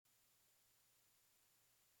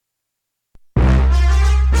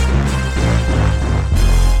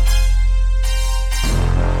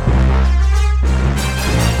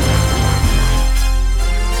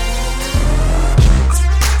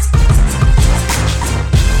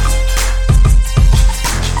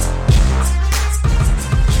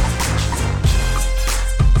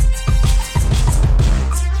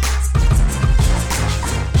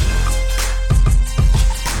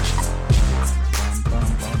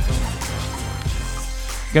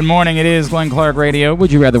Good morning. It is Glenn Clark Radio. Would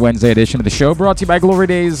you rather Wednesday edition of the show, brought to you by Glory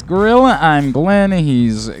Days Grill. I'm Glenn.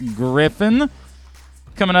 He's Griffin.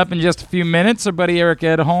 Coming up in just a few minutes, our buddy Eric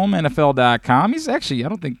Edholm, NFL.com. He's actually, I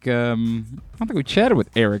don't think we chatted with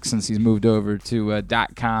Eric since he's moved over to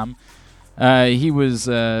 .com. He was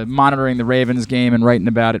monitoring the Ravens game and writing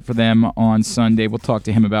about it for them on Sunday. We'll talk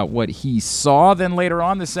to him about what he saw. Then later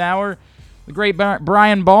on this hour, the great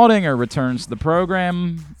Brian Baldinger returns to the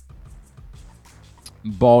program.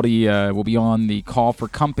 Baldy will be on the call for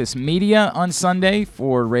Compass Media on Sunday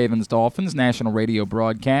for Ravens-Dolphins national radio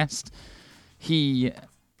broadcast. He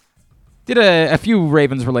did a few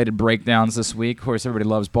Ravens-related breakdowns this week. Of course, everybody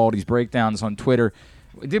loves Baldy's breakdowns on Twitter.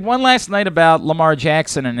 Did one last night about Lamar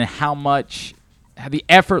Jackson and how the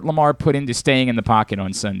effort Lamar put into staying in the pocket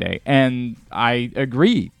on Sunday. And I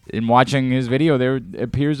agree. In watching his video, there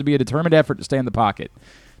appears to be a determined effort to stay in the pocket.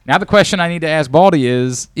 Now the question I need to ask Baldy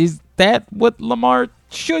is that what Lamar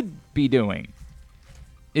should be doing?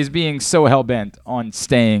 Is being so hell-bent on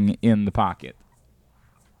staying in the pocket?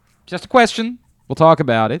 Just a question. We'll talk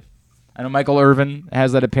about it. I know Michael Irvin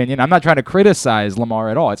has that opinion. I'm not trying to criticize Lamar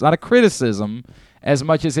at all. It's not a criticism as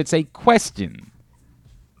much as it's a question.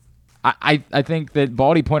 I think that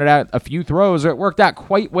Baldy pointed out a few throws. It worked out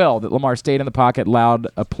quite well that Lamar stayed in the pocket, allowed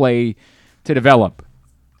a play to develop.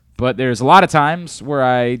 But there's a lot of times where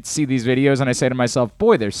I see these videos and I say to myself,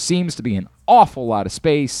 boy, there seems to be an awful lot of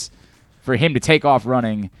space for him to take off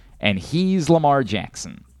running, and he's Lamar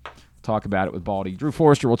Jackson. Talk about it with Baldy. Drew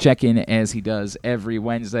Forrester will check in as he does every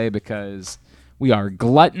Wednesday because we are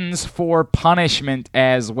gluttons for punishment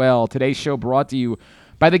as well. Today's show brought to you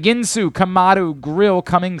by the Ginsu Kamado Grill,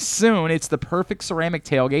 coming soon. It's the perfect ceramic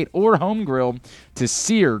tailgate or home grill to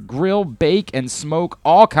sear, grill, bake, and smoke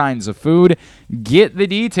all kinds of food. Get the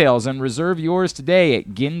details and reserve yours today at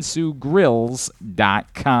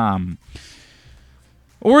ginsugrills.com.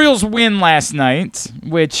 Orioles win last night,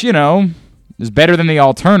 which, is better than the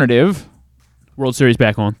alternative. World Series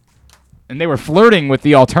back on. And they were flirting with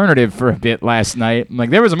the alternative for a bit last night.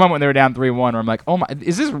 There was a moment when they were down 3-1 where I'm like, oh my,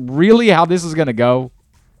 is this really how this is going to go?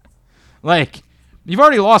 You've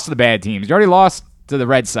already lost to the bad teams. You already lost to the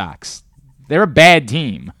Red Sox. They're a bad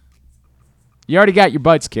team. You already got your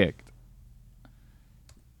butts kicked.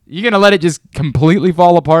 You're going to let it just completely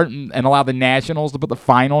fall apart and allow the Nationals to put the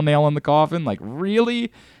final nail in the coffin?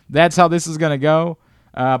 Really? That's how this is going to go?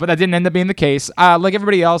 But that didn't end up being the case. Like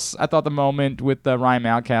everybody else, I thought the moment with Ryan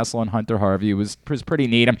Mountcastle and Hunter Harvey was pretty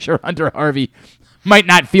neat. I'm sure Hunter Harvey might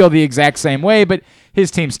not feel the exact same way, but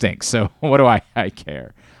his team stinks, so what do I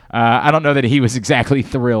care? I don't know that he was exactly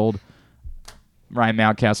thrilled. Ryan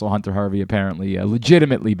Mountcastle, Hunter Harvey, apparently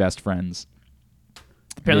legitimately best friends.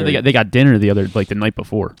 Apparently they got dinner the night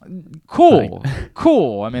before. Cool.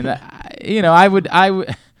 I mean, I would.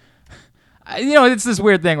 It's this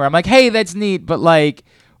weird thing where I'm like, hey, that's neat, but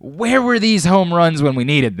where were these home runs when we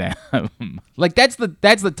needed them? That's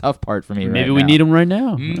the tough part for me. Maybe right we now. need them right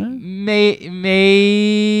now. Maybe,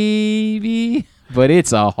 but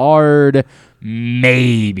it's a hard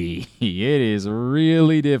maybe. It is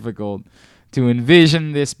really difficult to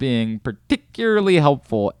envision this being particularly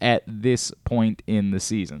helpful at this point in the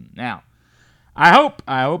season. Now, I hope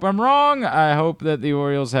I'm wrong. I hope that the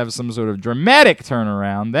Orioles have some sort of dramatic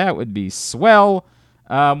turnaround. That would be swell.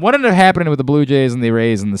 What ended up happening with the Blue Jays and the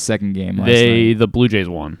Rays in the second game last night? The Blue Jays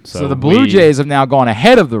won. So the Blue Jays have now gone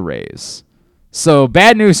ahead of the Rays. So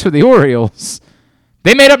bad news for the Orioles.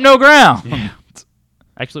 They made up no ground. Yeah.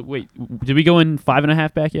 Actually, wait. Did we go in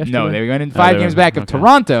 5.5 back yesterday? No, they were going in 5 games back of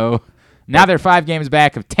Toronto. Now they're 5 games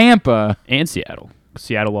back of Tampa. And Seattle.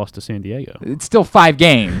 Seattle lost to San Diego. It's still 5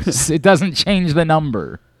 games. It doesn't change the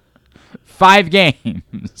number. 5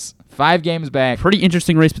 games. 5 games back. Pretty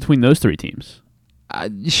interesting race between those 3 teams.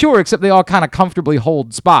 Sure, except they all kind of comfortably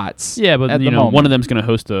hold spots. Yeah, but one of them's going to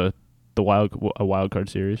host a wild card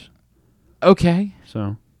series. Okay.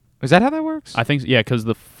 So is that how that works? I think because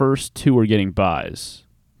the first 2 are getting buys.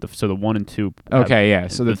 So the 1 and 2. Okay, yeah.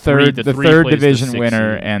 So the third division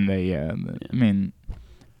winner and I mean,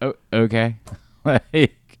 okay. I'm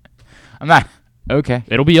not okay.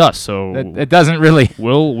 It'll be us, so it doesn't really.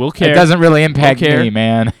 We'll care. It doesn't really impact me,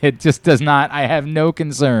 man. It just does not. I have no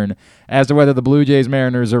concern as to whether the Blue Jays,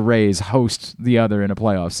 Mariners, or Rays host the other in a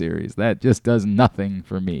playoff series. That just does nothing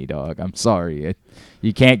for me, dog. I'm sorry.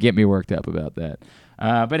 You can't get me worked up about that.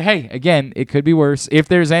 But hey, again, it could be worse. If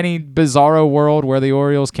there's any bizarro world where the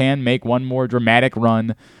Orioles can make one more dramatic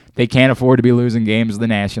run, they can't afford to be losing games to the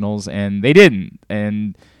Nationals, and they didn't.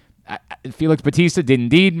 And Felix Bautista did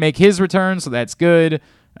indeed make his return, so that's good.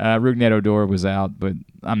 Rougned Odor was out, but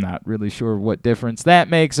I'm not really sure what difference that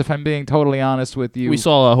makes, if I'm being totally honest with you. We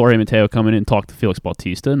saw Jorge Mateo come in and talk to Felix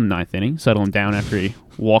Bautista in the ninth inning, settle him down after he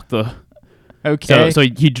walked the... Okay. So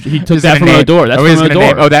he took that from Odor. That's from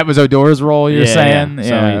Odor. Oh, that was Odor's role, you're saying?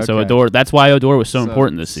 Yeah. So Odor, that's why Odor was so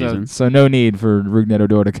important this season. So no need for Rougned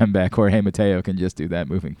Odor to come back. Jorge Mateo can just do that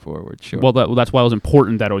moving forward, sure. Well, that's why it was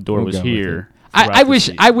important that Odor was here. I wish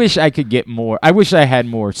I could get more. I wish I had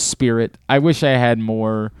more spirit. I wish I had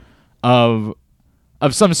more of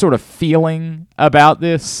some sort of feeling about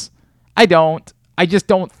this. I don't. I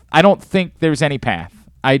don't think there's any path.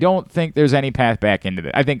 I don't think there's any path back into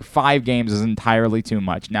it. I think 5 games is entirely too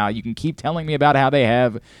much. Now, you can keep telling me about how they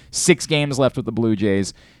have 6 games left with the Blue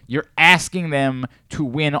Jays. You're asking them to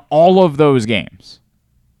win all of those games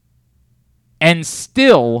and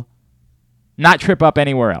still not trip up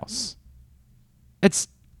anywhere else. It's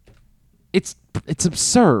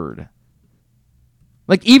absurd.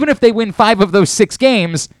 Like, even if they win 5 of those 6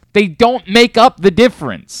 games, they don't make up the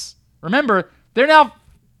difference. Remember, they're now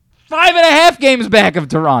 5.5 games back of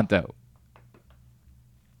Toronto.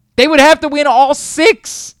 They would have to win all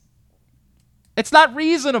 6. It's not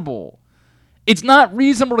reasonable. It's not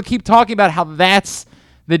reasonable to keep talking about how that's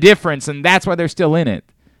the difference and that's why they're still in it.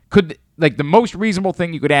 The most reasonable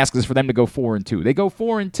thing you could ask is for them to go 4-2. They go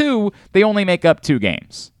 4-2, they only make up 2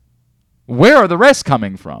 games. Where are the rest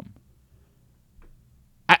coming from?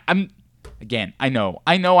 I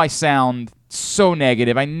know I sound so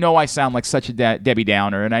negative. I know I sound like such a Debbie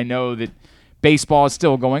Downer, and I know that baseball is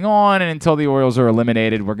still going on, and until the Orioles are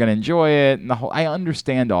eliminated, we're going to enjoy it. And I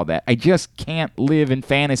understand all that. I just can't live in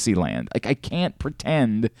fantasy land. Like, I can't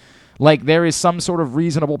pretend like there is some sort of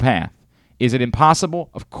reasonable path. Is it impossible?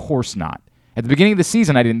 Of course not. At the beginning of the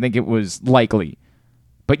season, I didn't think it was likely.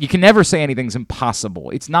 But you can never say anything's impossible.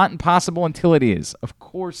 It's not impossible until it is. Of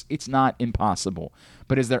course, it's not impossible.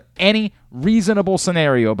 But is there any reasonable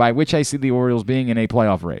scenario by which I see the Orioles being in a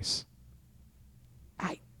playoff race?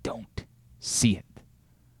 I don't see it.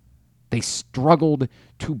 They struggled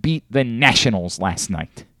to beat the Nationals last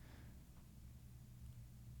night.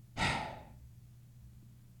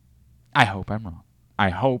 I hope I'm wrong. I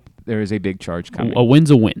hope there is a big charge coming. A win's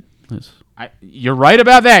a win. You're right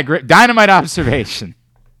about that. Dynamite observation.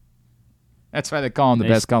 That's why they call him the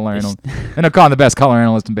best color analyst. And they're calling the best color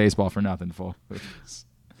analyst in baseball for nothing, folks.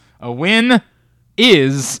 A win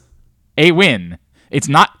is a win. It's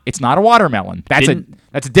not a watermelon. That's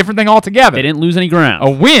a different thing altogether. They didn't lose any ground. A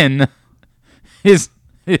win is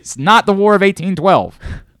not the War of 1812.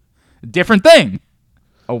 Different thing.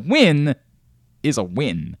 A win is a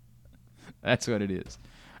win. That's what it is.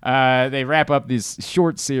 They wrap up this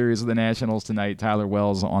short series of the Nationals tonight. Tyler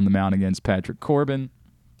Wells on the mound against Patrick Corbin.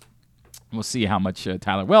 We'll see how much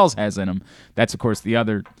Tyler Wells has in him. That's, of course, the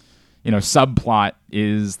other subplot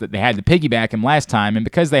is that they had to piggyback him last time, and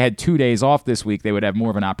because they had 2 days off this week, they would have more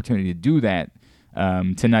of an opportunity to do that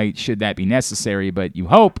tonight should that be necessary. But you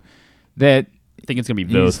hope that I think it's going to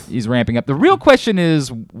be both. He's ramping up. The real question is,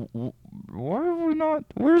 why are we not?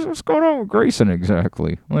 What's going on with Grayson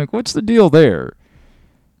exactly? Like, what's the deal there?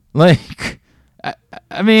 Like,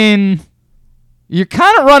 I mean, you're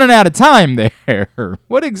kind of running out of time there.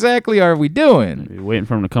 What exactly are we doing? Are you waiting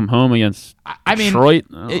for him to come home against Detroit?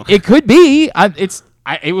 It could be.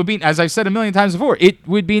 It would be, as I've said a million times before, it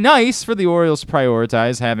would be nice for the Orioles to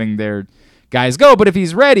prioritize having their guys go. But if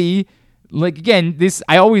he's ready, like, again,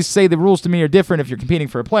 I always say the rules to me are different if you're competing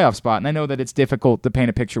for a playoff spot. And I know that it's difficult to paint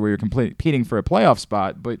a picture where you're competing for a playoff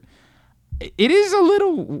spot, but it is a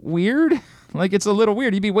little weird. Like, it's a little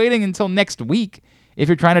weird. You'd be waiting until next week if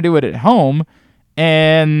you're trying to do it at home.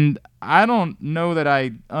 And I don't know that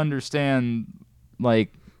I understand,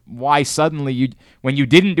 like, why suddenly when you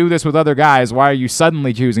didn't do this with other guys, why are you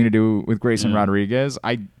suddenly choosing to do it with Grayson Rodriguez?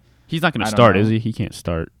 He's not going to start, is he? He can't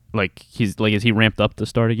start. Is he ramped up to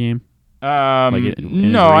start a game? No,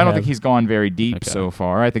 I don't think he's gone very deep so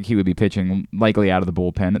far. I think he would be pitching likely out of the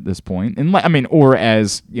bullpen at this point, or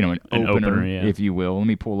as an opener, if you will. Let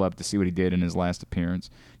me pull up to see what he did in his last appearance,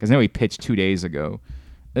 because I know he pitched 2 days ago,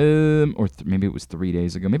 maybe it was 3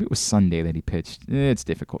 days ago. Maybe it was Sunday that he pitched. It's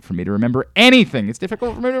difficult for me to remember anything. It's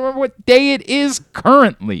difficult for me to remember what day it is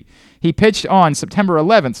currently. He pitched on September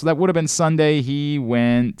 11th, so that would have been Sunday. He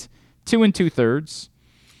went 2 2/3.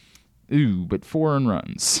 But 4 earned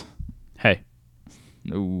runs. Hey.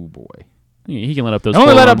 Oh, boy. He can let up those.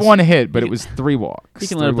 Only let up 1 hit, but it was 3 walks. He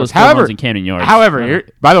can let up those 4 runs in Camden Yards. However,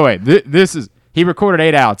 by the way, he recorded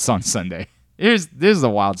 8 outs on Sunday. This is a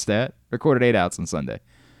wild stat. Recorded 8 outs on Sunday.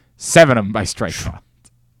 7 of them by strikeout.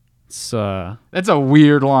 That's a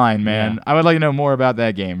weird line, man. Yeah. I would like to know more about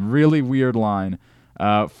that game. Really weird line.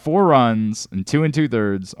 4 runs and 2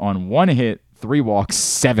 2/3 on 1 hit, 3 walks,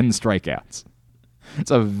 7 strikeouts.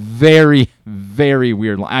 It's a very, very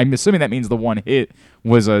weird line. I'm assuming that means the 1 hit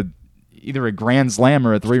was either a grand slam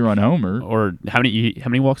or a 3-run homer. Or how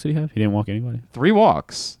many walks did he have? He didn't walk anybody? 3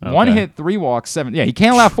 walks. Okay. 1 hit, 3 walks, 7. Yeah, he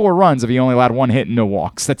can't allow 4 runs if he only allowed 1 hit and no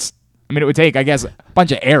walks. It would take, I guess, a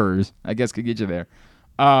bunch of errors, I guess, could get you there.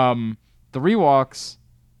 3 walks,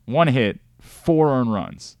 1 hit, 4 earned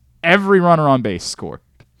runs. Every runner on base scored.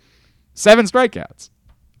 7 strikeouts.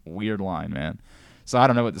 Weird line, man. So I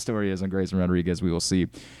don't know what the story is on Grayson Rodriguez. We will see.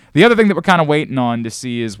 The other thing that we're kind of waiting on to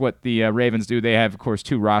see is what the Ravens do. They have, of course,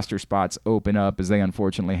 2 roster spots open up as they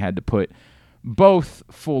unfortunately had to put both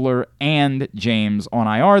Fuller and James on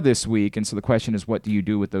IR this week. And so the question is, what do you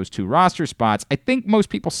do with those 2 roster spots? I think most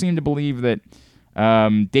people seem to believe that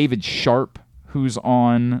David Sharp, who's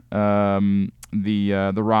on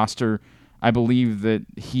the roster, I believe that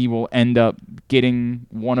he will end up getting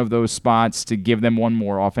one of those spots to give them one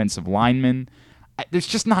more offensive lineman. There's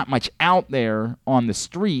just not much out there on the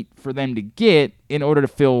street for them to get in order to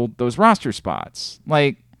fill those roster spots.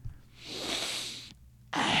 Like,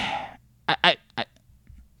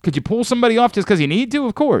 could you pull somebody off just because you need to?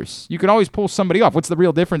 Of course. You can always pull somebody off. What's the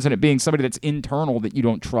real difference in it being somebody that's internal that you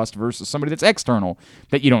don't trust versus somebody that's external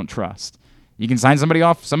that you don't trust? You can sign somebody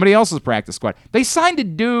off somebody else's practice squad. They signed a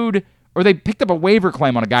dude, or they picked up a waiver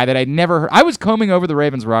claim on a guy that I'd never heard. I was combing over the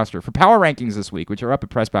Ravens roster for power rankings this week, which are up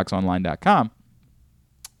at PressBoxOnline.com.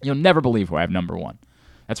 You'll never believe who I have number 1.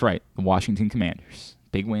 That's right, the Washington Commanders.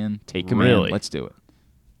 Big win, take command. Really? Let's do it.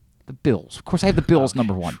 The Bills. Of course, I have the Bills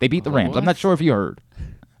number 1. They beat the Rams. I'm not sure if you heard.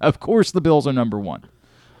 Of course, the Bills are number 1.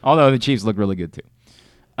 Although the Chiefs look really good too.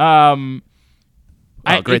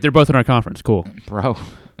 Great. They're both in our conference. Cool. Bro,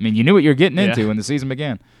 I mean, you knew what you were getting into when the season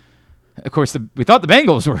began. Of course, we thought the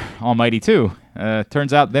Bengals were almighty too.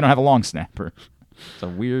 Turns out they don't have a long snapper. It's a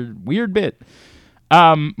weird bit.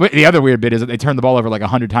 The other weird bit is that they turned the ball over like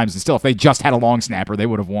 100 times, and still, if they just had a long snapper, they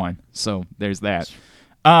would have won. So there's that.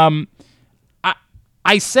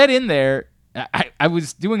 I said in there, I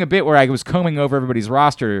was doing a bit where I was combing over everybody's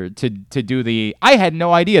roster to do the, I had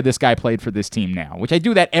no idea this guy played for this team now, which I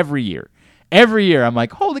do that every year. Every year, I'm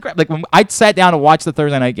like, holy crap. Like, when I sat down to watch the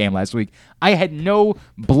Thursday night game last week, I had no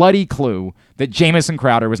bloody clue that Jamison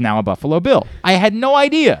Crowder was now a Buffalo Bill. I had no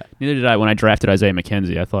idea. Neither did I when I drafted Isaiah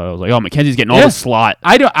McKenzie. I was like, oh, McKenzie's getting all the slot.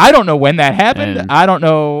 I don't know when that happened. I don't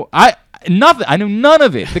know. Nothing. I knew none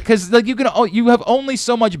of it because like you have only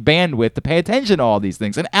so much bandwidth to pay attention to all these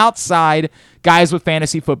things. And outside guys with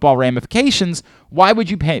fantasy football ramifications, why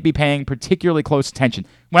would you be paying particularly close attention?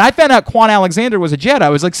 When I found out Quan Alexander was a Jet, I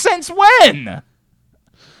was like, since when? When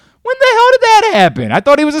the hell did that happen? I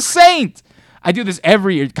thought he was a Saint. I do this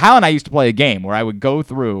every year. Kyle and I used to play a game where I would go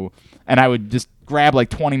through and I would just grab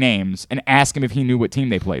like 20 names and ask him if he knew what team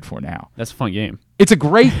they played for now. That's a fun game. It's a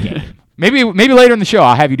great game. Maybe later in the show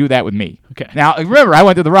I'll have you do that with me. Okay. Now, remember, I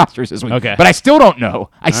went through the rosters this week. Okay. But I still don't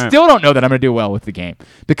know. I still don't know that I'm going to do well with the game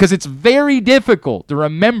because it's very difficult to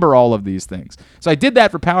remember all of these things. So I did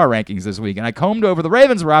that for power rankings this week, and I combed over the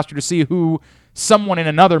Ravens roster to see who someone in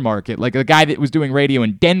another market, like a guy that was doing radio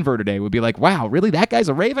in Denver today, would be like, wow, really? That guy's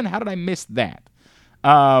a Raven? How did I miss that?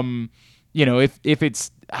 If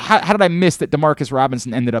it's how did I miss that DeMarcus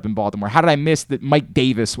Robinson ended up in Baltimore? How did I miss that Mike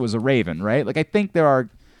Davis was a Raven, right? Like, I think there are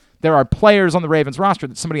players on the Ravens roster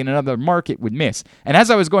that somebody in another market would miss. And as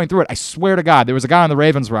I was going through it, I swear to God, there was a guy on the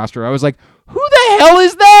Ravens roster. I was like, who the hell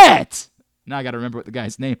is that? Now I got to remember what the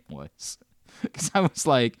guy's name was. Because I was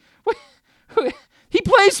like, he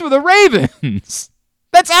plays for the Ravens.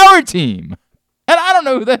 That's our team. And I don't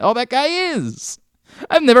know who the hell that guy is.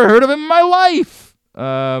 I've never heard of him in my life.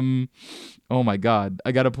 Oh my God.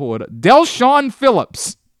 I got to pull it up. Del'Shawn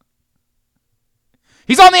Phillips.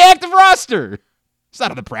 He's on the active roster. He's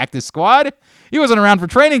not on the practice squad. He wasn't around for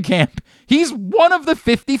training camp. He's one of the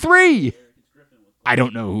 53. I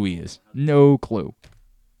don't know who he is. No clue.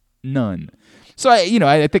 None. So,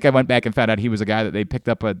 I think I went back and found out he was a guy that they picked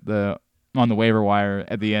up on the waiver wire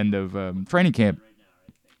at the end of training camp.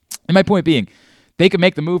 And my point being, they could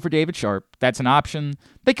make the move for David Sharp. That's an option.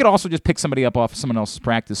 They could also just pick somebody up off someone else's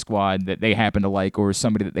practice squad that they happen to like, or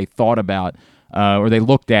somebody that they thought about or they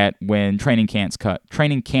looked at when training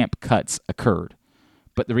camp cuts occurred.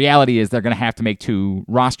 But the reality is they're going to have to make 2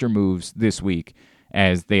 roster moves this week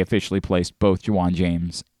as they officially placed both Juwan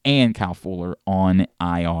James and Kyle Fuller on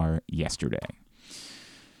IR yesterday.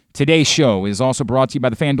 Today's show is also brought to you by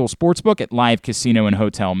the FanDuel Sportsbook at Live Casino and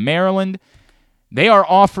Hotel Maryland. They are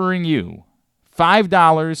offering you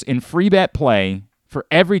 $5 in free bet play for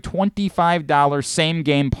every $25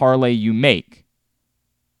 same-game parlay you make.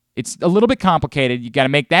 It's a little bit complicated. You got to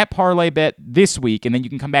make that parlay bet this week, and then you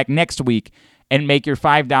can come back next week and make your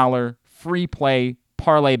 $5 free play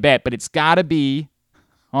parlay bet. But it's got to be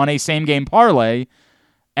on a same-game parlay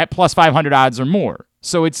at plus 500 odds or more.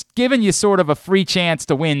 So it's giving you sort of a free chance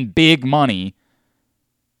to win big money.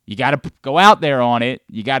 You got to go out there on it.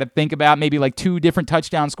 You got to think about maybe like 2 different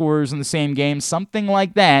touchdown scorers in the same game, something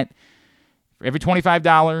like that. For every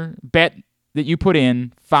 $25 bet that you put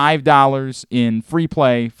in, $5 in free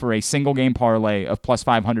play for a single game parlay of plus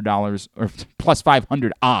 $500 or plus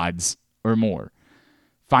 500 odds or more.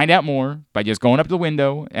 Find out more by just going up to the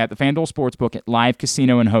window at the FanDuel Sportsbook at Live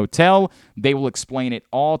Casino and Hotel. They will explain it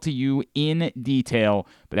all to you in detail,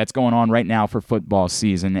 but that's going on right now for football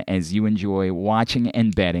season as you enjoy watching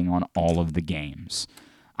and betting on all of the games.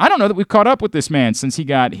 I don't know that we've caught up with this man since he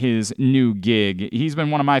got his new gig. He's been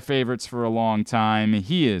one of my favorites for a long time.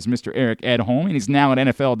 He is Mr. Eric Edholm, and he's now at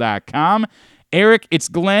NFL.com. Eric, it's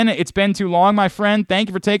Glenn. It's been too long, my friend. Thank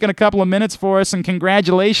you for taking a couple of minutes for us, and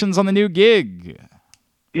congratulations on the new gig.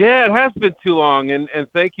 Yeah, it has been too long, and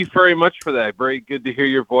thank you very much for that. Very good to hear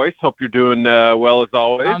your voice. Hope you're doing well as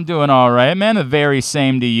always. I'm doing all right, man. The very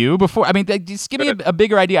same to you. Just give me a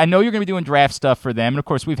bigger idea. I know you're going to be doing draft stuff for them, and of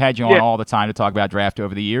course, we've had you on all the time to talk about draft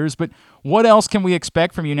over the years, but what else can we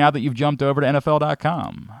expect from you now that you've jumped over to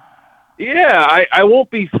NFL.com? Yeah, I won't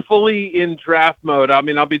be fully in draft mode. I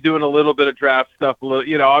mean, I'll be doing a little bit of draft stuff.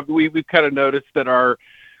 We've kind of noticed that our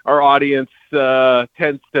audience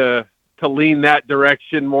tends to lean that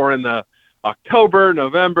direction more in the October,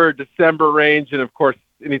 November, December range, and of course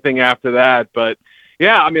anything after that. But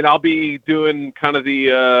yeah, I mean, I'll be doing kind of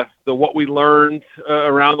the what we learned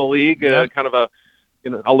around the league, kind of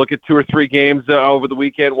I'll look at 2 or 3 games over the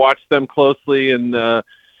weekend, watch them closely, and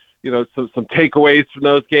some takeaways from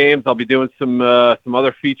those games. I'll be doing some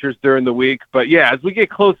other features during the week. But yeah, as we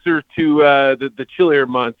get closer to the chillier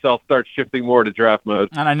months, I'll start shifting more to draft mode.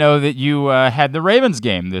 And I know that you had the Ravens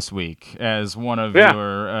game this week as one of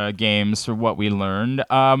your games for what we learned.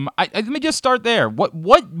 Let me just start there.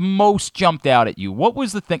 What most jumped out at you? What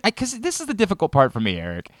was the thing? Because this is the difficult part for me,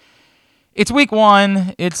 Eric. It's week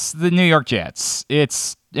 1. It's the New York Jets.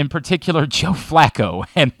 It's, in particular, Joe Flacco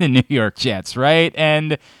and the New York Jets, right?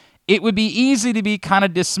 And it would be easy to be kind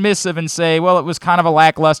of dismissive and say, well, it was kind of a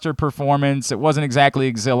lackluster performance. It wasn't exactly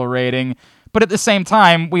exhilarating. But at the same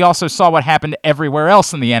time, we also saw what happened everywhere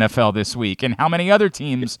else in the NFL this week and how many other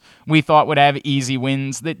teams we thought would have easy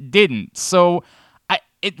wins that didn't. So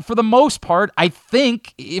for the most part, I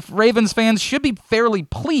think if Ravens fans should be fairly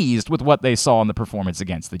pleased with what they saw in the performance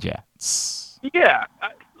against the Jets. Yeah.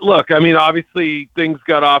 Look, I mean, obviously things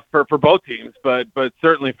got off for both teams, but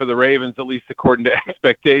certainly for the Ravens, at least according to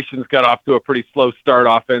expectations, got off to a pretty slow start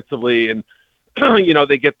offensively. And,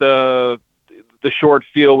 they get the short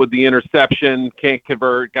field with the interception, can't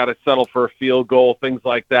convert, got to settle for a field goal, things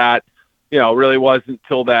like that. It really wasn't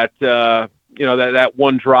until that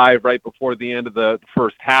one drive right before the end of the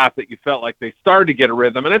first half that you felt like they started to get a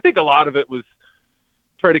rhythm. And I think a lot of it was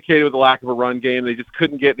predicated with the lack of a run game. They just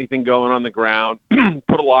couldn't get anything going on the ground.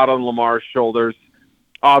 Put a lot on Lamar's shoulders.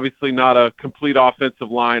 Obviously not a complete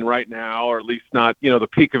offensive line right now, or at least not, the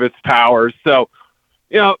peak of its powers. So,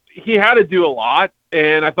 he had to do a lot,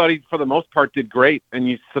 and I thought he, for the most part, did great. And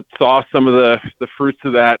you saw some of the fruits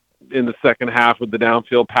of that in the second half with the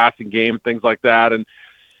downfield passing game, things like that. And,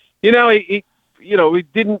 he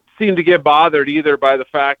didn't seem to get bothered either by the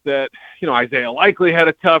fact that, Isaiah Likely had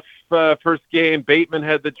a tough first game. Bateman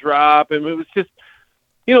had the drop, and it was just,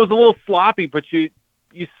 it was a little sloppy, but you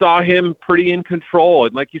saw him pretty in control.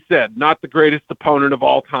 And like you said, not the greatest opponent of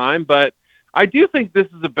all time, but I do think this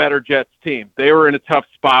is a better Jets team. They were in a tough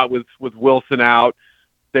spot with Wilson out.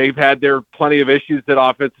 They've had their plenty of issues at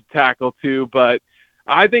offensive tackle too, but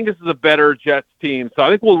I think this is a better Jets team. So I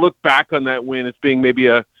think we'll look back on that win as being maybe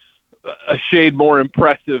a shade more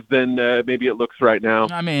impressive than maybe it looks right now.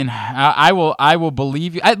 I mean, I will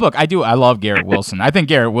believe you. I love Garrett Wilson. I think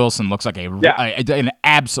Garrett Wilson looks like an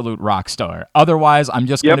absolute rock star. Otherwise, I'm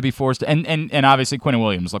just going to be forced to, and obviously Quinnen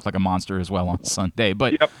Williams looked like a monster as well on Sunday.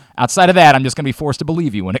 But outside of that, I'm just going to be forced to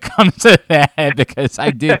believe you when it comes to that because I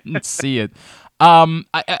didn't see it.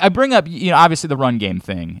 I bring up, obviously the run game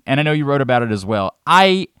thing, and I know you wrote about it as well.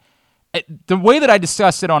 The way that I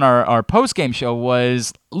discussed it on our post-game show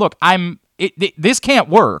was, look, this can't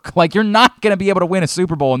work. Like, you're not going to be able to win a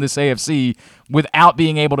Super Bowl in this AFC without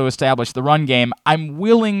being able to establish the run game. I'm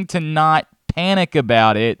willing to not panic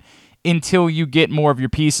about it until you get more of your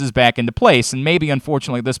pieces back into place. And maybe,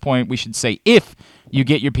 unfortunately, at this point, we should say if you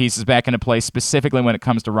get your pieces back into place, specifically when it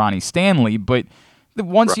comes to Ronnie Stanley. But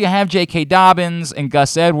once you have J.K. Dobbins and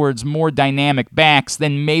Gus Edwards, more dynamic backs,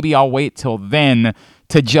 then maybe I'll wait till then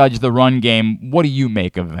to judge the run game. What do you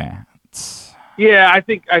make of that? Yeah, I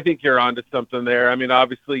think you're onto something there. I mean,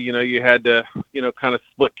 obviously, you had to, kind of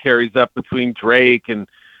split carries up between Drake and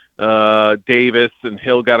Davis, and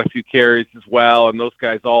Hill got a few carries as well, and those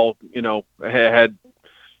guys all, had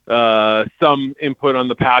some input on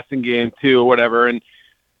the passing game too, or whatever. And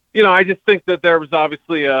I just think that there was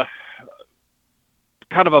obviously a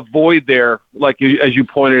kind of a void there, like as you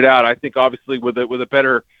pointed out. I think obviously with a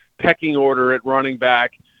better pecking order at running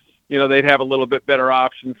back, they'd have a little bit better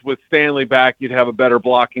options. With Stanley back, you'd have a better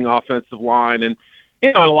blocking offensive line. And,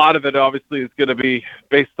 a lot of it obviously is going to be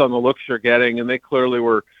based on the looks you're getting. And they clearly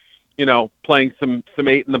were, playing some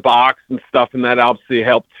 8 in the box and stuff. And that obviously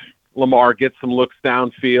helped Lamar get some looks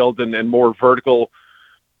downfield and more vertical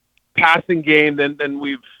passing game than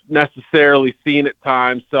we've necessarily seen at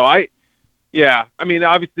times. So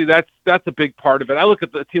obviously that's a big part of it. I look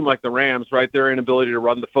at the team like the Rams, right? Their inability to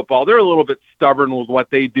run the football. They're a little bit stubborn with what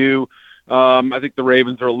they do. I think the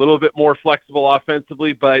Ravens are a little bit more flexible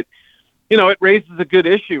offensively, but it raises a good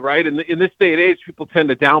issue, right? In this day and age, people tend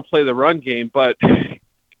to downplay the run game, but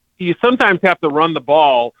you sometimes have to run the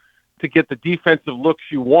ball to get the defensive looks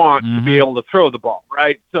you want to be able to throw the ball,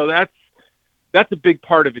 right? So that's a big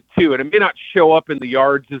part of it too. And it may not show up in the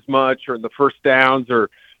yards as much or in the first downs or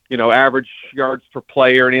average yards per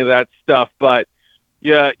play or any of that stuff. But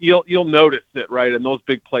yeah, you'll notice it, right? And those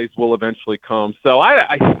big plays will eventually come. So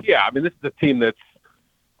this is a team that's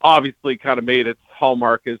obviously kind of made its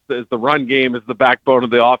hallmark as the run game is the backbone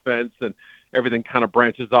of the offense, and everything kind of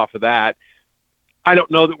branches off of that. I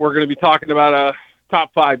don't know that we're going to be talking about a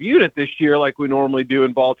top 5 unit this year like we normally do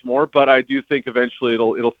in Baltimore, but I do think eventually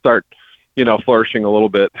it'll start flourishing a little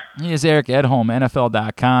bit. He is Eric Edholm,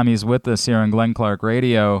 NFL.com. He's with us here on Glenn Clark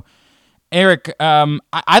Radio. Eric,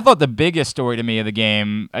 I thought the biggest story to me of the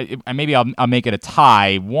game, maybe I'll make it a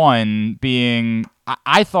tie, one being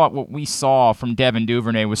I thought what we saw from Devin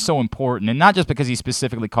Duvernay was so important, and not just because he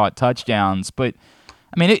specifically caught touchdowns, but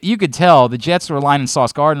you could tell the Jets were lining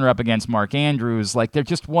Sauce Gardner up against Mark Andrews. Like, there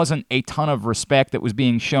just wasn't a ton of respect that was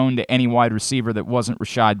being shown to any wide receiver that wasn't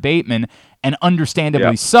Rashad Bateman, and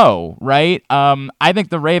understandably so, right? I think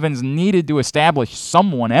the Ravens needed to establish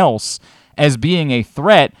someone else as being a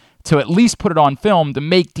threat to at least put it on film to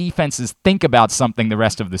make defenses think about something the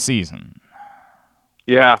rest of the season.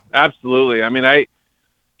 Yeah, absolutely.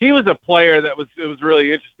 He was a player it was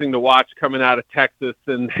really interesting to watch coming out of Texas,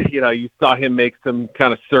 and you saw him make some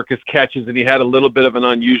kind of circus catches, and he had a little bit of an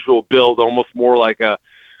unusual build, almost more like a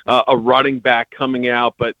running back coming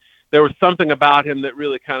out. But there was something about him that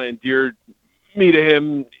really kind of endeared me to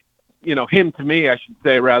him, him to me, I should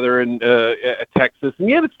say, rather, in at Texas. And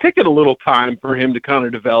yet it's taken a little time for him to kind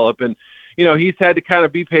of develop, and he's had to kind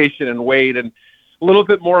of be patient and wait, and a little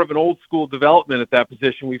bit more of an old school development at that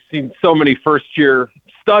position. We've seen so many first year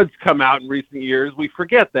studs come out in recent years. We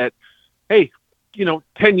forget that, hey,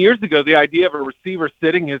 10 years ago, the idea of a receiver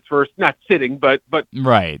sitting his first, not sitting, but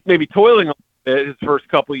right, maybe toiling a bit his first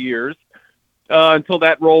couple of years until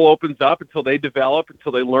that role opens up, until they develop,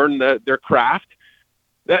 until they learn their craft.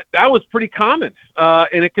 That was pretty common,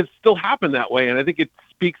 and it could still happen that way. And I think it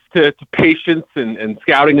speaks to patience and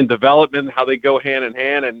scouting and development, how they go hand in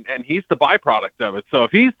hand, and he's the byproduct of it. So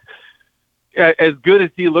if he's as good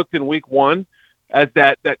as he looked in week 1 as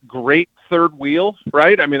that great third wheel,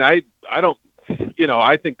 right? I don't,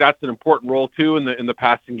 I think that's an important role too in the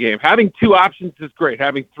passing game. Having 2 options is great.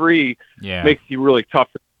 Having 3 makes you really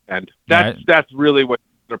tough to defend. That's really what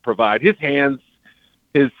he's going to provide. His hands,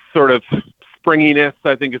 his sort of springiness,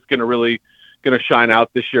 I think is going to shine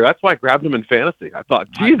out this year. That's why I grabbed him in fantasy. I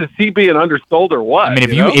thought, Jesus, he being undersold or what?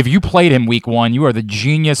 If you played him week 1, you are the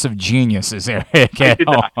genius of geniuses, Eric. That's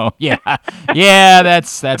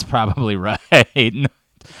probably right.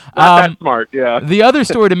 Not that smart, yeah. The other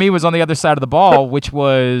story to me was on the other side of the ball, which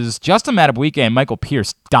was Justin Madubuike and Michael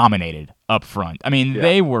Pierce dominated up front.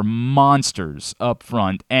 They were monsters up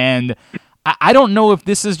front, and I don't know if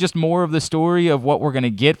this is just more of the story of what we're going to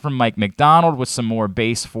get from Mike McDonald with some more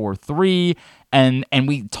base 4-3. And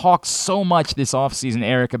we talked so much this offseason,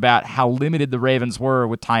 Eric, about how limited the Ravens were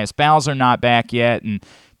with Tyus Bowser not back yet and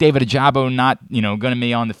David Ojabo not, going to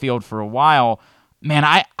be on the field for a while. Man,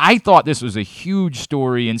 I thought this was a huge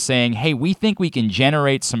story in saying, hey, we think we can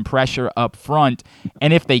generate some pressure up front.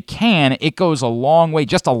 And if they can, it goes a long way.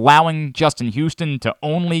 Just allowing Justin Houston to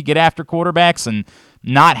only get after quarterbacks and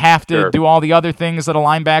not have to do all the other things that a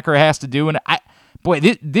linebacker has to do. And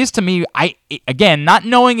this to me, again, not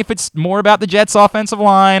knowing if it's more about the Jets' offensive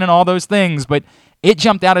line and all those things, but it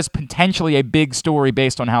jumped out as potentially a big story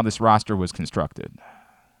based on how this roster was constructed.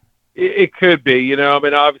 It could be,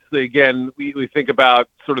 obviously, again, we think about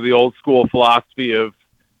sort of the old school philosophy of,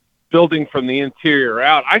 building from the interior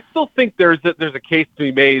out. I still think there's a case to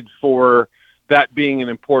be made for that being an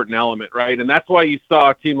important element, right? And that's why you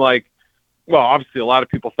saw a team like, well, obviously a lot of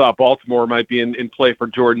people thought Baltimore might be in play for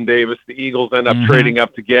Jordan Davis. The Eagles end up trading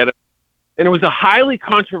up to get him. And it was a highly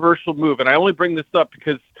controversial move. And I only bring this up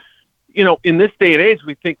because, in this day and age,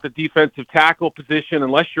 we think the defensive tackle position,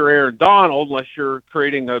 unless you're Aaron Donald, unless you're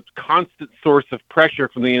creating a constant source of pressure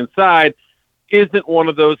from the inside, isn't one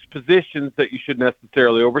of those positions that you should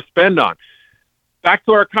necessarily overspend on. Back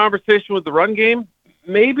to our conversation with the run game,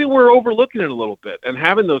 maybe we're overlooking it a little bit, and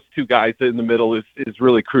having those two guys in the middle is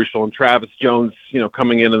really crucial. And Travis Jones,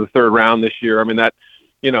 coming into the third round this year, I mean,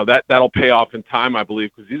 that'll pay off in time, I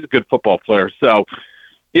believe, because he's a good football player. So,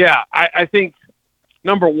 yeah, I think,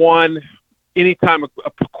 number one, anytime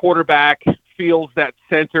a quarterback feels that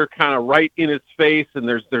center kind of right in his face and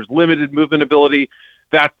there's limited movement ability,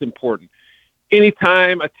 that's important.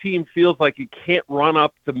 Anytime a team feels like it can't run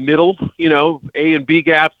up the middle, A and B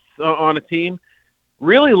gaps on a team,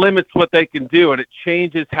 really limits what they can do, and it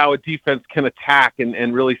changes how a defense can attack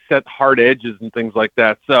and really set hard edges and things like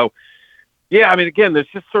that. So, yeah, I mean, again, there's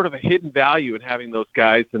just sort of a hidden value in having those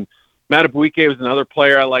guys. And Madubuike was another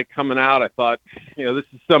player I like coming out. I thought, this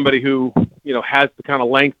is somebody who, has the kind of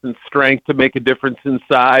length and strength to make a difference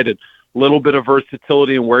inside and a little bit of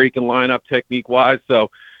versatility in where he can line up technique-wise. So,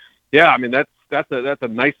 yeah, I mean, that's a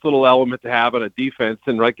nice little element to have on a defense.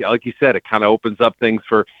 And like you said, it kind of opens up things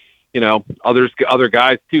for, other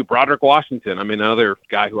guys too. Broderick Washington, I mean, another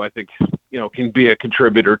guy who I think, can be a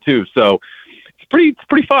contributor too. So it's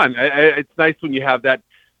pretty fun. It's nice when you have that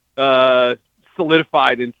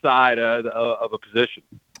solidified inside of a position.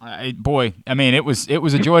 Boy, I mean, it was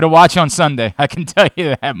a joy to watch on Sunday. I can tell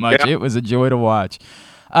you that much. Yeah. It was a joy to watch.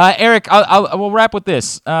 Eric, we'll wrap with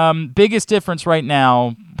this. Biggest difference right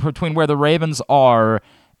now between where the Ravens are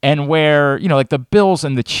and where, like the Bills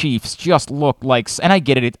and the Chiefs just look like, and I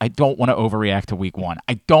get it, I don't want to overreact to week one.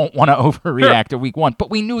 To week one, but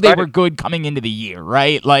we knew they were good coming into the year,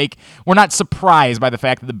 right? Like, we're not surprised by the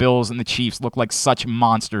fact that the Bills and the Chiefs look like such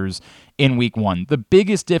monsters in week one. The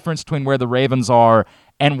biggest difference between where the Ravens are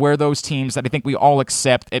and where those teams that I think we all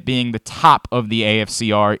accept at being the top of the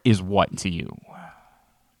AFC are is what to you?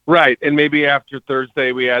 Right, and maybe after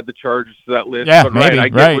Thursday we add the Chargers to that list. Yeah, but maybe,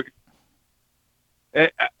 right.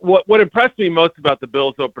 What impressed me most about the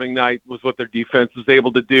Bills opening night was what their defense was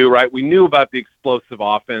able to do, right? We knew about the explosive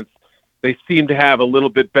offense. They seemed to have a little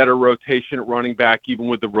bit better rotation at running back, even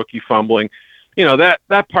with the rookie fumbling.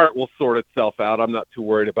 That part will sort itself out. I'm not too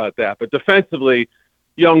worried about that. But defensively,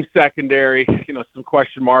 young secondary, some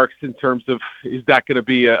question marks in terms of, is that going to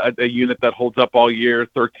be a unit that holds up all year,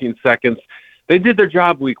 13 seconds? They did their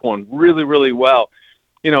job week one really, really well.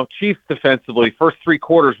 Chiefs defensively, first three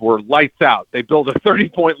quarters were lights out. They built a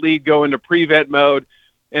 30-point lead, go into prevent mode,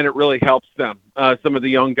 and it really helps them. Some of the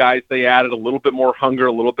young guys, they added a little bit more hunger,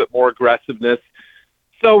 a little bit more aggressiveness.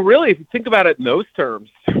 So really, if you think about it in those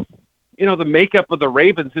terms, the makeup of the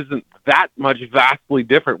Ravens isn't that much vastly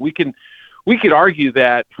different. We could argue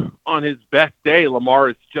that on his best day,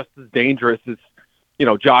 Lamar is just as dangerous as,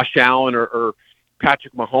 Josh Allen or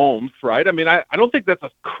Patrick Mahomes, right? I mean, I don't think that's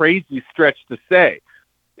a crazy stretch to say.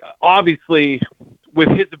 Obviously, with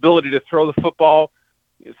his ability to throw the football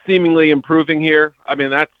seemingly improving here, I mean,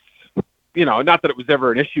 that's, not that it was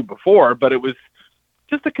ever an issue before, but it was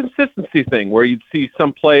just a consistency thing where you'd see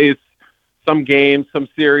some plays, some games, some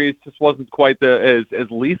series just wasn't quite as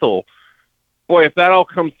lethal. Boy, if that all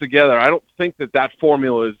comes together, I don't think that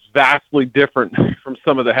formula is vastly different from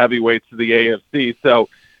some of the heavyweights of the AFC. So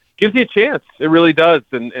gives you a chance. It really does.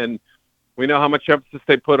 And we know how much emphasis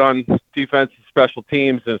they put on defense and special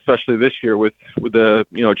teams, and especially this year with the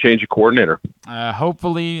change of coordinator.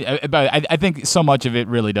 Hopefully, but I think so much of it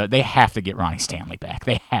really does. They have to get Ronnie Stanley back.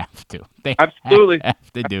 They have to. They absolutely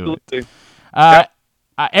have to do it.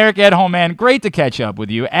 Eric Edholm, man, great to catch up with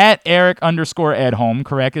you. At Eric_Edholm,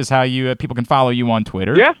 correct, is how you people can follow you on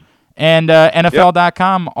Twitter. Yeah. And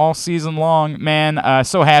NFL.com all season long. Man,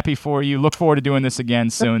 so happy for you. Look forward to doing this again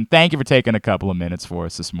soon. Thank you for taking a couple of minutes for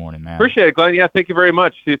us this morning, man. Appreciate it, Glenn. Yeah, thank you very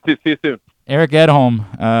much. See you soon. Eric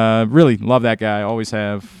Edholm, really love that guy. Always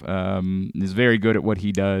have. Is very good at what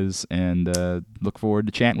he does, and look forward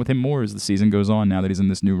to chatting with him more as the season goes on now that he's in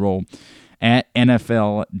this new role at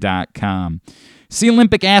NFL.com. See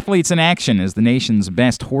Olympic athletes in action as the nation's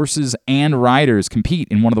best horses and riders compete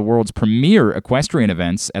in one of the world's premier equestrian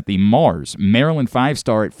events at the Mars Maryland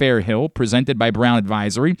 5-Star at Fair Hill, presented by Brown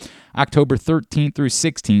Advisory, October 13th through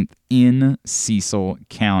 16th in Cecil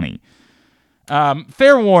County.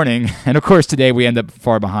 Fair warning, and of course today we end up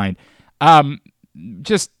far behind.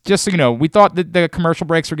 Just so you know, we thought that the commercial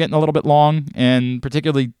breaks were getting a little bit long, and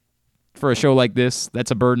particularly for a show like this.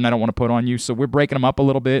 That's a burden I don't want to put on you. So we're breaking them up a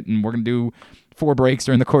little bit, and we're going to do 4 breaks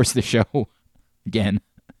during the course of the show. Again,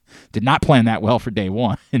 did not plan that well for day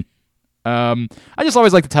one. I just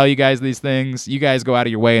always like to tell you guys these things. You guys go out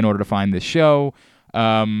of your way in order to find this show.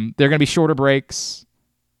 They're going to be shorter breaks.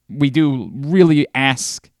 We do really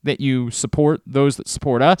ask that you support those that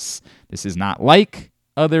support us. This is not like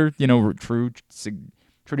other, true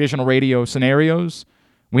traditional radio scenarios.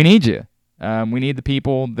 We need you. We need the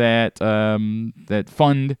people that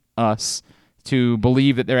fund us to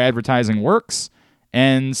believe that their advertising works,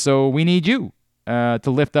 and so we need you to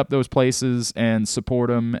lift up those places and support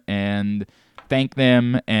them and thank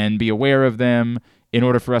them and be aware of them in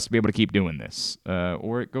order for us to be able to keep doing this,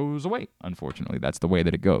 or it goes away. Unfortunately, that's the way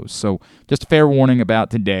that it goes. So, just a fair warning about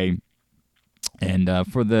today, and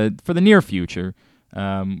for the near future.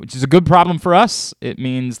 Which is a good problem for us. It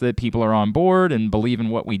means that people are on board and believe in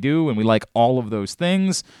what we do, and we like all of those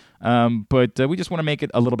things. But we just want to make it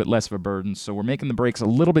a little bit less of a burden, so we're making the breaks a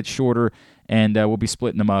little bit shorter, and we'll be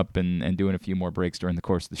splitting them up and doing a few more breaks during the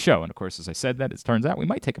course of the show. And, of course, as I said that, it turns out we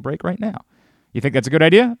might take a break right now. You think that's a good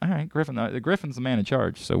idea? All right, Griffin's the man in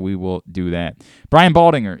charge, so we will do that. Brian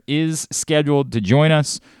Baldinger is scheduled to join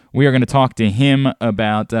us. We are going to talk to him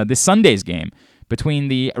about this Sunday's game between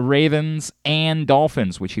the Ravens and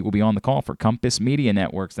Dolphins, which he will be on the call for Compass Media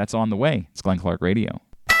Networks. That's on the way. It's Glenn Clark Radio.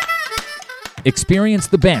 Experience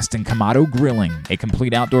the best in Kamado Grilling. A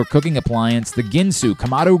complete outdoor cooking appliance, the Ginsu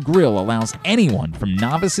Kamado Grill allows anyone from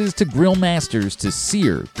novices to grill masters to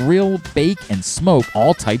sear, grill, bake, and smoke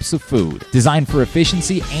all types of food. Designed for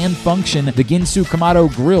efficiency and function, the Ginsu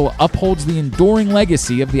Kamado Grill upholds the enduring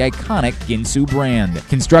legacy of the iconic Ginsu brand.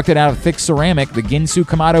 Constructed out of thick ceramic, the Ginsu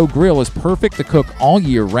Kamado Grill is perfect to cook all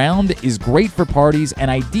year round, is great for parties,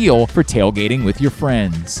 and ideal for tailgating with your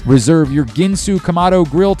friends. Reserve your Ginsu Kamado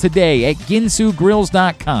Grill today at GinsuGrills.com.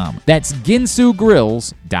 That's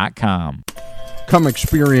GinsuGrills.com. Come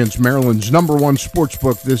experience Maryland's #1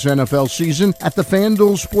 sportsbook this NFL season at the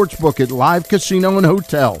FanDuel Sportsbook at Live Casino and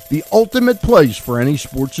Hotel, the ultimate place for any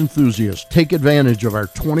sports enthusiast. Take advantage of our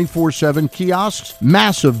 24/7 kiosks,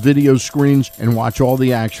 massive video screens, and watch all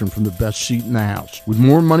the action from the best seat in the house. With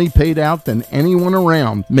more money paid out than anyone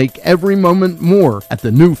around, make every moment more at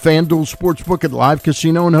the new FanDuel Sportsbook at Live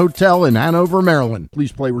Casino and Hotel in Hanover, Maryland.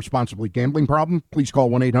 Please play responsibly. Gambling problem? Please call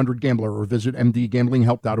 1-800-GAMBLER or visit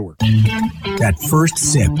mdgamblinghelp.org. That first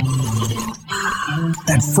sip.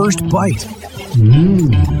 That first bite.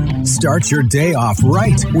 Start your day off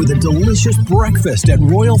right with a delicious breakfast at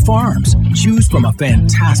Royal Farms. Choose from a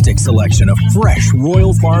fantastic selection of fresh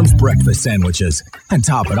Royal Farms breakfast sandwiches and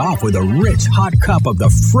top it off with a rich hot cup of the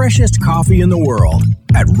freshest coffee in the world.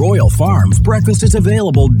 At Royal Farms, breakfast is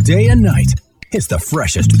available day and night. It's the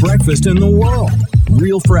freshest breakfast in the world.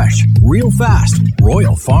 Real fresh, real fast.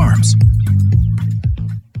 Royal Farms.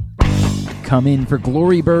 Come in for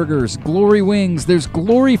Glory Burgers, Glory Wings. There's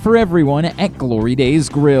glory for everyone at Glory Days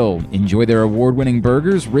Grill. Enjoy their award-winning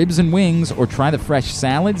burgers, ribs, and wings, or try the fresh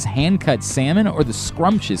salads, hand-cut salmon, or the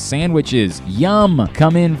scrumptious sandwiches. Yum!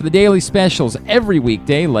 Come in for the daily specials every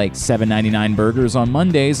weekday, like $7.99 burgers on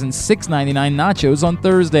Mondays and $6.99 nachos on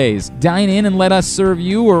Thursdays. Dine in and let us serve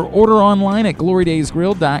you, or order online at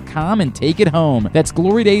glorydaysgrill.com and take it home. That's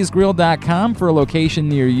glorydaysgrill.com for a location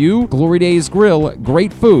near you. Glory Days Grill,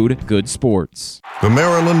 great food, good sports. The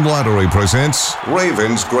Maryland Lottery presents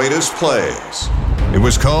Ravens' Greatest Plays. It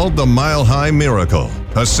was called the Mile High Miracle,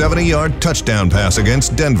 a 70-yard touchdown pass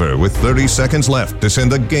against Denver with 30 seconds left to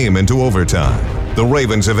send the game into overtime. The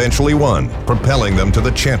Ravens eventually won, propelling them to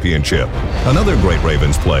the championship. Another great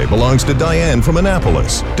Ravens play belongs to Diane from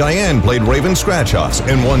Annapolis. Diane played Ravens Scratch-Offs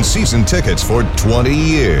and won season tickets for 20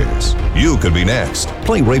 years. You could be next.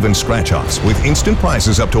 Play Ravens Scratch-Offs with instant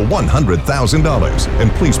prizes up to $100,000.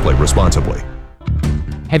 And please play responsibly.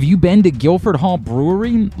 Have you been to Guilford Hall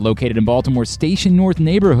Brewery? Located in Baltimore's Station North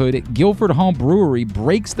neighborhood, Guilford Hall Brewery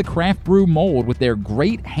breaks the craft brew mold with their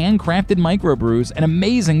great handcrafted microbrews and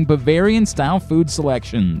amazing Bavarian-style food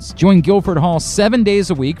selections. Join Guilford Hall 7 days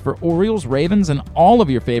a week for Orioles, Ravens, and all of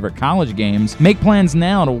your favorite college games. Make plans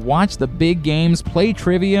now to watch the big games, play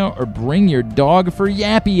trivia, or bring your dog for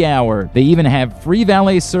Yappy Hour. They even have free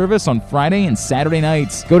valet service on Friday and Saturday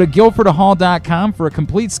nights. Go to guilfordhall.com for a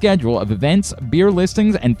complete schedule of events, beer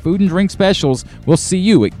listings, and food and drink specials. We'll see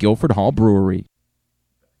you at Guilford Hall Brewery.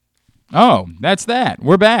 Oh, that's that.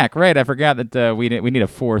 We're back. Right, I forgot that we need a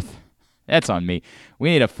fourth. That's on me.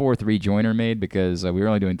 We need a fourth rejoiner made because we were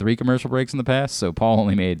only doing 3 commercial breaks in the past, so Paul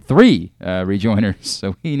only made 3 rejoiners,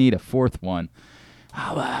 so we need a fourth one.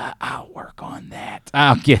 I'll work on that.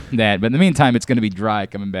 I'll get that. But in the meantime, it's going to be dry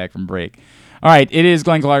coming back from break. All right, it is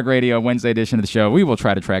Glenn Clark Radio, Wednesday edition of the show. We will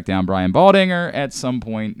try to track down Brian Baldinger at some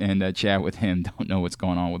point and chat with him. Don't know what's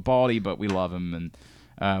going on with Baldy, but we love him,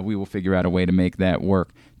 and we will figure out a way to make that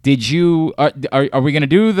work. Did you? Are we going to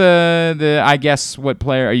do the I guess what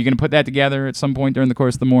player? Are you going to put that together at some point during the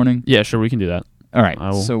course of the morning? Yeah, sure, we can do that. All right,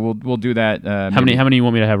 so we'll do that. How many you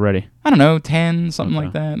want me to have ready? I don't know, 10, something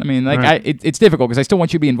like that. I mean, like right. It's difficult because I still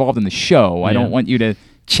want you to be involved in the show. I don't want you to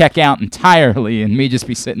check out entirely and me just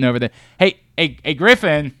be sitting over there. Hey,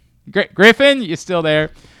 Griffin, Griffin, you still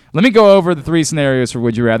there? Let me go over the 3 scenarios for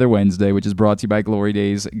Would You Rather Wednesday, which is brought to you by Glory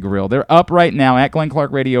Days Grill. They're up right now at Glenn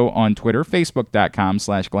Clark Radio on Twitter,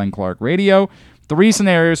 Facebook.com/Glenn Clark Radio. 3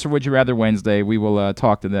 scenarios for Would You Rather Wednesday. We will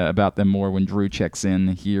talk about them more when Drew checks in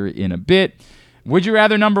here in a bit. Would you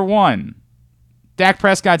rather number 1, Dak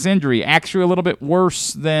Prescott's injury actually a little bit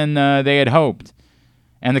worse than they had hoped,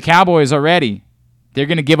 and the Cowboys are ready. They're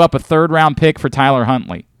going to give up a 3rd-round pick for Tyler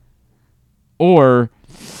Huntley. Or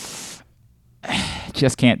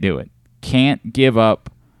just can't do it. Can't give up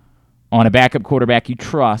on a backup quarterback you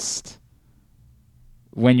trust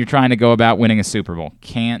when you're trying to go about winning a Super Bowl.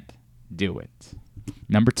 Can't do it.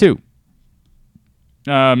 Number 2.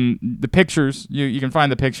 The pictures, you can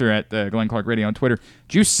find the picture at Glenn Clark Radio on Twitter.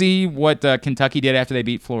 Did you see what Kentucky did after they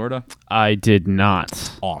beat Florida? I did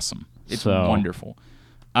not. Awesome. It's wonderful.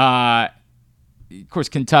 Of course,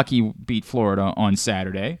 Kentucky beat Florida on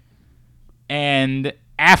Saturday. And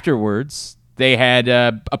afterwards, they had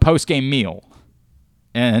a post-game meal.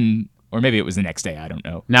 Or maybe it was the next day, I don't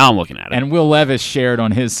know. Now I'm looking at it. And Will Levis shared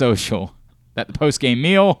on his social that the post-game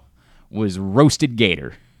meal was roasted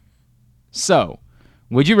gator. So,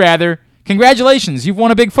 would you rather? Congratulations, you've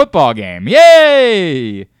won a big football game.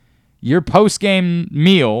 Yay! Your post-game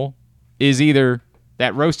meal is either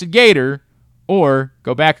that roasted gator or,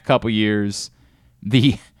 go back a couple years,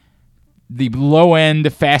 the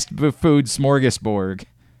low-end fast food smorgasbord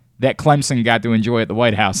that Clemson got to enjoy at the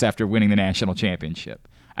White House after winning the national championship.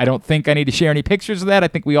 I don't think I need to share any pictures of that. I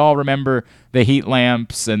think we all remember the heat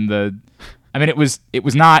lamps and it was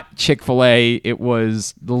not Chick-fil-A. It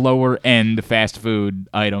was the lower-end fast food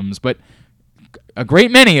items, but a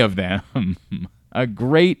great many of them. A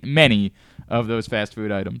great many of those fast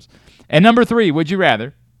food items. And number 3, would you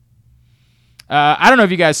rather? I don't know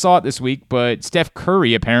if you guys saw it this week, but Steph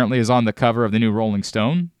Curry apparently is on the cover of the new Rolling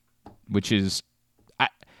Stone, which is...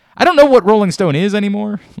 I don't know what Rolling Stone is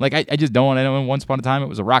anymore. Like, I just don't. I know once upon a time it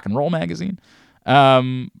was a rock and roll magazine.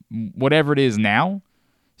 Whatever it is now,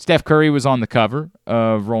 Steph Curry was on the cover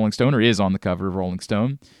of Rolling Stone, or is on the cover of Rolling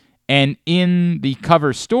Stone. And in the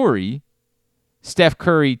cover story, Steph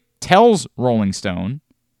Curry tells Rolling Stone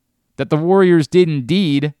that the Warriors did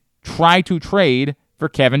indeed try to trade for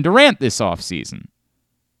Kevin Durant this offseason,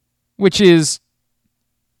 which is,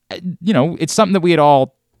 it's something that we had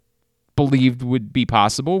all believed would be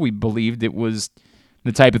possible. We believed it was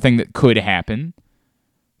the type of thing that could happen.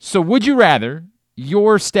 So would you rather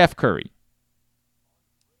your Steph Curry?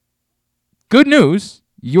 Good news,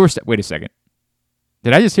 wait a second.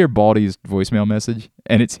 Did I just hear Baldy's voicemail message?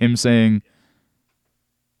 And it's him saying...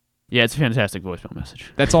 Yeah, it's a fantastic voicemail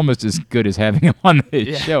message. That's almost as good as having him on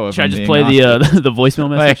the show. Should I just play the voicemail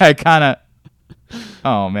message? I kind of...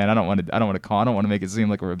 Oh man, I don't want to make it seem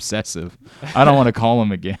like we're obsessive. I don't want to call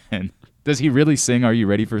him again. Does he really sing "Are You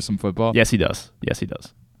Ready for Some Football"? Yes, he does.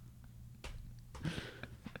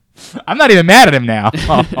 I'm not even mad at him now.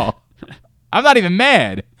 I'm not even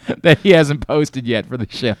mad that he hasn't posted yet for the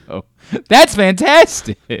show. That's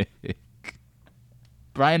fantastic.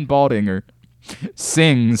 Brian Baldinger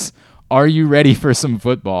sings "Are You Ready for Some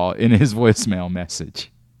Football" in his voicemail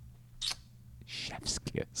message. Chef's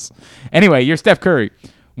kiss. Anyway, you're Steph Curry.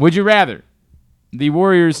 Would you rather the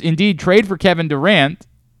Warriors indeed trade for Kevin Durant,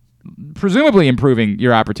 presumably improving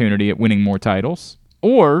your opportunity at winning more titles,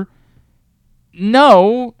 or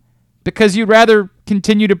no, because you'd rather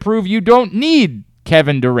continue to prove you don't need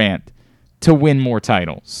Kevin Durant to win more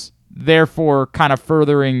titles, therefore kind of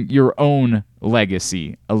furthering your own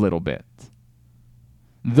legacy a little bit?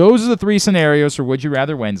 Those are the 3 scenarios for Would You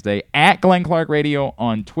Rather Wednesday. At Glenn Clark Radio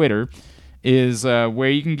on Twitter is where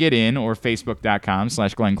you can get in, or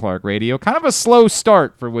Facebook.com/Glenn Clark Radio. Kind of a slow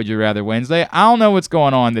start for Would You Rather Wednesday. I don't know what's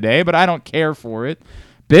going on today, but I don't care for it.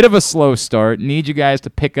 Bit of a slow start. Need you guys to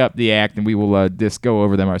pick up the act, and we will just go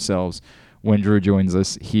over them ourselves when Drew joins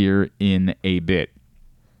us here in a bit.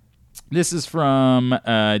 This is from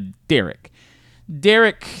Derek.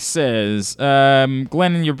 Derek says,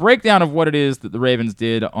 Glenn, in your breakdown of what it is that the Ravens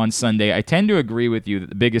did on Sunday, I tend to agree with you that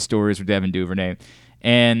the biggest stories were Devin Duvernay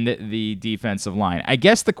and the defensive line. I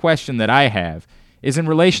guess the question that I have is in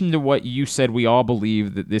relation to what you said we all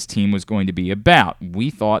believed that this team was going to be about. We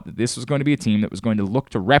thought that this was going to be a team that was going to look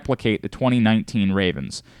to replicate the 2019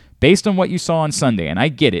 Ravens. Based on what you saw on Sunday, and I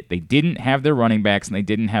get it, they didn't have their running backs and they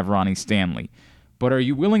didn't have Ronnie Stanley. But are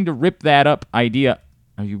you willing to rip that up idea?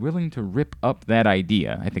 Are you willing to rip up that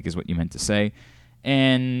idea, I think is what you meant to say.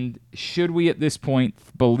 And should we at this point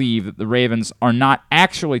believe that the Ravens are not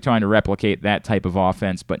actually trying to replicate that type of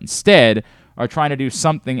offense, but instead are trying to do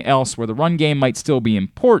something else where the run game might still be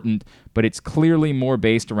important, but it's clearly more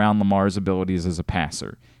based around Lamar's abilities as a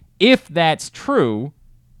passer? If that's true,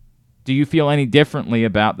 do you feel any differently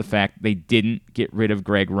about the fact they didn't get rid of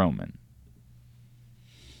Greg Roman?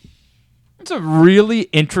 It's a really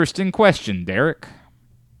interesting question, Derek.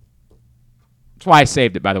 That's why I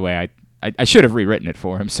saved it, by the way. I should have rewritten it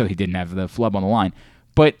for him so he didn't have the flub on the line.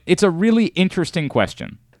 But it's a really interesting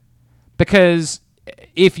question. Because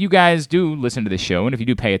if you guys do listen to this show, and if you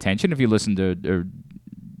do pay attention, if you listen to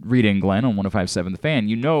Rita and Glenn on 105.7 The Fan,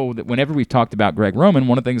 you know that whenever we've talked about Greg Roman,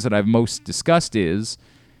 one of the things that I've most discussed is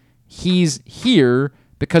he's here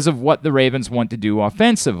because of what the Ravens want to do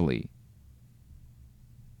offensively.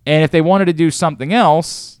 And if they wanted to do something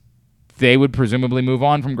else, they would presumably move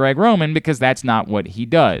on from Greg Roman because that's not what he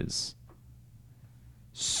does.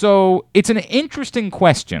 So it's an interesting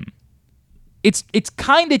question. It's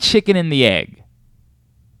kind of chicken and the egg.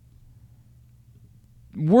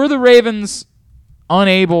 Were the Ravens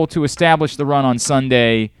unable to establish the run on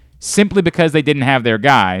Sunday simply because they didn't have their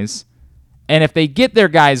guys? And if they get their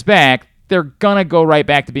guys back, they're going to go right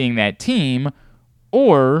back to being that team?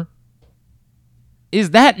 Or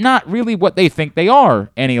is that not really what they think they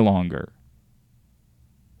are any longer?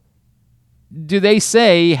 Do they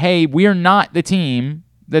say, hey, we're not the team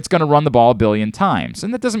that's going to run the ball a billion times?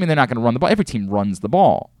 And that doesn't mean they're not going to run the ball. Every team runs the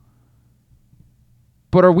ball.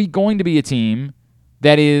 But are we going to be a team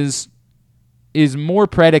that is more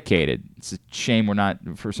predicated? It's a shame we're not,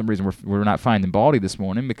 for some reason, we're not finding Baldy this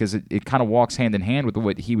morning because it kind of walks hand in hand with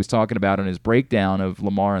what he was talking about in his breakdown of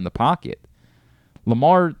Lamar in the pocket.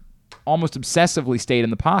 Lamar almost obsessively stayed in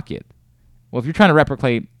the pocket. Well, if you're trying to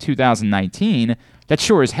replicate 2019, that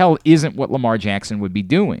sure as hell isn't what Lamar Jackson would be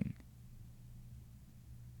doing.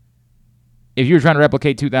 If you were trying to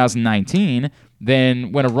replicate 2019,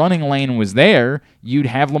 then when a running lane was there, you'd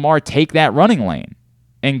have Lamar take that running lane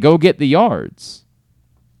and go get the yards.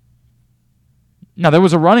 Now, there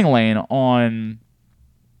was a running lane on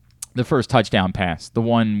the first touchdown pass, the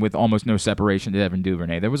one with almost no separation to Devin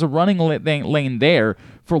Duvernay. There was a running lane there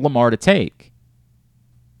for Lamar to take.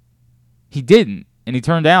 He didn't, and he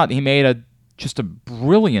turned out he made just a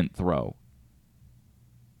brilliant throw.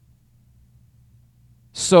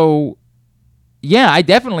 So, yeah, I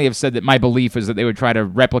definitely have said that my belief is that they would try to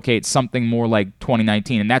replicate something more like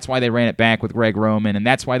 2019, and that's why they ran it back with Greg Roman, and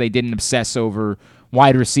that's why they didn't obsess over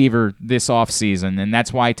wide receiver this offseason, and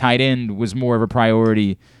that's why tight end was more of a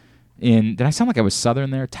priority in, did I sound like I was Southern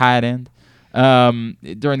there? Tight end? During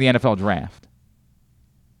the NFL draft.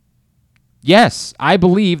 Yes, I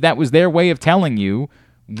believe that was their way of telling you,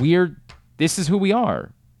 this is who we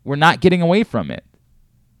are. We're not getting away from it.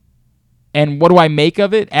 And what do I make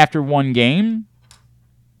of it after one game?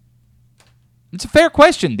 It's a fair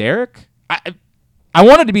question, Derek. I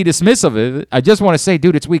wanted to be dismissive of it. I just want to say,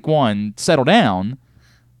 dude, it's week one. Settle down.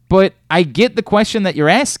 But I get the question that you're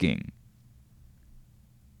asking.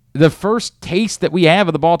 The first taste that we have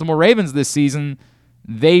of the Baltimore Ravens this season,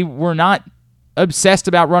 they were not obsessed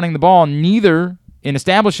about running the ball, neither in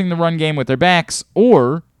establishing the run game with their backs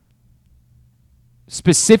or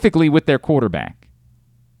specifically with their quarterback.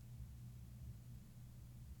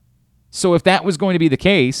 So if that was going to be the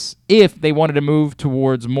case, if they wanted to move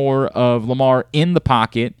towards more of Lamar in the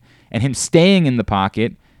pocket and him staying in the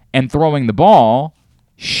pocket and throwing the ball,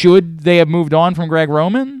 should they have moved on from Greg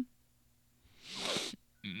Roman?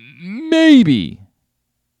 Maybe.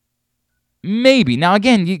 Now,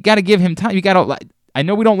 again, you got to give him time. I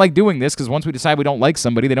know we don't like doing this because once we decide we don't like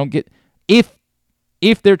somebody, they don't get... If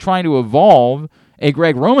they're trying to evolve a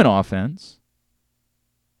Greg Roman offense,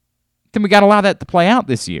 then we got to allow that to play out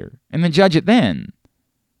this year and then judge it then.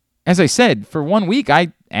 As I said, for 1 week,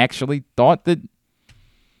 I actually thought that,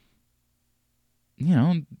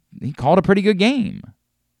 he called a pretty good game.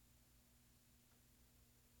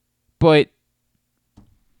 But,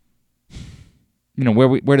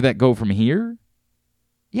 where did that go from here?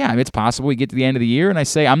 Yeah, I mean, it's possible we get to the end of the year and I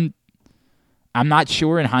say, I'm not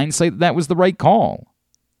sure in hindsight that was the right call.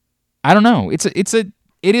 I don't know.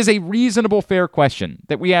 It is a reasonable, fair question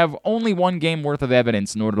that we have only one game worth of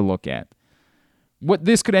evidence in order to look at. What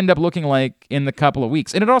this could end up looking like in the couple of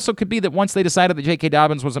weeks. And it also could be that once they decided that J.K.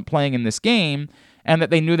 Dobbins wasn't playing in this game and that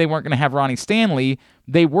they knew they weren't going to have Ronnie Stanley,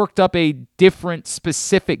 they worked up a different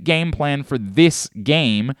specific game plan for this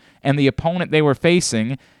game and the opponent they were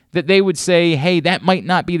facing, that they would say, hey, that might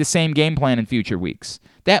not be the same game plan in future weeks.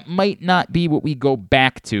 That might not be what we go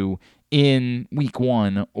back to in week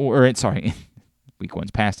 1, or sorry, week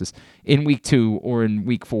 1's past us, in week 2 or in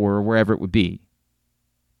week 4 or wherever it would be.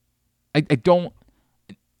 I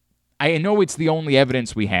know it's the only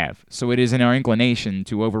evidence we have, so it is in our inclination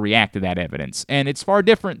to overreact to that evidence. And it's far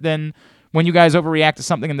different than when you guys overreact to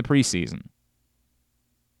something in the preseason.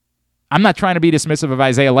 I'm not trying to be dismissive of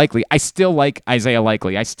Isaiah Likely. I still like Isaiah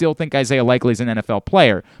Likely. I still think Isaiah Likely is an NFL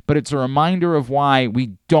player, but it's a reminder of why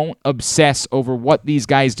we don't obsess over what these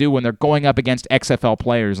guys do when they're going up against XFL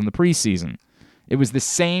players in the preseason. It was the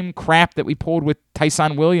same crap that we pulled with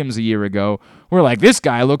Tyson Williams a year ago. We're like, this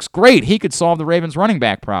guy looks great. He could solve the Ravens' running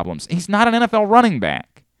back problems. He's not an NFL running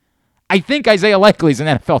back. I think Isaiah Likely is an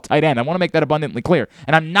NFL tight end. I want to make that abundantly clear.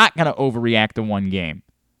 And I'm not going to overreact to one game.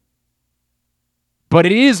 But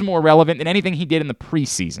it is more relevant than anything he did in the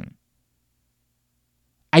preseason.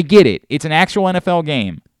 I get it. It's an actual NFL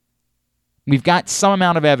game. We've got some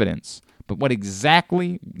amount of evidence. But what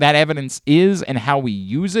exactly that evidence is and how we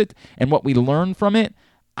use it and what we learn from it,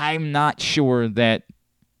 I'm not sure that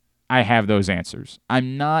I have those answers.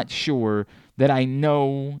 I'm not sure that I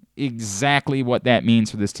know exactly what that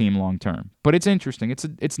means for this team long term. But it's interesting.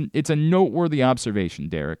 It's a noteworthy observation,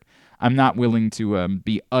 Derek. I'm not willing to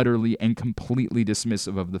be utterly and completely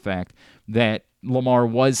dismissive of the fact that Lamar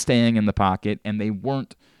was staying in the pocket and they were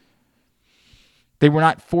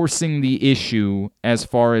not forcing the issue as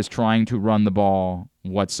far as trying to run the ball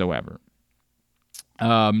whatsoever.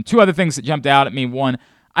 2 other things that jumped out at me. One,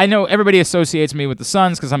 I know everybody associates me with the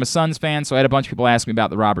Suns because I'm a Suns fan, so I had a bunch of people ask me about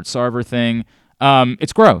the Robert Sarver thing.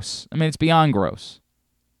 It's gross. I mean, it's beyond gross.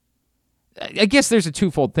 I guess there's a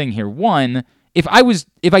twofold thing here. One, if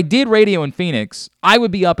I did radio in Phoenix, I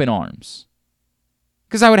would be up in arms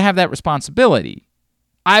because I would have that responsibility.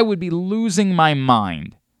 I would be losing my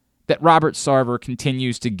mind that Robert Sarver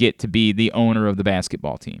continues to get to be the owner of the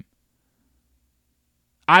basketball team.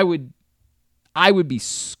 I would be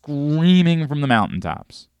screaming from the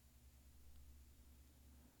mountaintops.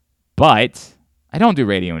 But I don't do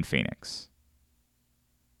radio in Phoenix.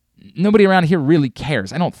 Nobody around here really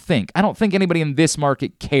cares. I don't think anybody in this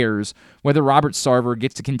market cares whether Robert Sarver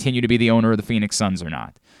gets to continue to be the owner of the Phoenix Suns or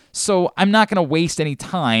not. So I'm not going to waste any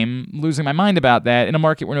time losing my mind about that in a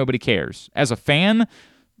market where nobody cares. As a fan,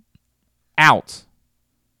 out.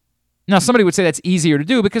 Now, somebody would say that's easier to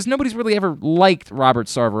do because nobody's really ever liked Robert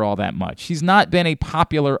Sarver all that much. He's not been a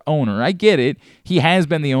popular owner. I get it. He has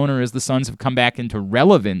been the owner as the Suns have come back into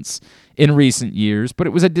relevance in recent years, but it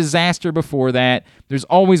was a disaster before that. There's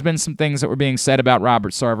always been some things that were being said about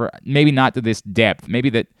Robert Sarver, maybe not to this depth. Maybe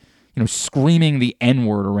that, screaming the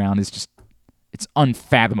N-word around is just, it's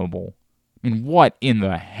unfathomable. I mean, what in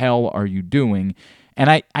the hell are you doing? And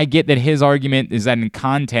I get that his argument is that in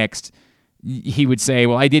context, he would say,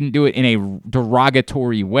 well, I didn't do it in a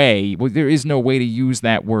derogatory way. Well, there is no way to use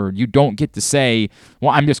that word. You don't get to say, well,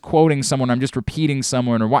 I'm just quoting someone, I'm just repeating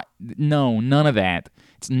someone, or what. No, none of that.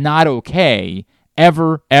 It's not okay.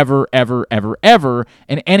 Ever, ever, ever, ever, ever.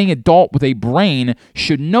 And any adult with a brain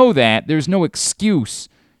should know that. There's no excuse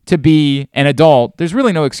to be an adult. There's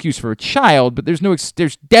really no excuse for a child, but there's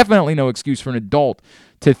definitely no excuse for an adult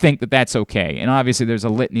to think that that's okay. And obviously there's a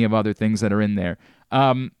litany of other things that are in there.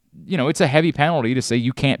 It's a heavy penalty to say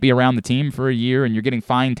you can't be around the team for a year and you're getting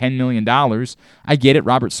fined $10 million. I get it.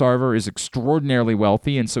 Robert Sarver is extraordinarily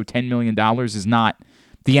wealthy, and so $10 million is not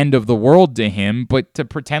the end of the world to him, but to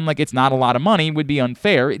pretend like it's not a lot of money would be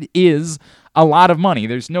unfair. It is a lot of money.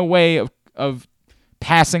 There's no way of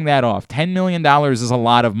passing that off. $10 million is a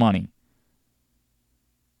lot of money.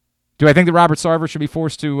 Do I think that Robert Sarver should be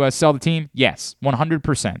forced to sell the team? Yes,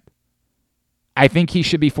 100%. I think he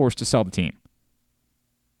should be forced to sell the team.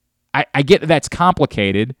 I get that that's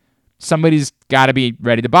complicated. Somebody's got to be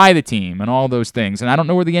ready to buy the team and all those things. And I don't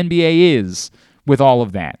know where the NBA is with all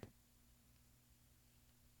of that.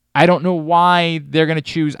 I don't know why they're going to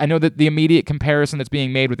choose. I know that the immediate comparison that's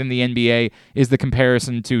being made within the NBA is the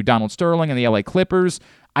comparison to Donald Sterling and the LA Clippers.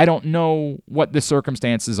 I don't know what the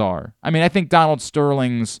circumstances are. I mean, I think Donald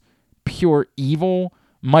Sterling's pure evil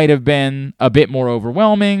might have been a bit more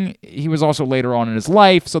overwhelming. He was also later on in his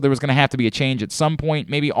life, so there was going to have to be a change at some point.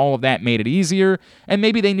 Maybe all of that made it easier, and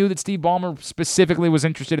maybe they knew that Steve Ballmer specifically was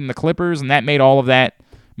interested in the Clippers, and that made all of that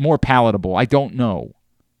more palatable. I don't know.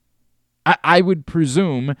 I would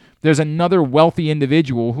presume there's another wealthy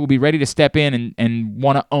individual who will be ready to step in and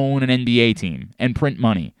want to own an NBA team and print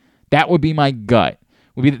money. That would be my gut.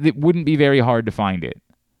 It wouldn't be very hard to find it.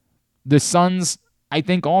 The Suns I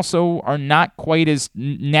think also are not quite as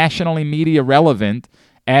nationally media relevant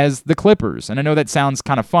as the Clippers. And I know that sounds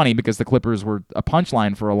kind of funny because the Clippers were a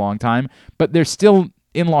punchline for a long time, but they're still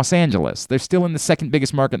in Los Angeles. They're still in the second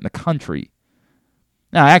biggest market in the country.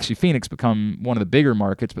 Now, actually, Phoenix become one of the bigger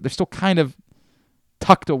markets, but they're still kind of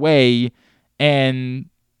tucked away, and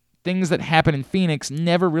things that happen in Phoenix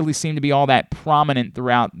never really seem to be all that prominent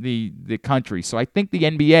throughout the country. So I think the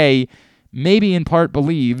NBA maybe in part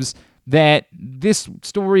believes that this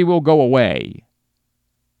story will go away.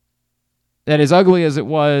 That as ugly as it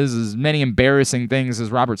was, as many embarrassing things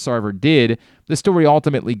as Robert Sarver did, the story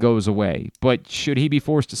ultimately goes away. But should he be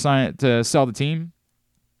forced to sell the team?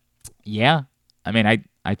 Yeah. I mean,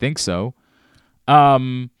 I think so.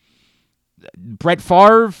 Brett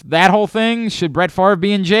Favre, that whole thing, should Brett Favre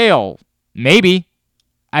be in jail? Maybe.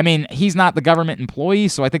 I mean, he's not the government employee,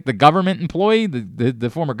 so I think the government employee, the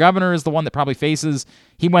former governor, is the one that probably faces.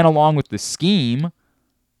 He went along with the scheme,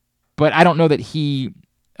 but I don't know that he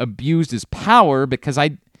abused his power because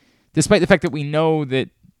despite the fact that we know that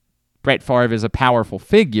Brett Favre is a powerful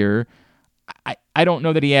figure, I don't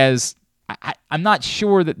know that he has. I'm not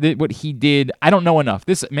sure that what he did. I don't know enough.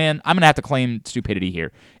 I'm going to have to claim stupidity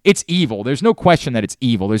here. It's evil. There's no question that it's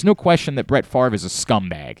evil. There's no question that Brett Favre is a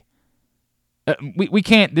scumbag. We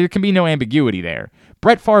can't. There can be no ambiguity there.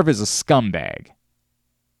 Brett Favre is a scumbag.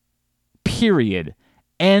 Period.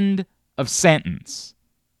 End of sentence.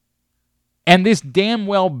 And this damn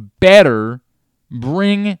well better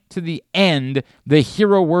bring to the end the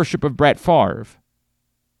hero worship of Brett Favre.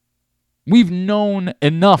 We've known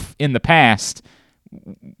enough in the past.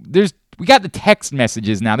 We got the text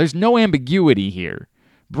messages now. There's no ambiguity here.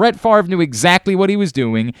 Brett Favre knew exactly what he was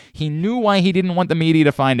doing. He knew why he didn't want the media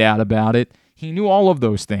to find out about it. He knew all of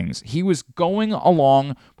those things. He was going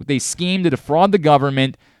along with a scheme to defraud the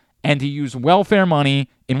government and to use welfare money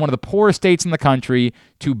in one of the poorest states in the country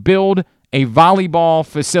to build a volleyball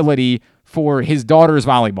facility for his daughter's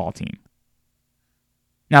volleyball team.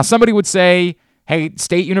 Now, somebody would say, hey,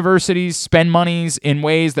 state universities spend monies in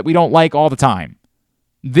ways that we don't like all the time.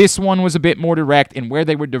 This one was a bit more direct in where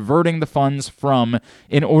they were diverting the funds from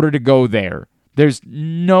in order to go there. There's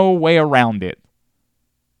no way around it.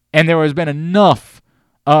 And there has been enough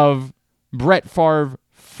of Brett Favre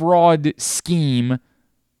fraud scheme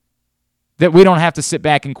that we don't have to sit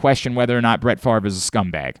back and question whether or not Brett Favre is a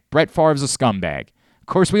scumbag. Brett Favre is a scumbag. Of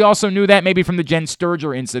course, we also knew that maybe from the Jen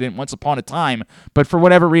Sturger incident once upon a time, but for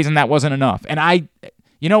whatever reason, that wasn't enough. And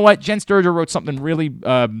you know what? Jen Sturger wrote something really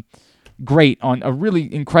great on a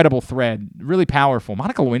really incredible thread, really powerful.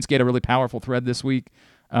 Monica Lewinsky had a really powerful thread this week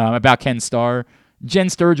about Ken Starr. Jen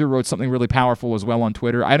Sturger wrote something really powerful as well on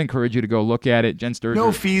Twitter. I'd encourage you to go look at it. Jen Sturger.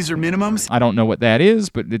 No fees or minimums. I don't know what that is,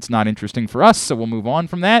 but it's not interesting for us, so we'll move on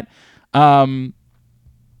from that.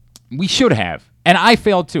 We should have. And I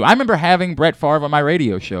failed too. I remember having Brett Favre on my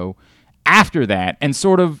radio show after that and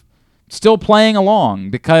sort of still playing along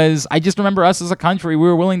because I just remember us as a country, we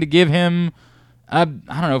were willing to give him, I don't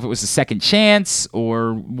know if it was a second chance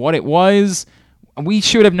or what it was. We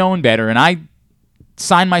should have known better, and I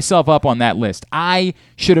signed myself up on that list. I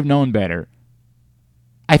should have known better.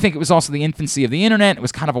 I think it was also the infancy of the internet. It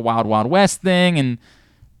was kind of a Wild Wild West thing, and,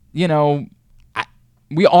 you know,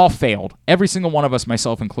 we all failed. Every single one of us,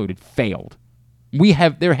 myself included, failed.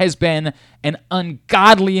 There has been an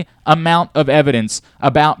ungodly amount of evidence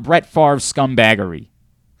about Brett Favre's scumbaggery.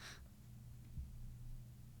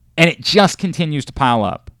 And it just continues to pile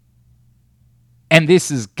up. And this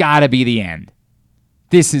has got to be the end.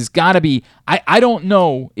 This has got to be... I don't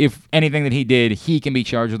know if anything that he did, he can be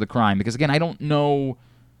charged with a crime. Because, again, I don't know...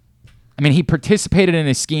 I mean, he participated in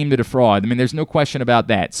a scheme to defraud. I mean, there's no question about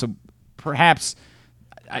that. So perhaps...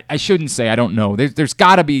 I shouldn't say I don't know. There's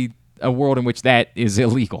got to be a world in which that is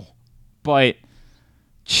illegal. But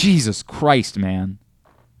Jesus Christ, man.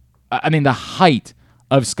 I mean, the height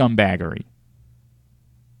of scumbaggery.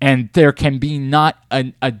 And there can be not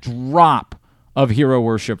a drop of hero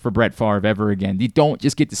worship for Brett Favre ever again. You don't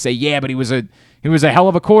just get to say, yeah, but he was a hell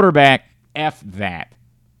of a quarterback. F that.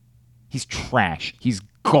 He's trash. He's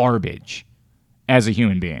garbage as a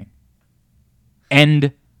human being.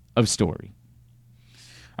 End of story.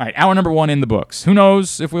 All right, hour number 1 in the books. Who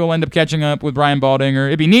knows if we'll end up catching up with Brian Baldinger.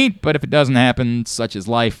 It'd be neat, but if it doesn't happen, such is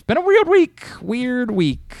life. Been a weird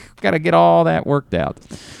week. Got to get all that worked out.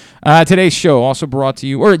 Today's show also brought to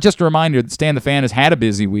you, or just a reminder that Stan the Fan has had a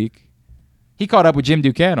busy week. He caught up with Jim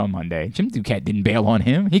Duquette on Monday. Jim Duquette didn't bail on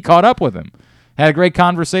him. He caught up with him. Had a great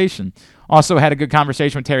conversation. Also had a good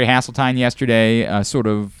conversation with Terry Hasseltine yesterday,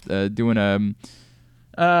 doing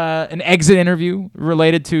an exit interview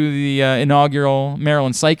related to the inaugural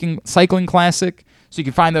Maryland Cycling Classic. So you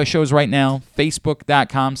can find those shows right now,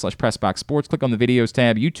 facebook.com/PressBoxSports. Click on the videos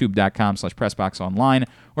tab, youtube.com/PressBoxOnline,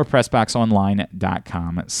 or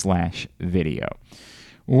PressBoxOnline.com/video.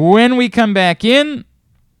 When we come back in,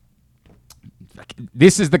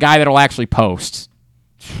 this is the guy that'll actually post.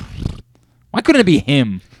 Why couldn't it be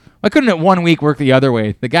him? Why couldn't it one week work the other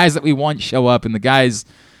way? The guys that we want show up, and the guys,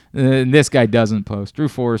 this guy doesn't post. Drew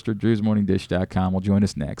Forrester, Drew'sMorningDish.com will join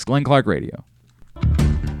us next. Glenn Clark Radio.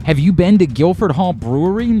 Have you been to Guilford Hall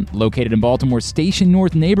Brewery? Located in Baltimore's Station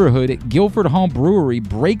North neighborhood, Guilford Hall Brewery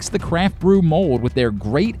breaks the craft brew mold with their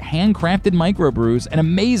great handcrafted microbrews and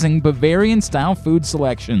amazing Bavarian-style food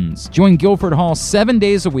selections. Join Guilford Hall 7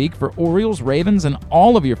 days a week for Orioles, Ravens, and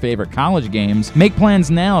all of your favorite college games. Make plans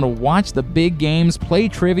now to watch the big games, play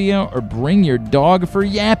trivia, or bring your dog for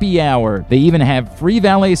Yappy Hour. They even have free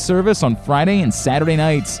valet service on Friday and Saturday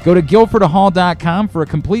nights. Go to guilfordhall.com for a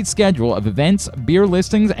complete schedule of events, beer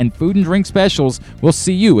listings, and food and drink specials. We'll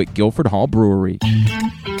see you at Guilford Hall Brewery.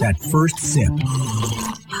 That first sip.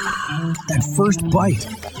 That first bite.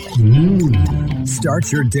 Start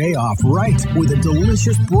your day off right with a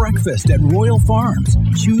delicious breakfast at Royal Farms.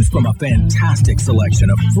 Choose from a fantastic selection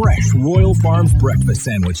of fresh Royal Farms breakfast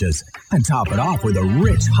sandwiches and top it off with a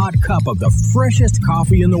rich hot cup of the freshest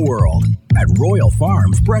coffee in the world. At Royal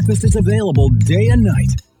Farms, breakfast is available day and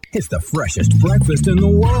night. It's the freshest breakfast in the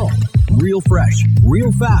world. Real fresh,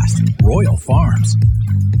 real fast. Royal Farms.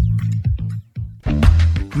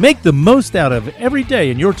 Make the most out of every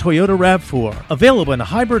day in your Toyota RAV4. Available in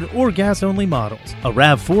hybrid or gas-only models. A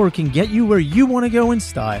RAV4 can get you where you want to go in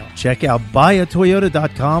style. Check out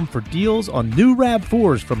buyatoyota.com for deals on new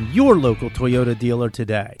RAV4s from your local Toyota dealer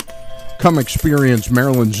today. Come experience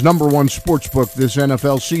Maryland's #1 sportsbook this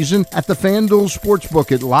NFL season at the FanDuel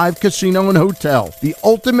Sportsbook at Live Casino and Hotel, the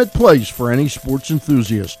ultimate place for any sports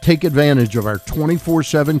enthusiast. Take advantage of our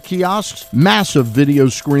 24/7 kiosks, massive video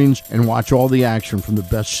screens, and watch all the action from the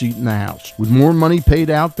best seat in the house. With more money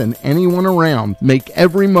paid out than anyone around, make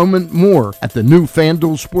every moment more at the new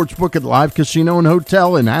FanDuel Sportsbook at Live Casino and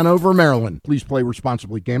Hotel in Hanover, Maryland. Please play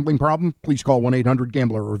responsibly. Gambling problem? Please call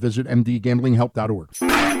 1-800-GAMBLER or visit mdgamblinghelp.org.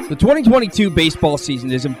 The 2022 baseball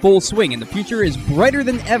season is in full swing, and the future is brighter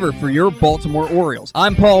than ever for your Baltimore Orioles.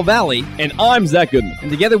 I'm Paul Valley. And I'm Zach Goodman.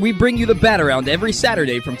 And together we bring you the Bat Around every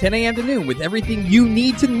Saturday from 10 a.m. to noon with everything you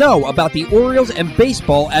need to know about the Orioles and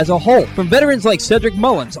baseball as a whole. From veterans like Cedric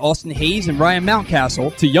Mullins, Austin Hayes, and Ryan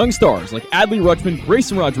Mountcastle, to young stars like Adley Rutschman,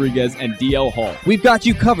 Grayson Rodriguez, and DL Hall. We've got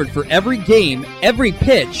you covered for every game, every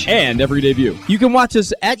pitch, and every debut. You can watch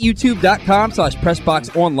us at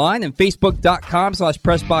youtube.com/PressBoxOnline and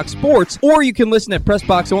facebook.com/PressBoxSports, or you can listen at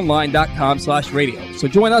PressBoxOnline.com/radio. So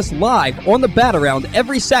join us live on the Bat Around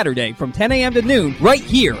every Saturday from 10 a.m. to noon right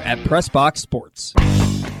here at PressBox Sports.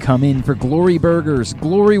 Come in for Glory Burgers,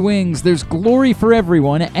 Glory Wings. There's glory for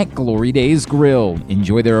everyone at Glory Days Grill.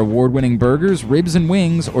 Enjoy their award-winning burgers, ribs, and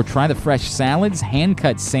wings, or try the fresh salads,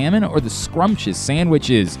 hand-cut salmon, or the scrumptious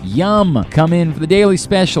sandwiches. Yum! Come in for the daily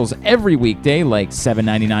specials every weekday, like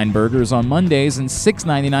 $7.99 burgers on Mondays and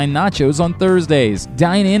 $6.99 nachos on Thursdays.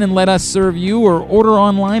 Dine in and let us serve you, or order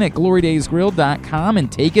online at glorydaysgrill.com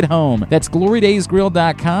and take it home. That's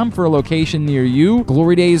glorydaysgrill.com for a location near you.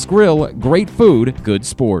 Glory Days Grill, great food, good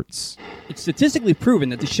sports. It's statistically proven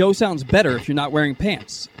that the show sounds better if you're not wearing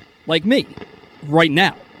pants. Like me, right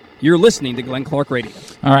now. You're listening to Glenn Clark Radio.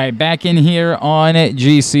 All right, back in here on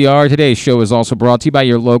GCR. Today's show is also brought to you by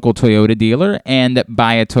your local Toyota dealer and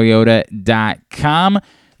buyatoyota.com.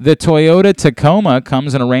 The Toyota Tacoma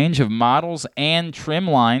comes in a range of models and trim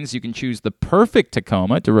lines. You can choose the perfect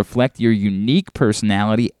Tacoma to reflect your unique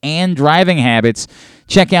personality and driving habits.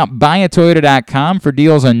 Check out buyatoyota.com for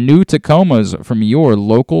deals on new Tacomas from your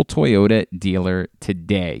local Toyota dealer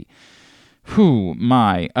today.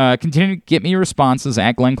 Continue to get me your responses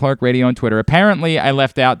at Glenn Clark Radio on Twitter. Apparently, I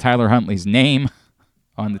left out Tyler Huntley's name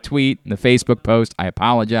on the tweet, the Facebook post. I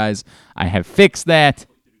apologize. I have fixed that.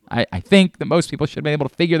 I think that most people should have been able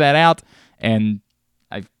to figure that out, and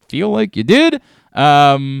I feel like you did.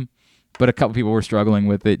 But a couple people were struggling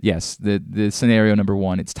with it. Yes, the scenario number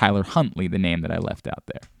one, it's Tyler Huntley, the name that I left out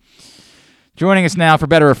there. Joining us now, for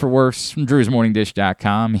better or for worse, from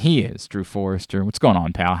Drew'sMorningDish.com, he is Drew Forrester. What's going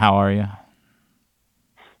on, pal? How are you?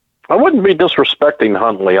 I wouldn't be disrespecting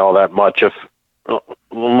Huntley all that much. If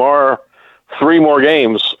Lamar 3 more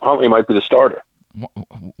games, Huntley might be the starter.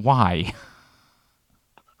 Why?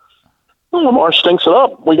 Well, Lamar stinks it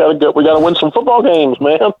up. We gotta win some football games,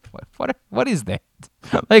 man. What is that?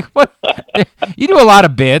 Like what? You do a lot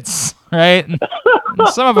of bits. right? And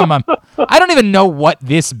some of them, I don't even know what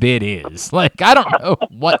this bit is. Like, I don't know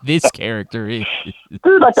what this character is.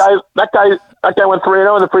 Dude, that guy went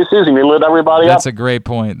 3-0 in the preseason. He lit everybody up. That's a great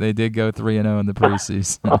point. They did go 3-0 in the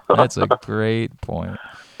preseason. That's a great point.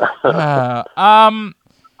 I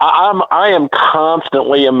am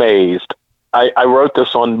constantly amazed. I wrote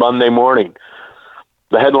this on Monday morning.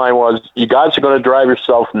 The headline was, "You guys are going to drive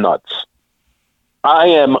yourself nuts." I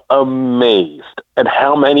am amazed at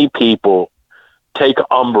how many people take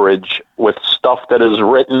umbrage with stuff that is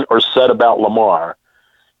written or said about Lamar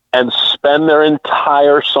and spend their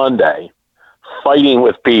entire Sunday fighting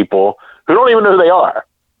with people who don't even know who they are.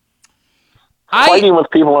 Fighting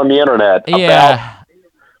with people on the internet about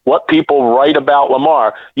what people write about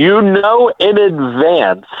Lamar. You know in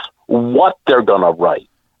advance what they're going to write.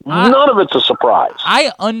 None of it's a surprise.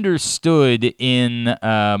 I understood in the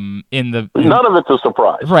none of it's a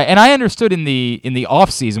surprise, right? And I understood in the off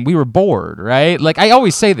season we were bored, right? Like I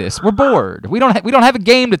always say this, we're bored. We don't have a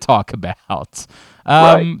game to talk about.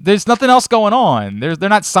 Right. There's nothing else going on. They're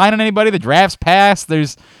not signing anybody. The draft's passed.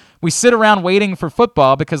 We sit around waiting for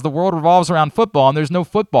football because the world revolves around football, and there's no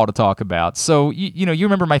football to talk about. So you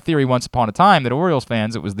remember my theory once upon a time that Orioles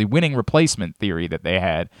fans, it was the winning replacement theory that they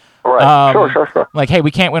had. Right. Sure. Like, hey,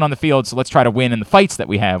 we can't win on the field, so let's try to win in the fights that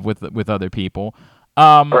we have with other people.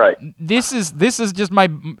 Right. This is just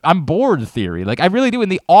I'm bored theory. Like, I really do. In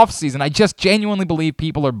the off season, I just genuinely believe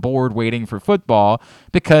people are bored waiting for football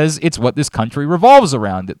because it's what this country revolves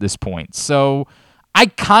around at this point. So I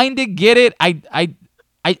kind of get it.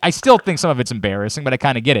 I still think some of it's embarrassing, but I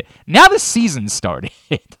kind of get it. Now the season's started.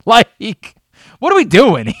 Like, what are we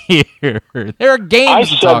doing here? There are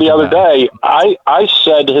games to talk about. I said the other day,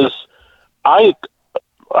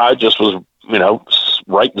 I just was,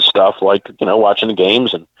 writing stuff like, watching the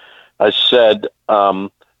games. And I said,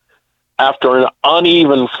 after an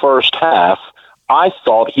uneven first half, I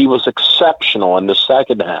thought he was exceptional in the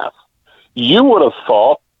second half. You would have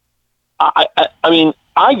thought,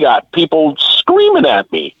 I got people screaming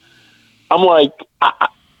at me. I'm like,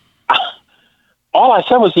 all I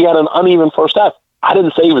said was he had an uneven first half. I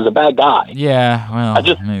didn't say he was a bad guy. Yeah, well, I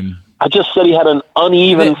just said he had an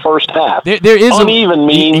uneven first half. There is uneven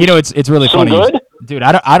means it's really some funny, good, dude.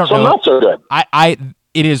 I don't some know. Not so good.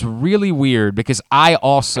 It is really weird because I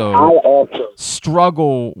also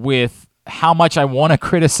struggle with how much I want to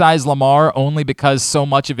criticize Lamar only because so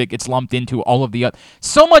much of it gets lumped into all of the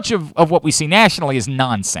so much of what we see nationally is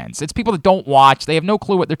nonsense. It's people that don't watch. They have no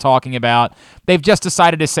clue what they're talking about. They've just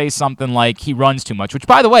decided to say something like he runs too much, which,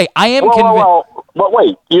 by the way, I am convinced. Well, but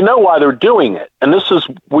wait, you know why they're doing it? And this is,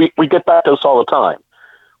 we get back to this all the time.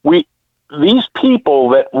 These people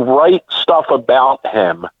that write stuff about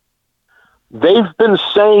him, they've been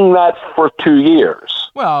saying that for 2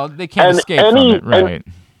 years. Well, they can't escape from it, right?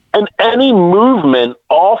 And any movement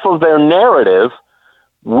off of their narrative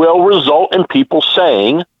will result in people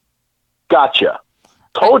saying, "Gotcha.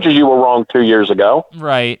 Told you were wrong 2 years ago."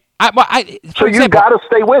 Right. So you got to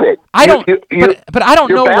stay with it. But I don't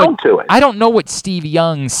you're know bound to it. I don't know what Steve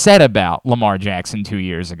Young said about Lamar Jackson 2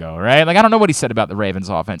 years ago, right? Like, I don't know what he said about the Ravens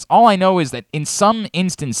offense. All I know is that in some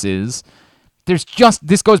instances, this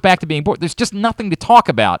goes back to being bored. There's just nothing to talk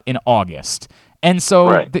about in August. And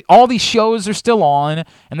so all these shows are still on,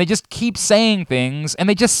 and they just keep saying things, and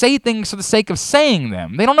they just say things for the sake of saying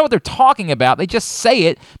them. They don't know what they're talking about. They just say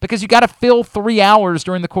it because you got to fill 3 hours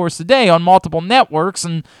during the course of the day on multiple networks,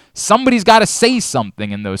 and somebody's got to say something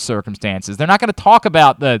in those circumstances. They're not going to talk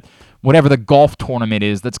about whatever the golf tournament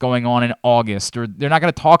is that's going on in August, or they're not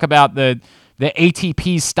going to talk about the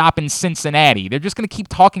ATP stop in Cincinnati. They're just going to keep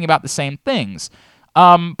talking about the same things.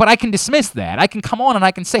 But I can dismiss that. I can come on and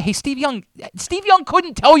I can say, hey, Steve Young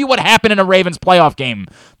couldn't tell you what happened in a Ravens playoff game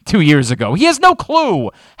 2 years ago. He has no clue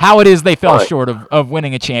how it is they fell short of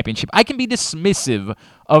winning a championship. I can be dismissive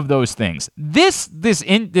of those things. This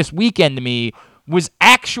weekend to me was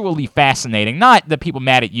actually fascinating. Not that people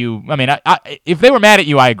mad at you. I mean, if they were mad at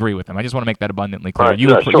you, I agree with them. I just want to make that abundantly clear. You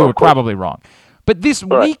were probably wrong. But this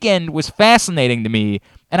weekend was fascinating to me,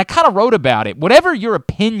 and I kind of wrote about it. Whatever your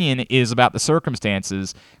opinion is about the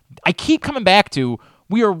circumstances, I keep coming back to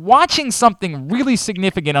we are watching something really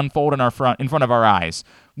significant unfold in front of our eyes,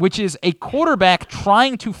 which is a quarterback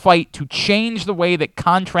trying to fight to change the way that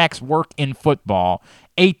contracts work in football.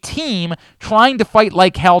 A team trying to fight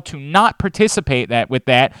like hell to not participate with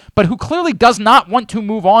that, but who clearly does not want to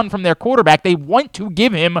move on from their quarterback. They want to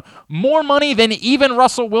give him more money than even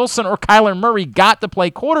Russell Wilson or Kyler Murray got to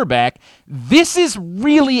play quarterback. This is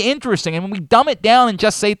really interesting. And when we dumb it down and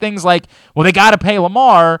just say things like, well, they got to pay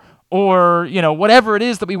Lamar, or, whatever it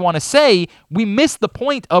is that we want to say, we miss the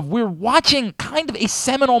point of we're watching kind of a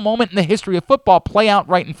seminal moment in the history of football play out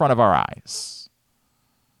right in front of our eyes.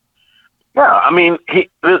 Yeah, I mean,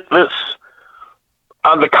 the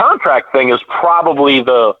contract thing is probably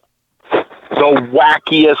the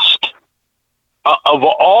wackiest of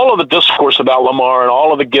all of the discourse about Lamar and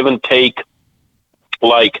all of the give and take.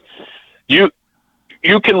 Like, you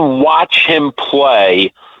can watch him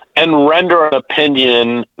play and render an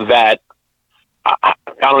opinion that I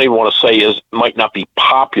don't even want to say might not be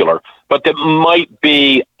popular, but that might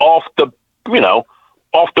be off the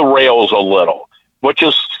rails a little, which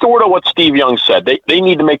is sort of what Steve Young said. They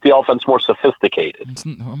need to make the offense more sophisticated.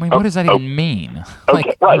 What does that even mean?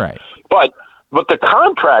 Okay, right. But the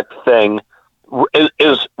contract thing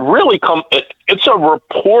is really it's a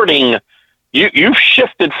reporting. You've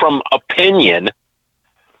shifted from opinion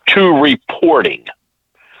to reporting.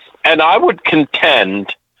 And I would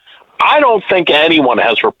contend, I don't think anyone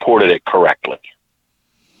has reported it correctly.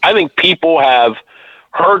 I think people have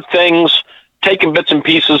heard things, taken bits and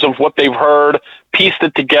pieces of what they've heard, pieced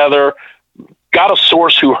it together, got a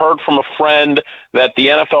source who heard from a friend that the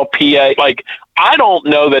NFLPA, I don't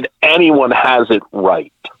know that anyone has it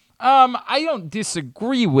right. I don't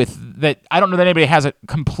disagree with that. I don't know that anybody has it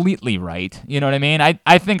completely right. You know what I mean?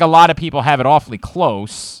 I think a lot of people have it awfully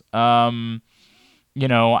close. Yes,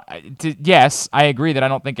 I agree that I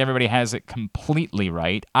don't think everybody has it completely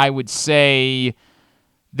right. I would say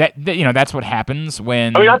that that's what happens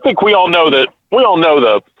when. I mean, I think we all know that.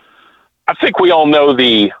 I think we all know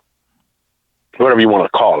the whatever you want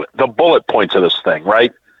to call it, the bullet points of this thing,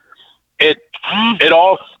 right? It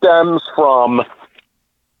all stems from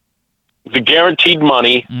the guaranteed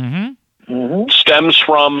money. Mm-hmm. Stems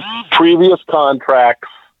from previous contracts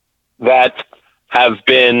that have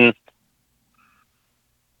been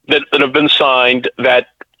signed that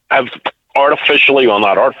have not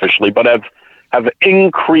artificially, but have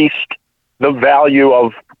increased the value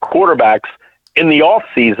of quarterbacks in the off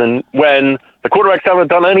season when the quarterbacks haven't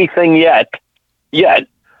done anything yet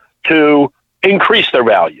to increase their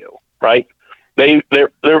value, right?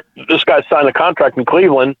 This guy signed a contract in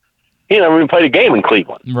Cleveland. He never even played a game in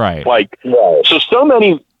Cleveland. Right. So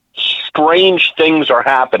many strange things are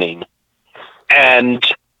happening. And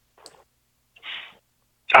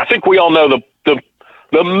I think we all know the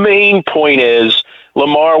main point is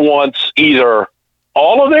Lamar wants either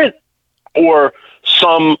all of it or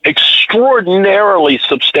some extraordinarily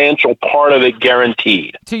substantial part of it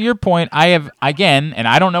guaranteed. To your point, I have, again, and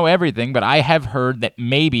I don't know everything, but I have heard that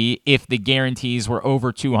maybe if the guarantees were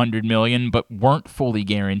over $200 million but weren't fully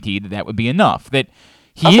guaranteed, that would be enough. That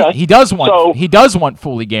he does want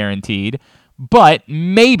fully guaranteed, but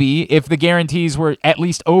maybe if the guarantees were at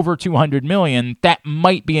least over $200 million, that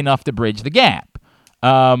might be enough to bridge the gap.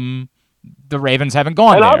 The Ravens haven't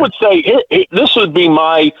gone there. And I would say this would be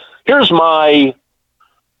here's my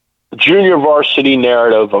junior varsity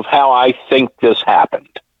narrative of how I think this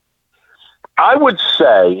happened. I would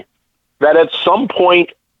say that at some point,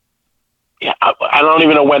 I don't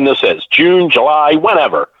even know when this is, June, July,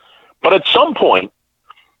 whenever, but at some point,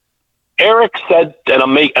 Eric said,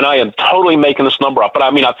 and I am totally making this number up, but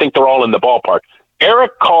I mean, I think they're all in the ballpark.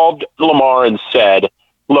 Eric called Lamar and said,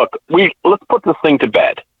 "Look, let's put this thing to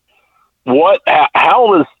bed.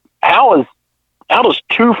 How does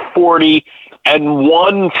 240 and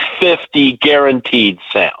 150 guaranteed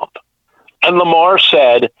sound?" And Lamar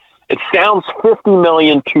said, "It sounds $50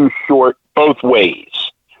 million too short both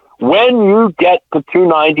ways. When you get to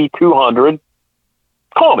 290, 200,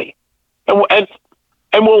 call me, and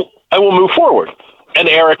we'll move forward." And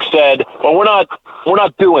Eric said, "Well, we're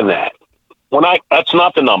not doing that. That's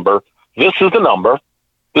not the number. This is the number.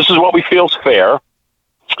 This is what we feel is fair.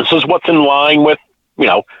 This is what's in line with,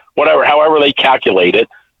 however they calculate it."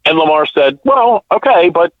 And Lamar said, "Well, okay,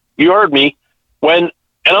 but you heard me. And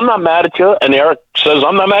I'm not mad at you." And Eric says,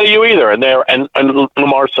 "I'm not mad at you either." And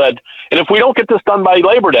Lamar said, "And if we don't get this done by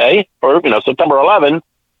Labor Day or September 11,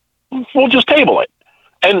 we'll just table it."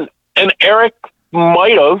 And Eric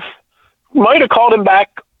might have called him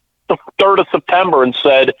back the 3rd of September and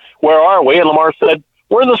said, "Where are we?" And Lamar said,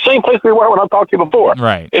 "We're in the same place we were when I talked to you before.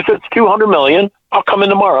 Right. If it's $200 million, I'll come in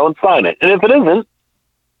tomorrow and sign it. And if it isn't,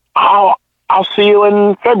 I'll see you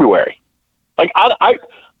in February."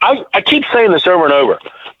 I keep saying this over and over.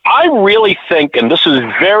 I really think, and this is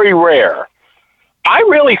very rare, I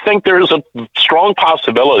really think there's a strong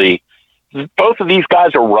possibility both of these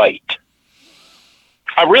guys are right.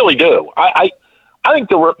 I really do. I think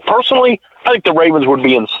personally, I think the Ravens would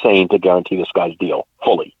be insane to guarantee this guy's deal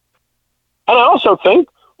fully. And I also think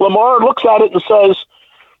Lamar looks at it and says,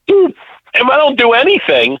 "Dude, if I don't do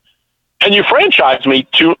anything, and you franchise me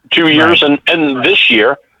two years, and this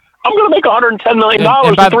year, I'm going to make $110 million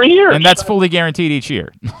in 3 years. And that's fully guaranteed each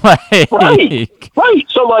year. Right.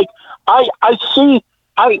 So, like, I see,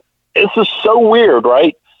 this is so weird,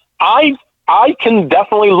 right? I can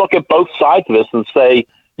definitely look at both sides of this and say,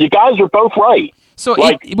 you guys are both right. So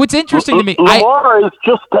what's interesting to me... Lamar is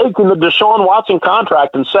just taking the Deshaun Watson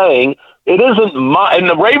contract and saying, it isn't my... And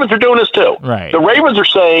the Ravens are doing this too. Right. The Ravens are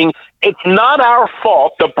saying, it's not our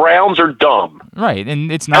fault the Browns are dumb. Right,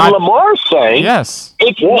 and it's not... And Lamar's saying, yes,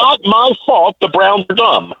 it's not my fault the Browns are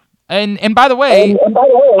dumb. And by the way...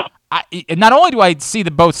 not only do I see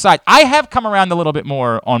the both sides, I have come around a little bit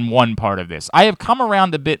more on one part of this. I have come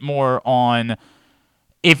around a bit more on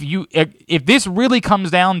if this really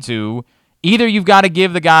comes down to either you've got to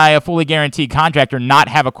give the guy a fully guaranteed contract or not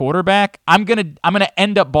have a quarterback, I'm gonna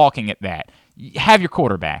end up balking at that. Have your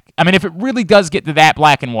quarterback. I mean, if it really does get to that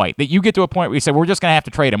black and white, that you get to a point where you say, we're just going to have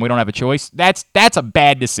to trade him, we don't have a choice, that's a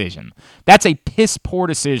bad decision. That's a piss-poor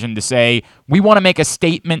decision to say, we want to make a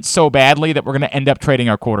statement so badly that we're going to end up trading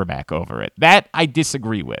our quarterback over it. That I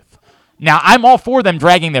disagree with. Now, I'm all for them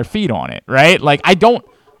dragging their feet on it, right? Like, I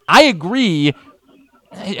agree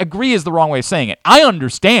is the wrong way of saying it. I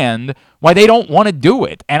understand why they don't want to do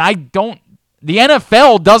it, and the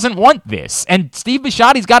NFL doesn't want this, and Steve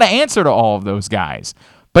Bisciotti's got to answer to all of those guys.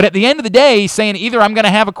 But at the end of the day, saying either I'm going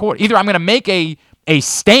to make a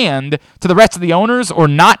stand to the rest of the owners or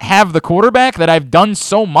not have the quarterback that I've done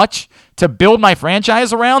so much to build my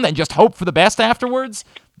franchise around and just hope for the best afterwards,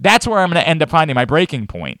 that's where I'm going to end up finding my breaking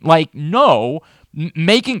point. Like, no,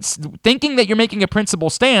 thinking that you're making a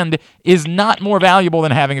principled stand is not more valuable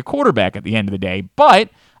than having a quarterback at the end of the day. But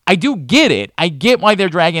I do get it. I get why they're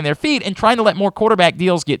dragging their feet and trying to let more quarterback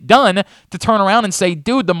deals get done to turn around and say,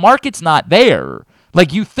 dude, the market's not there.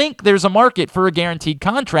 Like, you think there's a market for a guaranteed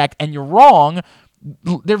contract, and you're wrong.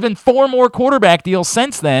 There have been 4 more quarterback deals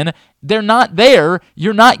since then. They're not there.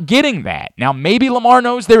 You're not getting that. Now, maybe Lamar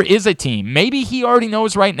knows there is a team. Maybe he already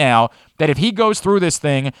knows right now that if he goes through this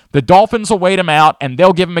thing, the Dolphins will wait him out, and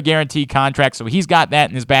they'll give him a guaranteed contract, so he's got that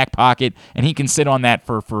in his back pocket, and he can sit on that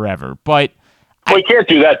for forever. But we can't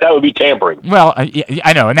do that. That would be tampering. Well,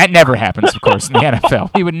 I know, and that never happens, of course, in the NFL.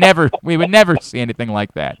 We would never see anything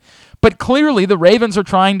like that. But clearly, the Ravens are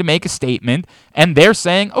trying to make a statement, and they're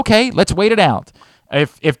saying, okay, let's wait it out.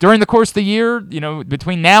 If during the course of the year,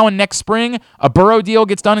 between now and next spring, a Burrow deal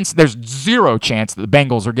gets done, and there's zero chance that the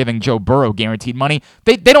Bengals are giving Joe Burrow guaranteed money.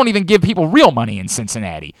 They don't even give people real money in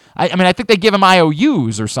Cincinnati. I think they give him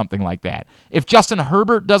IOUs or something like that. If Justin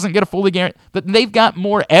Herbert doesn't get a fully guaranteed, but they've got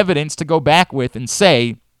more evidence to go back with and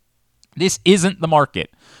say, this isn't the market.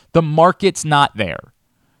 The market's not there.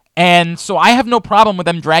 And so I have no problem with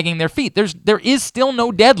them dragging their feet. There is still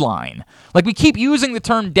no deadline. Like, we keep using the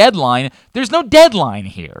term deadline. There's no deadline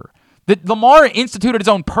here. Lamar instituted his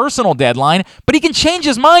own personal deadline, but he can change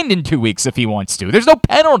his mind in 2 weeks if he wants to. There's no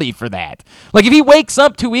penalty for that. Like, if he wakes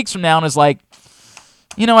up 2 weeks from now and is like,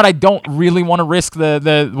 you know what, I don't really want to risk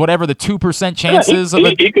the whatever the 2% chances of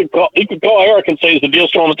it. He could call Eric and say, is the deal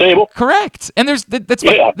still on the table? Correct. And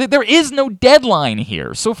there is no deadline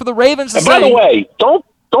here. So for the Ravens to say... By the way, don't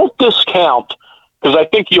discount, because I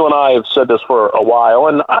think you and I have said this for a while,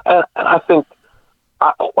 and I think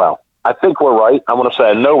we're right. I want to say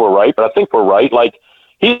I know we're right, but I think we're right. Like,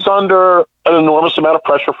 he's under an enormous amount of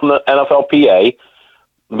pressure from the NFLPA.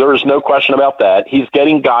 There is no question about that. He's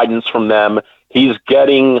getting guidance from them. He's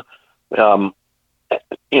getting, guidance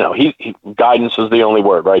is the only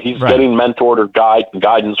word, right? He's getting mentored or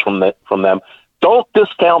guidance from them. Don't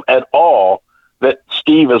discount at all that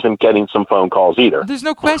Steve isn't getting some phone calls either. There's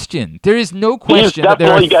no question. There is no question. He's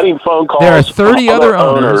definitely getting phone calls. There are 30 other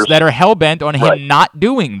owners that are hell-bent on him not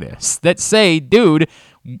doing this, that say, dude,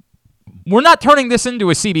 we're not turning this into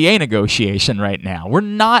a CBA negotiation right now. We're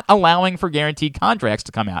not allowing for guaranteed contracts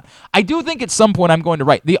to come out. I do think at some point I'm going to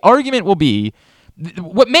write. The argument will be,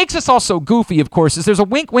 what makes us all so goofy, of course, is there's a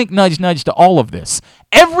wink, wink, nudge, nudge to all of this.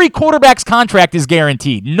 Every quarterback's contract is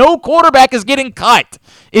guaranteed. No quarterback is getting cut.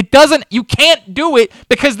 You can't do it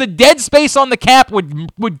because the dead space on the cap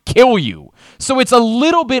would kill you. So it's a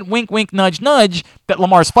little bit wink, wink, nudge, nudge that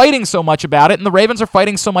Lamar's fighting so much about it, and the Ravens are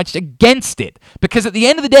fighting so much against it. Because at the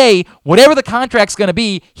end of the day, whatever the contract's going to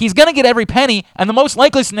be, he's going to get every penny, and the most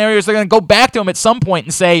likely scenario is they're going to go back to him at some point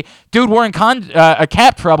and say, dude, we're in a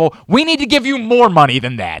cap trouble. We need to give you more money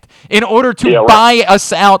than that in order to buy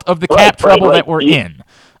us out of the cap trouble that we're in.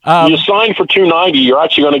 You sign for $290, you're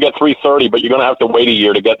actually going to get $330, but you're going to have to wait a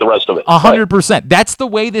year to get the rest of it. 100%. That's the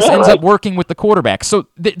way this ends up working with the quarterback. So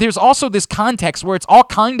there's also this context where it's all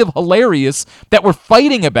kind of hilarious that we're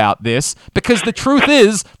fighting about this, because the truth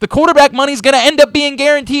is the quarterback money is going to end up being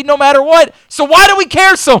guaranteed no matter what. So why do we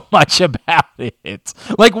care so much about it?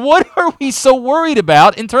 Like, what are we so worried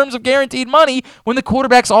about in terms of guaranteed money when the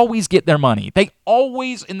quarterbacks always get their money? They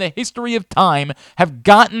always, in the history of time, have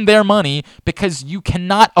gotten their money because you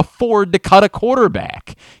cannot afford to cut a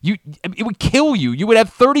quarterback. It would kill you. You would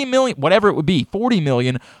have $30 million, whatever it would be, $40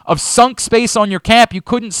 million of sunk space on your cap you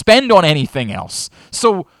couldn't spend on anything else.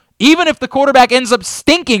 So even if the quarterback ends up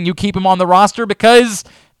stinking, you keep him on the roster because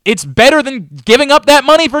it's better than giving up that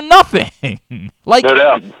money for nothing. Like, no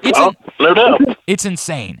doubt. No doubt. It's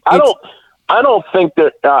insane. I don't think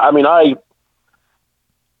that. I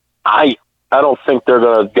don't think they're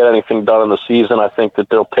going to get anything done in the season. I think that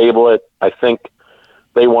they'll table it. I think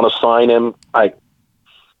they want to sign him. I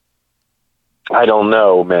don't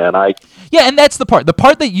know, man. Yeah, and that's the part. The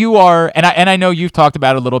part that you are, and I know you've talked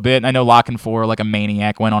about it a little bit, and I know Lock and Four, like a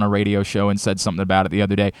maniac, went on a radio show and said something about it the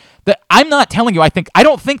other day. That I'm not telling you, I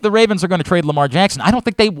don't think the Ravens are going to trade Lamar Jackson. I don't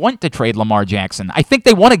think they want to trade Lamar Jackson. I think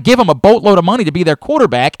they want to give him a boatload of money to be their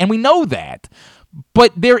quarterback, and we know that.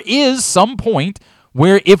 But there is some point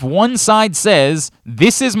where if one side says,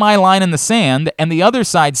 this is my line in the sand, and the other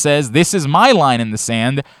side says, this is my line in the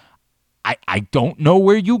sand, I don't know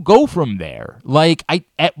where you go from there. Like,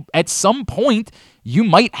 at some point, you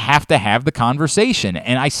might have to have the conversation.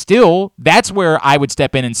 And that's where I would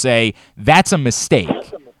step in and say, that's a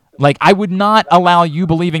mistake. Like, I would not allow you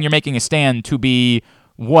believing you're making a stand to be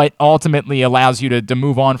what ultimately allows you to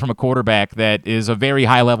move on from a quarterback that is a very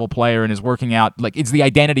high-level player and is working out. Like, it's the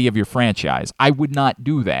identity of your franchise. I would not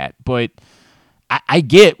do that. But I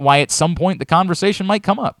get why at some point the conversation might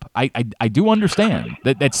come up. I do understand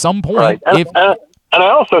that at some point. Right. And I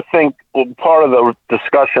also think part of the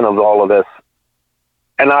discussion of all of this,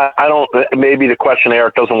 and I don't, maybe the question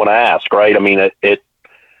Eric doesn't want to ask, right? I mean, it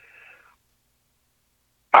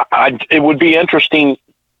would be interesting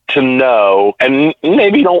to know, and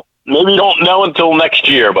maybe don't know until next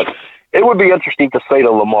year, but it would be interesting to say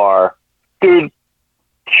to Lamar, dude,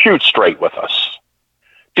 shoot straight with us.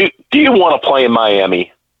 Do you want to play in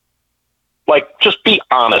Miami? Like, just be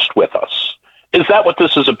honest with us. Is that what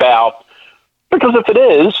this is about? Because if it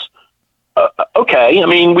is, okay. I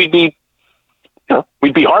mean, we'd be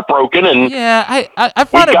heartbroken, and yeah, I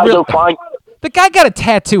find it real. The guy got a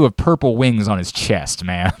tattoo of purple wings on his chest,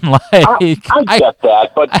 man. Like, I get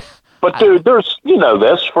that, but dude, there's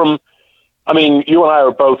this from. I mean, you and I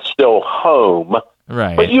are both still home,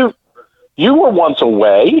 right? But you were once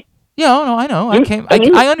away. Yeah, no, I know. I understand.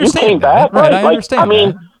 You came back, right? I understand. I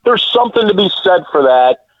mean, there's something to be said for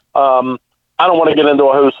that. I don't want to get into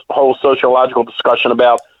a whole sociological discussion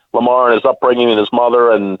about Lamar and his upbringing and his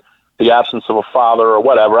mother and the absence of a father or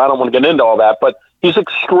whatever. I don't want to get into all that, but he's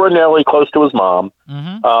extraordinarily close to his mom.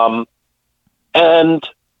 Mm-hmm. And,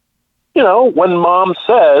 when mom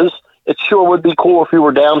says, it sure would be cool if you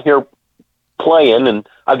were down here playing and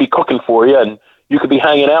I'd be cooking for you and you could be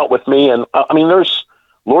hanging out with me. And, I mean,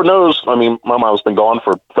 Lord knows, I mean, my mom's been gone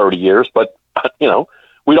for 30 years, but,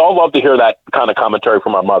 we'd all love to hear that kind of commentary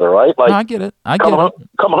from our mother, right? Like, no, I get it. Come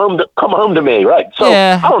home to me, right? So,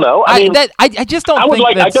 yeah. I don't know. I mean, I just don't think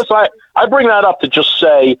I guess I bring that up to just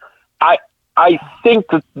say, I think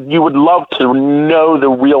that you would love to know the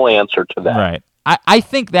real answer to that. Right. I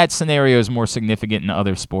think that scenario is more significant in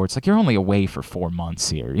other sports. Like, you're only away for 4 months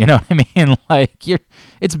here. You know what I mean? Like,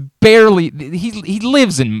 it's barely. He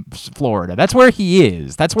lives in Florida. That's where he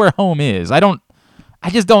is. That's where home is. I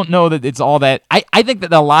just don't know that it's all that. I think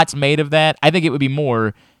that a lot's made of that. I think it would be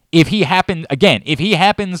more if he happens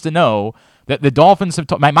to know that the Dolphins have.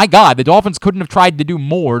 My God, the Dolphins couldn't have tried to do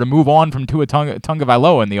more to move on from Tua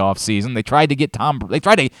Tagovailoa in the offseason. They tried to get They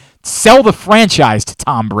tried to sell the franchise to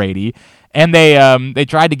Tom Brady. And they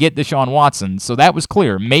tried to get Deshaun Watson, so that was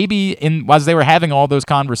clear. Maybe as they were having all those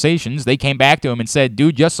conversations, they came back to him and said,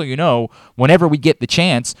 dude, just so you know, whenever we get the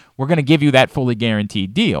chance, we're going to give you that fully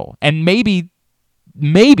guaranteed deal. And maybe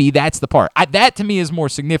that's the part. That, to me, is more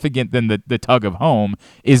significant than the tug of home,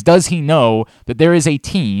 is does he know that there is a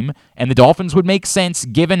team, and the Dolphins would make sense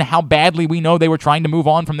given how badly we know they were trying to move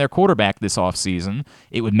on from their quarterback this offseason.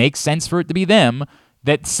 It would make sense for it to be them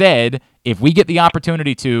that said, if we get the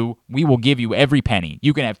opportunity to, we will give you every penny.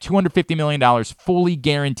 You can have $250 million fully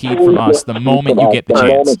guaranteed from us the moment you get the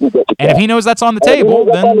chance. And if he knows that's on the table,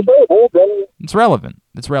 then it's relevant.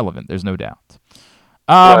 It's relevant. There's no doubt.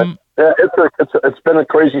 Yeah, it's been a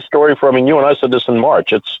crazy story for. I mean, you and I said this in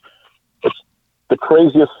March. It's the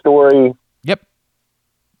craziest story. Yep.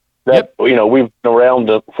 that we've been around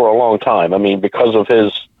for a long time. I mean, because of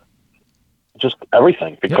his just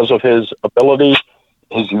everything, because of his ability,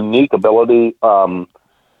 his unique ability,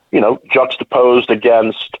 juxtaposed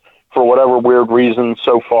against, for whatever weird reason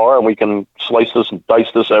so far, and we can slice this and dice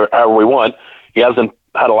this however we want, he hasn't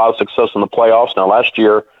had a lot of success in the playoffs. Now, last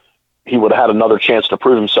year, he would have had another chance to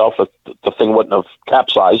prove himself if the thing wouldn't have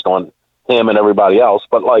capsized on him and everybody else.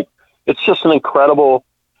 But, it's just an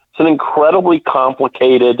incredibly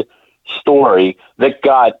complicated story that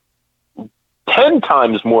got 10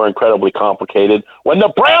 times more incredibly complicated when the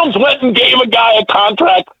Browns went and gave a guy a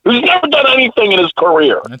contract who's never done anything in his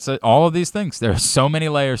career. That's all of these things. There are so many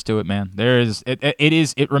layers to it, man.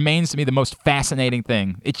 It remains to me the most fascinating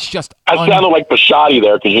thing. It's just I sounded like Bashotti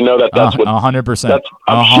there because that's what 100%.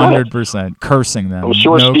 100% cursing them. I'm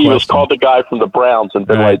sure Steve has called the guy from the Browns and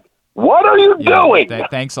been like, "What are you doing?"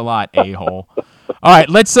 Thanks a lot, a-hole. All right,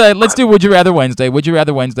 let's do Would You Rather Wednesday. Would You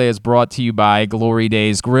Rather Wednesday is brought to you by Glory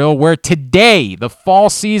Days Grill, where today the fall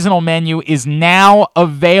seasonal menu is now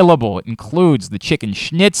available. It includes the chicken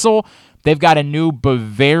schnitzel. They've got a new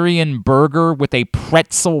Bavarian burger with a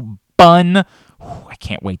pretzel bun. I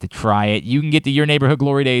can't wait to try it. You can get to your neighborhood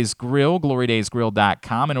Glory Days Grill,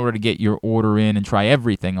 glorydaysgrill.com, in order to get your order in and try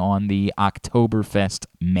everything on the Oktoberfest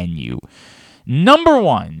menu. Number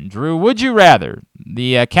one, Drew, would you rather?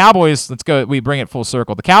 The Cowboys, let's go, we bring it full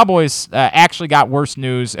circle. The Cowboys actually got worse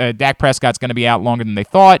news. Dak Prescott's going to be out longer than they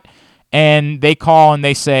thought, and they call and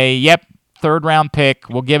they say, yep, third-round pick,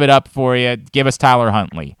 we'll give it up for you, give us Tyler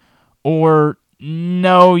Huntley. Or,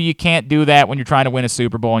 no, you can't do that when you're trying to win a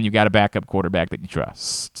Super Bowl and you've got a backup quarterback that you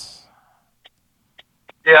trust.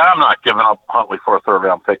 Yeah, I'm not giving up Huntley for a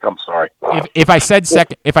third-round pick. I'm sorry. If I said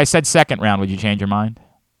second round, would you change your mind?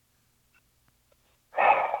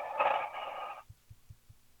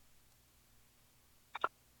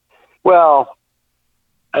 Well,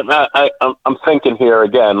 I'm thinking here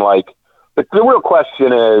again. The real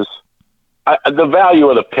question is the value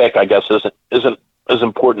of the pick. I guess isn't as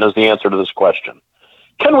important as the answer to this question.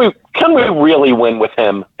 Can we really win with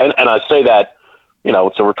him? And I say that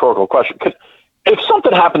it's a rhetorical question. If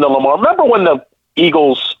something happened to Lamar, remember when the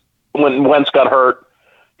Eagles, when Wentz got hurt,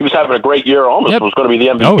 he was having a great year. Almost was going to be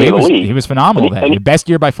the MVP of the league. He was phenomenal. Best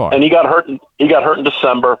year by far. And he got hurt. He got hurt in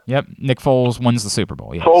December. Yep. Nick Foles wins the Super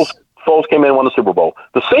Bowl. Yes. Foles came in and won the Super Bowl.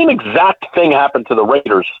 The same exact thing happened to the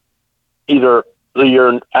Raiders. Either the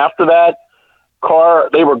year after that, Carr,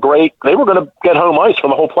 they were great. They were going to get home ice for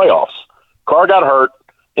the whole playoffs. Carr got hurt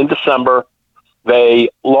in December. They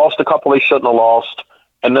lost a couple they shouldn't have lost.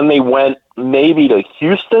 And then they went maybe to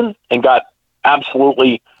Houston and got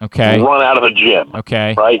absolutely run out of the gym.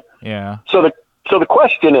 Okay. Right? Yeah. So the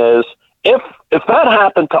question is, if that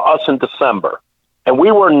happened to us in December, and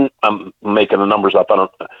we were, I'm making the numbers up,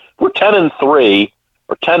 we're 10-3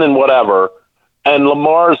 or 10 and whatever, and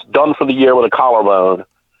Lamar's done for the year with a collarbone,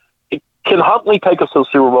 can Huntley take us to the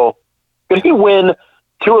Super Bowl? Can he win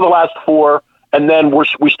 2 of the last 4, and then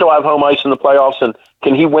we still have home ice in the playoffs, and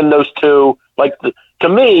can he win those 2? To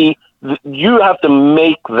me, you have to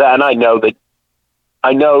make that, and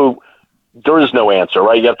I know there is no answer,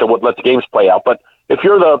 right? You have to let the games play out. But if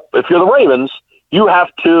you're the Ravens, you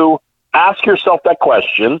have to ask yourself that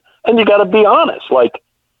question, and you got to be honest.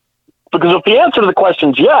 Because if the answer to the question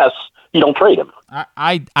is yes, you don't trade him.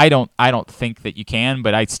 I don't think that you can,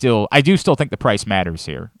 but I do still think the price matters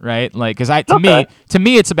here, right? Because to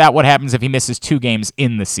me, it's about what happens if he misses 2 games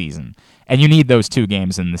in the season, and you need those 2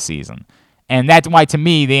 games in the season. And that's why, to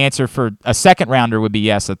me, the answer for a second rounder would be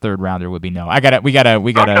yes, a third rounder would be no. We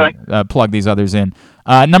gotta plug these others in.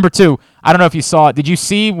 Number 2, I don't know if you saw it. Did you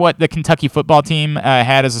see what the Kentucky football team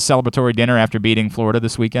had as a celebratory dinner after beating Florida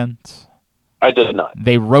this weekend? I did not.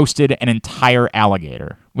 They roasted an entire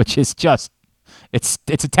alligator, which is just it's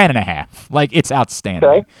a 10.5. It's outstanding.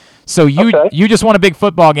 Okay. So you just won a big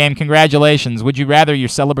football game. Congratulations. Would you rather your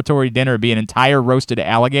celebratory dinner be an entire roasted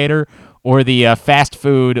alligator, or the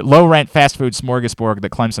low-rent fast food smorgasbord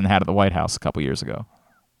that Clemson had at the White House a couple years ago?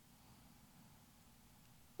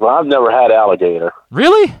 Well, I've never had alligator.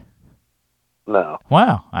 Really? No.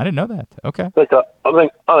 Wow, I didn't know that. Okay. I think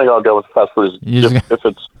I'll go with fast food if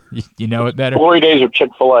it's. You know it better. Glory Days or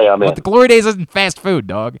Chick-fil-A. Well, the Glory Days isn't fast food,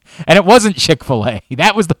 dog, and it wasn't Chick-fil-A.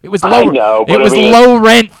 It was low. I know, but it was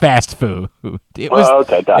low-rent fast food. It was.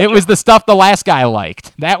 Okay, gotcha. It was the stuff the last guy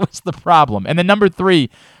liked. That was the problem. And then number 3.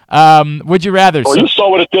 Would you rather? Well, you saw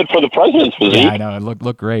what it did for the president's physique. Yeah, I know. It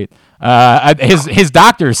looked great. His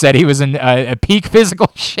doctor said he was in a peak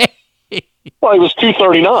physical shape. Well, he was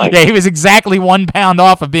 239. Yeah, he was exactly 1 pound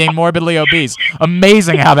off of being morbidly obese.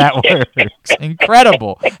 Amazing how that works.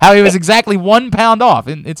 Incredible how he was exactly 1 pound off.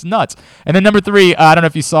 It's nuts. And then number 3, I don't know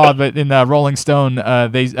if you saw, but in Rolling Stone,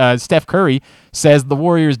 Steph Curry says the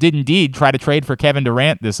Warriors did indeed try to trade for Kevin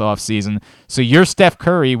Durant this offseason. So you're Steph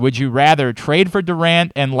Curry. Would you rather trade for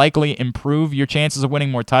Durant and likely improve your chances of winning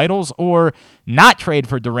more titles, or not trade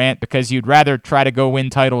for Durant because you'd rather try to go win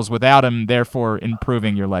titles without him, therefore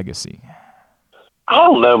improving your legacy? I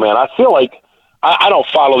don't know, man. I feel like I don't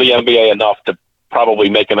follow the NBA enough to probably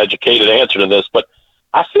make an educated answer to this, but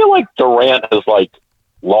I feel like Durant has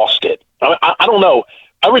lost it. I don't know.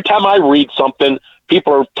 Every time I read something,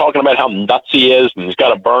 people are talking about how nuts he is, and he's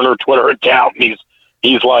got a burner Twitter account, and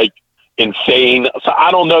he's like insane. So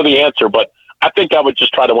I don't know the answer, but I think I would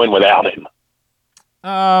just try to win without him.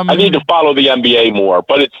 I need to follow the NBA more,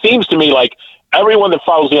 but it seems to me like everyone that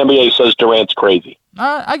follows the NBA says Durant's crazy.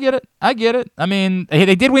 I get it. I mean,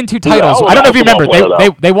 they did win 2 titles. I don't know if you remember.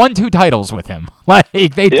 They won 2 titles with him. They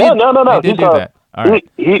did. No. They did do that. All right.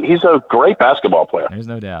 He's a great basketball player. There's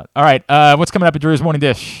no doubt. All right. What's coming up at Drew's Morning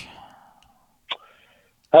Dish?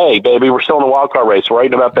 Hey, baby, we're still in the wild card race. We're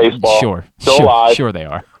writing about baseball. Still alive. Sure they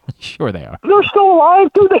are. Sure they are. They're still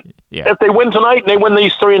alive, dude. Yeah. If they win tonight and they win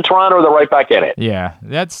these 3 in Toronto, they're right back in it. Yeah,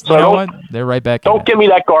 that's so you know what? They're right back in it. Don't give me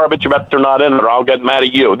that garbage about they're not in it, or I'll get mad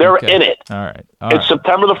at you. They're in it. All right. It's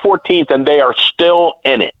September the 14th, and they are still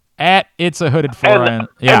in it. At It's a Hooded Foreign.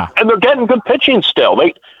 And they're getting good pitching still.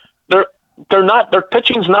 They're not. Their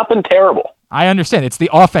pitching's not been terrible. I understand. It's the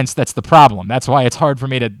offense that's the problem. That's why it's hard for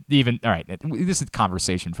me to even. All right, this is a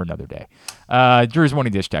conversation for another day.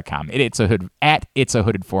 DrewsMorningDish.com. It's a Hooded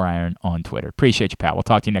 4-Iron on Twitter. Appreciate you, pal. We'll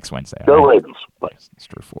talk to you next Wednesday. Go Ravens. It's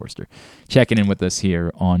Drew Forrester checking in with us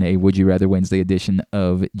here on a Would You Rather Wednesday edition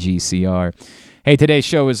of GCR. Hey, today's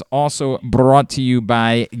show is also brought to you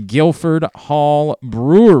by Guilford Hall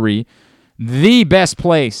Brewery. The best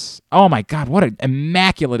place. Oh, my God, what an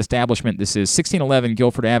immaculate establishment this is. 1611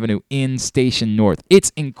 Guilford Avenue in Station North.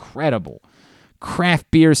 It's incredible. Craft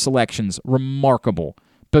beer selections, remarkable.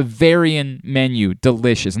 Bavarian menu,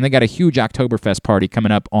 delicious. And they got a huge Oktoberfest party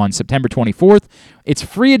coming up on September 24th. It's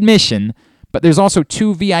free admission, but there's also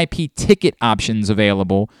 2 VIP ticket options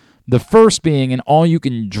available. The first being an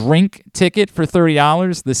all-you-can-drink ticket for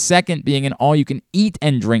 $30. The second being an all-you-can-eat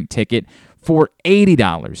and drink ticket for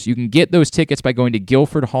 $80. You can get those tickets by going to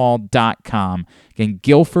guilfordhall.com. Again,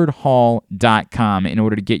 guilfordhall.com in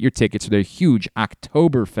order to get your tickets for their huge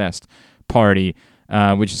Oktoberfest party,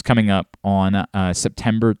 which is coming up on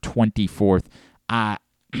September 24th. I'm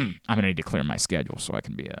going to need to clear my schedule so I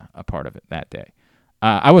can be a part of it that day.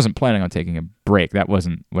 I wasn't planning on taking a break. That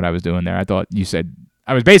wasn't what I was doing there. I thought you said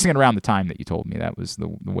I was basing it around the time that you told me. That was the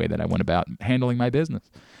way that I went about handling my business.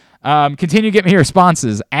 Continue to get me your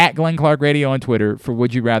responses at Glenn Clark Radio on Twitter for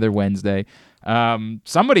Would You Rather Wednesday.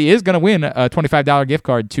 Somebody is going to win a $25 gift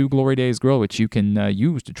card to Glory Days Grill, which you can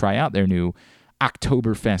use to try out their new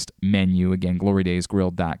Oktoberfest menu. Again,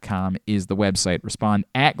 glorydaysgrill.com is the website. Respond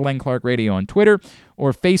at Glenn Clark Radio on Twitter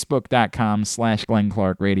or facebook.com/Glenn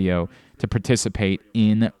Clark Radio to participate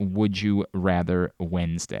in Would You Rather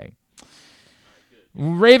Wednesday.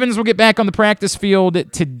 Ravens will get back on the practice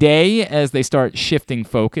field today as they start shifting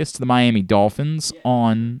focus to the Miami Dolphins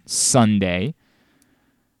on Sunday.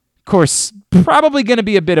 Of course, probably going to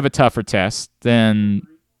be a bit of a tougher test than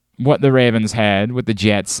what the Ravens had with the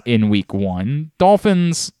Jets in Week 1.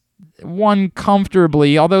 Dolphins won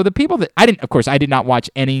comfortably, although the people that I did not watch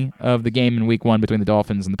any of the game in Week 1 between the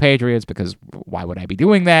Dolphins and the Patriots, because why would I be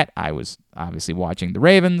doing that? I was obviously watching the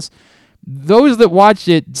Ravens. Those that watched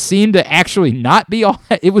it seemed to actually not be all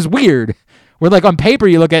that. It was weird. Where, on paper,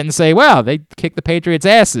 you look at it and say, wow, they kicked the Patriots'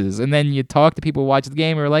 asses. And then you talk to people who watch the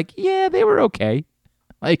game who are like, yeah, they were okay.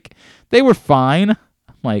 They were fine.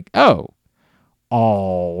 I'm like, oh,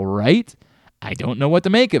 all right. I don't know what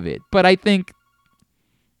to make of it. But I think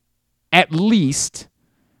at least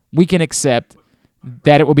we can accept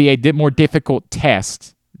that it will be a more difficult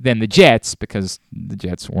test than the Jets, because the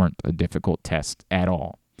Jets weren't a difficult test at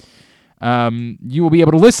all. You will be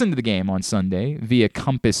able to listen to the game on Sunday via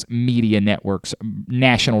Compass Media Network's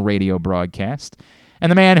national radio broadcast.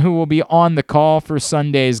 And the man who will be on the call for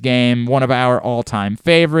Sunday's game, one of our all-time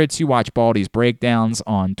favorites. You watch Baldy's breakdowns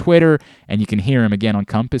on Twitter, and you can hear him again on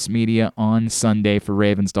Compass Media on Sunday for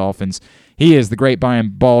Ravens Dolphins. He is the great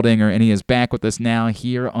Brian Baldinger, and he is back with us now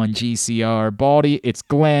here on GCR. Baldy, it's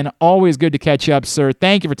Glenn. Always good to catch up, sir.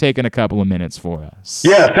 Thank you for taking a couple of minutes for us.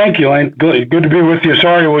 Yeah, thank you, Lane. Good to be with you.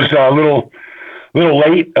 Sorry it was a little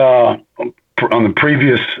late on the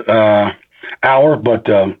previous hour, but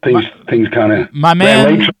things kind of. My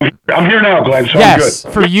man, late, so I'm here now, Glenn. So yes,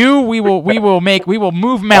 I'm good. for you, we will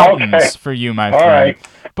move mountains for you, my friend. All right,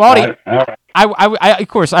 Baldy. All right. I of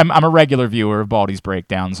course I'm a regular viewer of Baldy's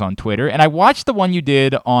breakdowns on Twitter, and I watched the one you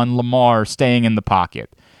did on Lamar staying in the pocket.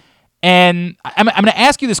 And I'm going to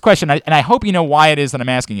ask you this question, and I hope you know why it is that I'm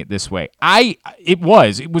asking it this way. It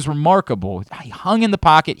was remarkable. He hung in the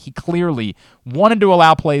pocket. He clearly wanted to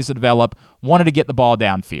allow plays to develop, wanted to get the ball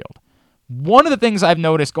downfield. One of the things I've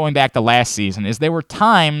noticed going back to last season is there were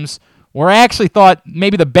times where I actually thought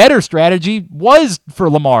maybe the better strategy was for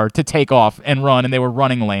Lamar to take off and run, and they were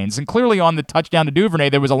running lanes. And clearly on the touchdown to Duvernay,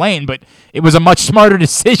 there was a lane, but it was a much smarter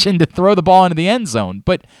decision to throw the ball into the end zone.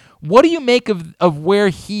 But what do you make of where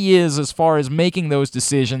he is as far as making those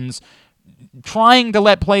decisions, trying to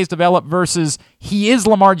let plays develop versus he is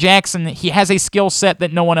Lamar Jackson, he has a skill set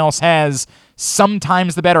that no one else has.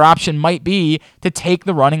 Sometimes the better option might be to take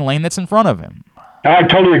the running lane that's in front of him. I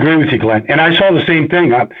totally agree with you, Glenn. And I saw the same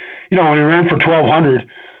thing. When he ran for 1,200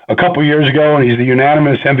 a couple years ago, and he's the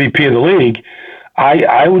unanimous MVP of the league,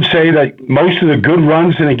 I would say that most of the good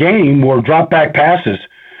runs in the game were drop-back passes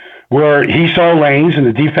where he saw lanes and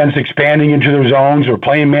the defense expanding into their zones or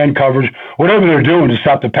playing man coverage, whatever they're doing to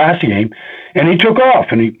stop the passing game, and he took off,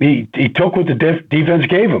 and he took what the defense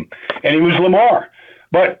gave him, and he was Lamar.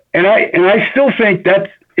 And I still think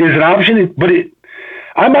that is an option, but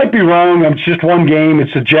I might be wrong. It's just one game.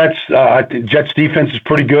 It's the Jets. The Jets defense is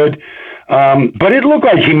pretty good. But it looked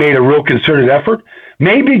like he made a real concerted effort.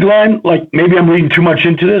 Maybe, Glenn, maybe I'm reading too much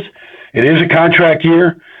into this. It is a contract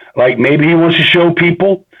year. Maybe he wants to show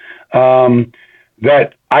people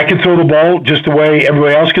that I can throw the ball just the way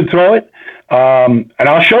everybody else can throw it. And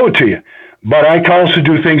I'll show it to you. But I can also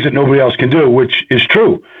do things that nobody else can do, which is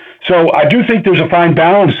true. So I do think there's a fine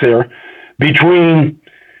balance there between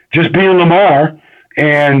just being Lamar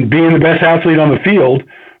and being the best athlete on the field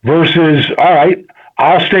versus, all right,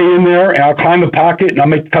 I'll stay in there and I'll climb the pocket and I'll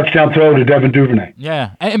make the touchdown throw to Devin Duvernay.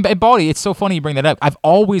 Yeah. And Baldy, it's so funny you bring that up. I've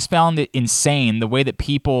always found it insane the way that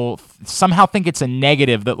people somehow think it's a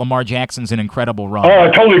negative that Lamar Jackson's an incredible runner. Oh, I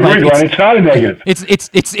totally agree, Glenn. It's not a negative.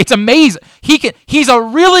 It's amazing. He's a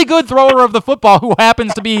really good thrower of the football who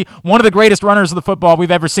happens to be one of the greatest runners of the football we've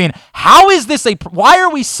ever seen. How is this why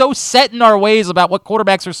are we so set in our ways about what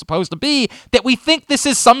quarterbacks are supposed to be that we think this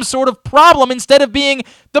is some sort of problem instead of being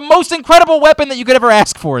the most incredible weapon that you could ever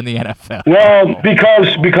ask for in the NFL? Well,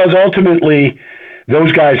 because ultimately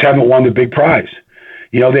those guys haven't won the big prize.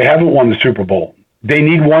 They haven't won the Super Bowl. They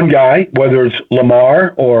need one guy, whether it's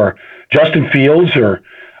Lamar or Justin Fields or,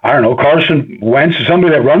 I don't know, Carson Wentz, or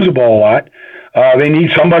somebody that runs the ball a lot. They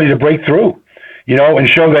need somebody to break through, and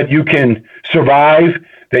show that you can survive,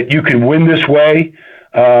 that you can win this way.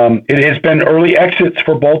 It has been early exits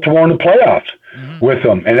for Baltimore in the playoffs with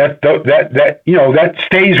them, and that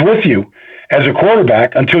stays with you as a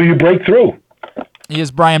quarterback until you break through. He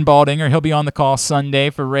is Brian Baldinger. He'll be on the call Sunday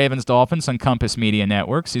for Ravens Dolphins on Compass Media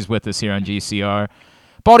Networks. He's with us here on GCR.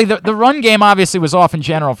 Baldy, the run game obviously was off in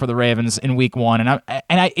general for the Ravens in Week 1,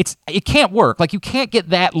 it can't work. You can't get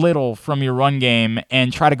that little from your run game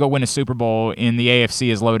and try to go win a Super Bowl in the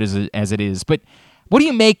AFC as loaded as it is. But what do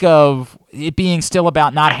you make of it being still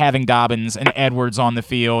about not having Dobbins and Edwards on the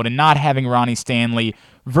field and not having Ronnie Stanley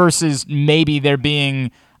versus maybe there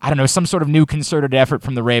being, I don't know, some sort of new concerted effort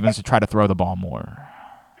from the Ravens to try to throw the ball more?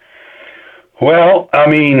 Well, I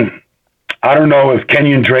don't know if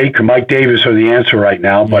Kenyon Drake or Mike Davis are the answer right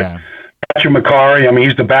now, but Patrick McCarry,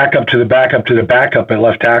 he's the backup to the backup to the backup at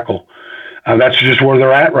left tackle. That's just where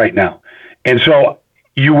they're at right now. And so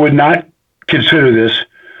you would not consider this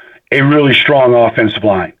a really strong offensive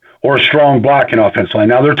line or a strong blocking offensive line.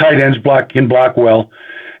 Now, their tight ends can block well,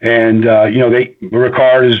 and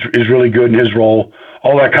Ricard is really good in his role,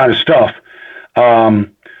 all that kind of stuff.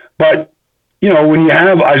 But when you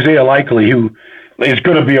have Isaiah Likely, who is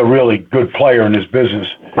going to be a really good player in this business,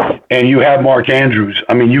 and you have Mark Andrews,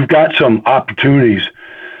 you've got some opportunities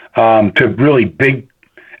to really big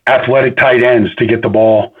athletic tight ends to get the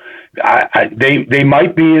ball. They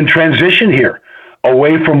might be in transition here,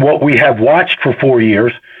 away from what we have watched for 4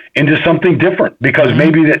 years into something different, because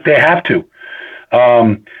maybe that they have to.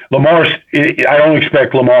 I don't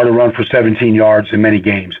expect Lamar to run for 17 yards in many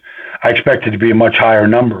games. I expect it to be a much higher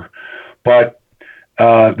number. But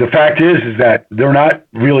the fact is that they're not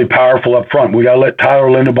really powerful up front. We got to let Tyler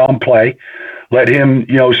Linderbaum play, let him,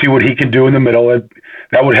 see what he can do in the middle.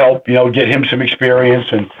 That would help, get him some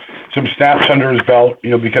experience and some snaps under his belt,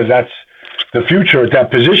 because that's the future at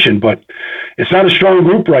that position. But it's not a strong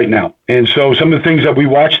group right now. And so some of the things that we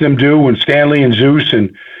watched them do when Stanley and Zeus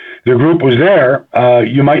and the group was there,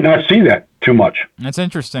 you might not see that too much. That's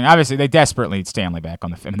interesting. Obviously, they desperately need Stanley back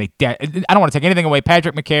on the field. I don't want to take anything away.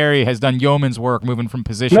 Patrick McCary has done yeoman's work moving from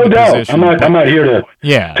position to position. No doubt. I'm not here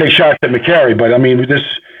to take shots at McCary, but I mean,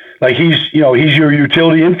 he's your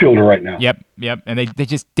utility infielder right now. Yep. And they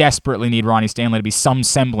just desperately need Ronnie Stanley to be some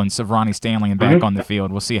semblance of Ronnie Stanley and back on the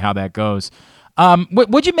field. We'll see how that goes.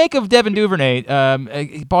 What'd you make of Devin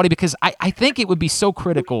Duvernay, Baldy? Because I think it would be so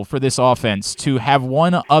critical for this offense to have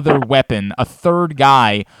one other weapon, a third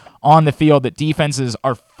guy on the field that defenses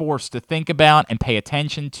are forced to think about and pay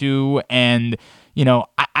attention to. And,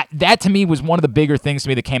 that to me was one of the bigger things to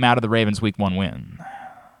me that came out of the Ravens Week 1 win.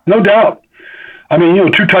 No doubt. I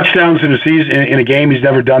mean, 2 touchdowns in a season, in a game, he's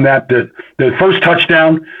never done that. The first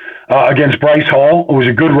touchdown against Bryce Hall was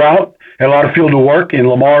a good route, had a lot of field to work, and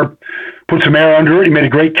Lamar put some air under it. He made a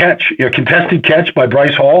great catch, a contested catch by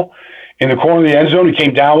Bryce Hall in the corner of the end zone. He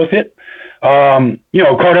came down with it.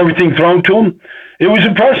 Caught everything thrown to him. It was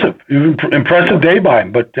impressive. It was an impressive day by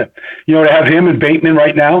him. But, to have him and Bateman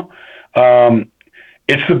right now,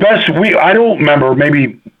 it's the best. I don't remember,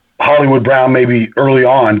 maybe Hollywood Brown maybe early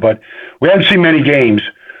on, but we haven't seen many games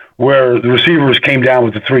where the receivers came down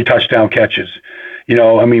with the 3 touchdown catches. We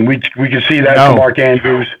could see that from Mark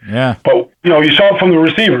Andrews. Yeah. But, you saw it from the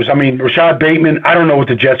receivers. I mean, Rashad Bateman, I don't know what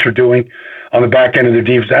the Jets are doing on the back end of their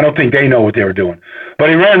defense. I don't think they know what they were doing. But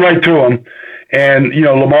he ran right through him, and,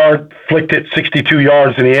 Lamar flicked it 62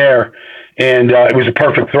 yards in the air, and it was a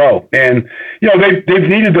perfect throw. And, they've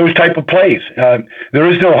needed those type of plays. There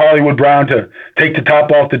is no Hollywood Brown to take the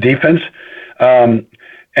top off the defense.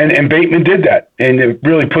 And Bateman did that, and it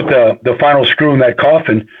really put the final screw in that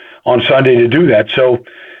coffin on Sunday to do that. So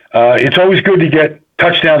it's always good to get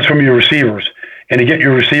touchdowns from your receivers and to get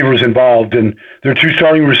your receivers involved, and their 2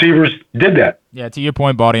 starting receivers did that. Yeah, to your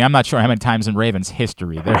point, Baldy, I'm not sure how many times in Ravens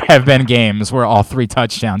history there have been games where all 3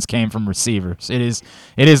 touchdowns came from receivers. It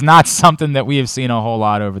is not something that we have seen a whole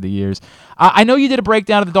lot over the years. I know you did a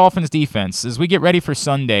breakdown of the Dolphins' defense. As we get ready for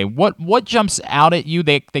Sunday, what jumps out at you?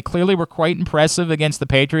 They clearly were quite impressive against the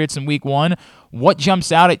Patriots in Week 1. What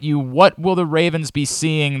jumps out at you? What will the Ravens be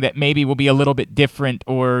seeing that maybe will be a little bit different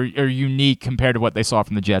or unique compared to what they saw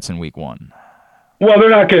from the Jets in Week 1? Well,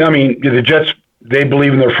 they're not going to. The Jets, they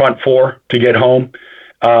believe in their front 4 to get home.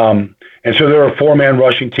 And so they're a 4-man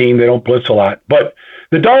rushing team. They don't blitz a lot. But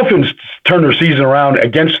the Dolphins turned their season around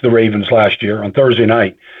against the Ravens last year on Thursday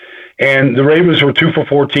night. And the Ravens were 2 for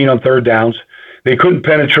 14 on third downs. They couldn't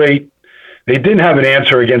penetrate. They didn't have an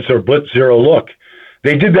answer against their blitz zero look.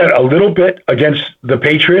 They did that a little bit against the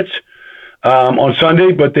Patriots on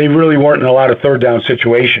Sunday, but they really weren't in a lot of third down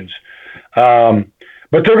situations.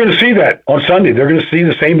 But they're going to see that on Sunday. They're going to see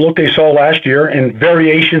the same look they saw last year and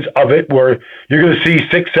variations of it where you're going to see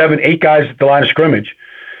 6, 7, 8 guys at the line of scrimmage.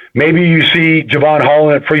 Maybe you see Javon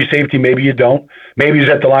Holland at free safety. Maybe you don't. Maybe he's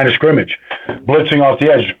at the line of scrimmage, blitzing off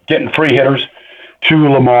the edge, getting free hitters to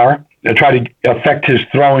Lamar to try to affect his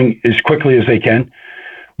throwing as quickly as they can.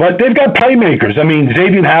 But they've got playmakers. I mean,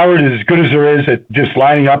 Xavier Howard is as good as there is at just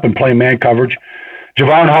lining up and playing man coverage.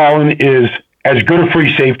 Javon Holland is as good a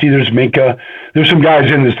free safety. There's Minka. There's some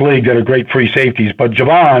guys in this league that are great free safeties, but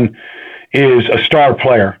Javon is a star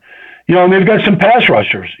player. And they've got some pass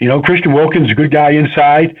rushers. Christian Wilkins is a good guy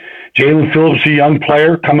inside. Jalen Phillips, a young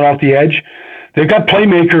player coming off the edge. They've got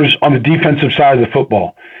playmakers on the defensive side of the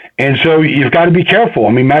football. And so you've got to be careful.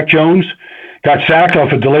 I mean, Mac Jones got sacked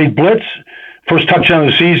off a delayed blitz. First touchdown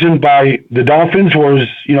of the season by the Dolphins was,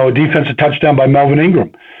 a defensive touchdown by Melvin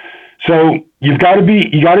Ingram. So you got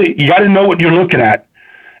to know what you're looking at,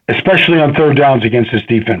 especially on third downs against this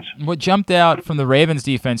defense. What jumped out from the Ravens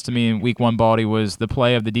defense to me in Week 1, Baldy, was the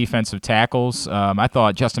play of the defensive tackles. I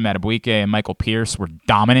thought Justin Madubuike and Michael Pierce were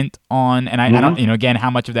dominant on, and I don't, again, how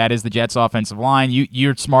much of that is the Jets' offensive line.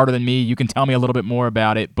 You're smarter than me. You can tell me a little bit more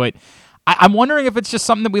about it, but I'm wondering if it's just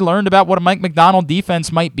something that we learned about what a Mike McDonald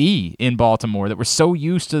defense might be in Baltimore, that we're so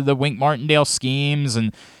used to the Wink Martindale schemes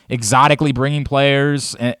and exotically bringing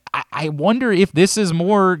players. And I wonder if this is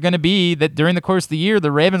more going to be that during the course of the year,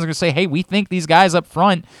 the Ravens are going to say, hey, we think these guys up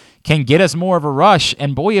front can get us more of a rush.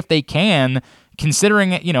 And boy, if they can,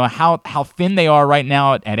 considering how thin they are right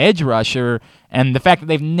now at edge rusher, and the fact that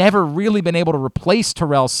they've never really been able to replace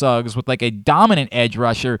Terrell Suggs with like a dominant edge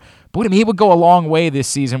rusher, boy, to me, it would go a long way this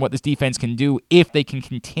season what this defense can do if they can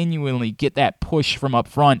continually get that push from up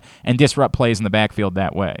front and disrupt plays in the backfield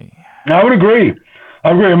that way. I would agree.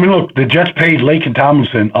 I mean, look, the Jets paid Laken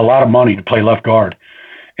Tomlinson a lot of money to play left guard.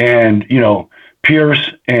 And,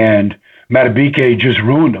 Pierce and Madubuike just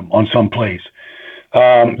ruined them on some plays.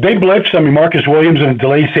 They blitzed. I mean, Marcus Williams in a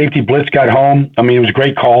delayed safety blitz got home. I mean, it was a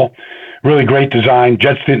great call. Really great design.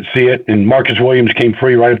 Jets didn't see it, and Marcus Williams came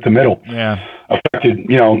free right up the middle. Yeah. affected.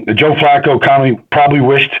 Joe Flacco probably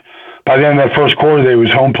wished by the end of that first quarter they was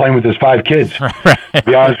home playing with his 5 kids. To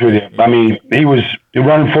be honest with you, I mean, he was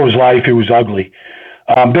running for his life. He was ugly.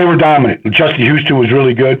 They were dominant. Justin Houston was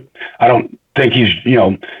really good. I don't think he's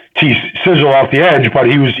sizzle off the edge, but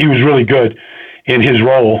he was really good in his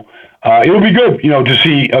role. It'll be good, to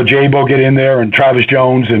see Jabo get in there and Travis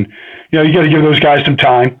Jones, and you got to give those guys some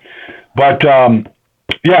time. But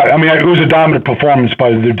it was a dominant performance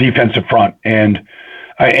by the defensive front, and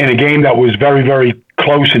in a game that was very, very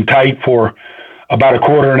close and tight for about a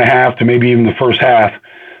quarter and a half to maybe even the first half.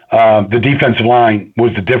 The defensive line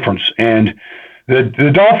was the difference, and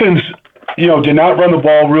the Dolphins, did not run the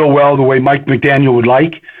ball real well the way Mike McDaniel would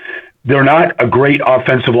like. They're not a great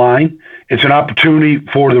offensive line. It's an opportunity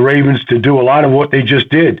for the Ravens to do a lot of what they just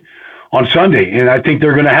did on Sunday, and I think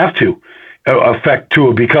they're going to have to affect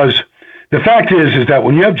Tua, because the fact is that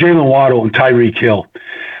when you have Jalen Waddle and Tyreek Hill,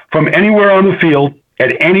 from anywhere on the field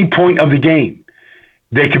at any point of the game,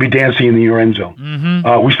 they could be dancing in your end zone.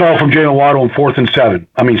 Mm-hmm. We saw it from Jalen Waddle in 4th and 7.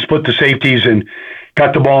 I mean, split the safeties and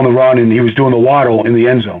got the ball in the run, and he was doing the Waddle in the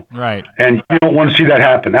end zone. Right. And you don't want to see that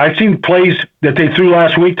happen. I've seen plays that they threw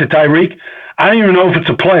last week to Tyreek. I don't even know if it's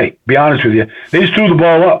a play, to be honest with you. They just threw the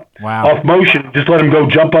ball up off motion, just let him go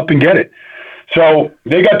jump up and get it. So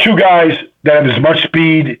they got 2 guys that have as much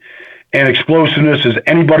speed and explosiveness as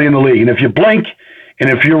anybody in the league. And if you blink, and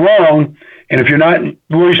if you're wrong, and if you're not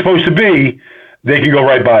where you're supposed to be, they can go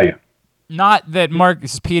right by you. Not that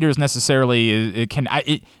Marcus Peters necessarily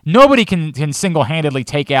nobody can single-handedly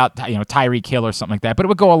take out Tyreek Hill or something like that, but it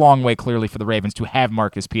would go a long way clearly for the Ravens to have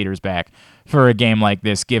Marcus Peters back for a game like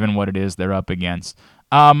this, given what it is they're up against.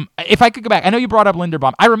 If I could go back, I know you brought up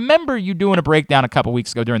Linderbaum. I remember you doing a breakdown a couple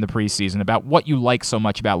weeks ago during the preseason about what you like so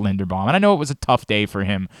much about Linderbaum, and I know it was a tough day for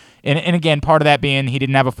him. And again, part of that being he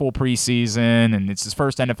didn't have a full preseason, and it's his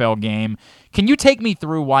first NFL game. Can you take me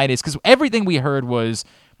through why it is? Because everything we heard was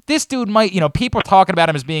this dude might, people talking about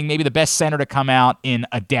him as being maybe the best center to come out in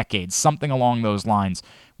a decade, something along those lines.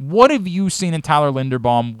 What have you seen in Tyler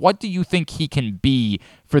Linderbaum? What do you think he can be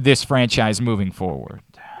for this franchise moving forward?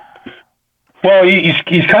 Well,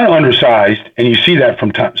 he's kind of undersized, and you see that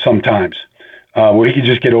from sometimes, where he can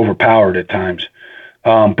just get overpowered at times.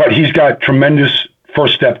 But he's got tremendous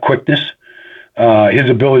first-step quickness, his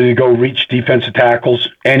ability to go reach defensive tackles,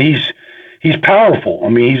 and he's powerful. I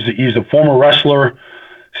mean, he's a former wrestler,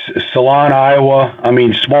 Salon, Iowa. I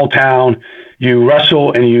mean, small town. You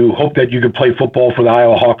wrestle, and you hope that you could play football for the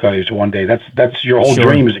Iowa Hawkeyes one day. That's your whole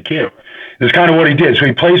dream as a kid. That's kind of what he did. So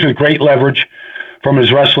he plays with great leverage from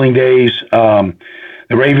his wrestling days. The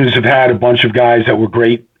Ravens have had a bunch of guys that were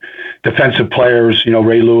great defensive players,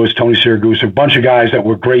 Ray Lewis, Tony Siragusa, a bunch of guys that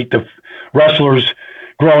were great wrestlers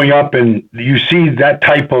growing up, and you see that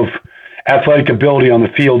type of athletic ability on the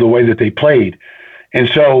field, the way that they played. And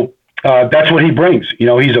so that's what he brings. He's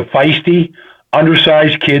a feisty,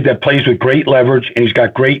 undersized kid that plays with great leverage, and he's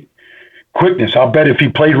got great quickness. I'll bet if he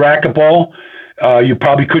played racquetball, you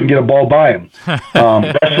probably couldn't get a ball by him.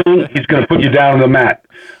 Wrestling, he's going to put you down on the mat.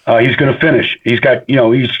 He's going to finish. He's got,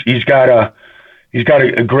 he's got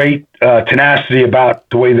a great tenacity about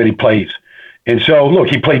the way that he plays. And so, look,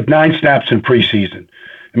 he played 9 snaps in preseason.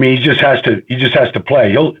 I mean, he just has to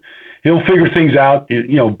play. He'll figure things out.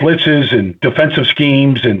 Blitzes and defensive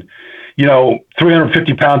schemes and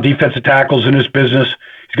 350-pound defensive tackles in this business.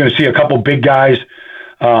 He's going to see a couple big guys.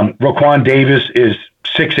 Raquan Davis is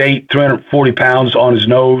 6'8", 340 pounds on his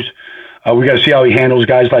nose. We got to see how he handles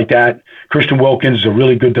guys like that. Christian Wilkins is a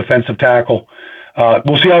really good defensive tackle.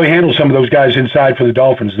 We'll see how he handles some of those guys inside for the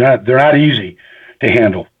Dolphins. They're not easy to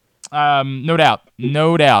handle. No doubt.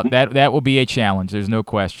 That will be a challenge. There's no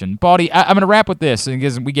question. Baldy, I'm going to wrap with this,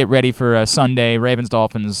 because we get ready for Sunday,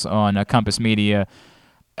 Ravens-Dolphins on Compass Media.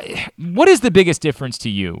 What is the biggest difference to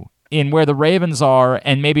you in where the Ravens are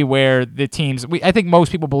and maybe where the teams, I think most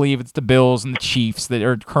people believe it's the Bills and the Chiefs that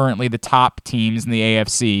are currently the top teams in the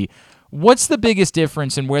AFC. What's the biggest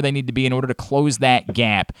difference in where they need to be in order to close that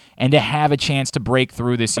gap and to have a chance to break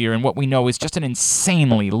through this year in what we know is just an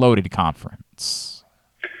insanely loaded conference?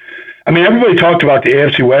 I mean, everybody talked about the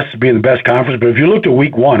AFC West as being the best conference, but if you looked at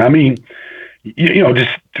week 1, I mean, just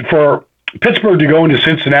for Pittsburgh to go into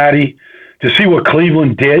Cincinnati, to see what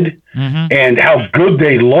Cleveland did and how good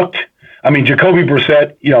they looked. I mean, Jacoby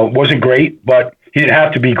Brissett, wasn't great, but he didn't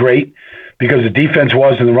have to be great because the defense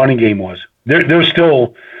was and the running game was. They're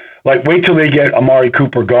still, wait till they get Amari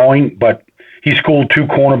Cooper going, but he schooled 2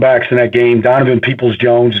 cornerbacks in that game. Donovan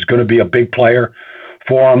Peoples-Jones is going to be a big player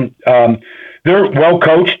for them. They're well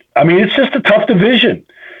coached. I mean, it's just a tough division.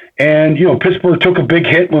 And, Pittsburgh took a big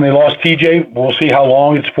hit when they lost TJ. We'll see how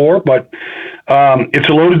long it's for, but It's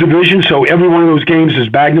a loaded division, so every one of those games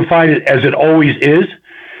is magnified, as it always is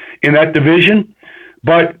in that division.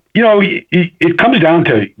 But, it comes down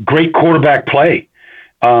to great quarterback play.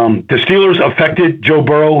 The Steelers affected Joe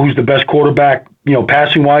Burrow, who's the best quarterback,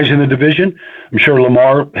 passing-wise in the division. I'm sure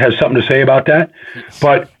Lamar has something to say about that.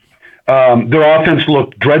 But their offense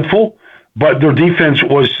looked dreadful, but their defense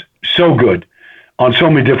was so good on so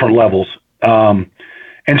many different levels.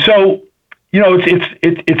 And so,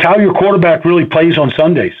 it's how your quarterback really plays on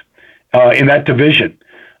Sundays in that division.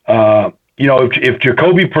 If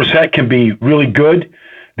Jacoby Brissett can be really good,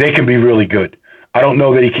 they can be really good. I don't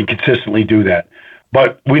know that he can consistently do that,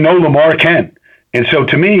 but we know Lamar can. And so,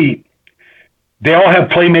 to me, they all have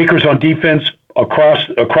playmakers on defense across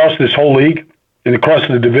this whole league and across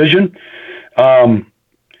the division.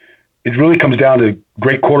 It really comes down to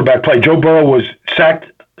great quarterback play. Joe Burrow was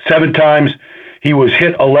sacked 7 times. He was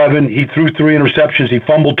hit 11. He threw 3 interceptions. He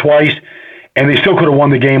fumbled twice, and they still could have won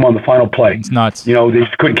the game on the final play. It's nuts. They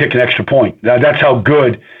just couldn't kick an extra point. That's how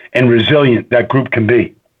good and resilient that group can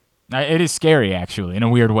be. It is scary, actually, in a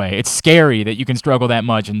weird way. It's scary that you can struggle that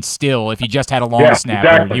much, and still, if you just had a long snapper,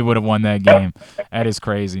 exactly. you would have won that game. That is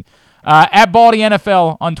crazy. At Baldy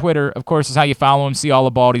NFL on Twitter, of course, is how you follow him. See all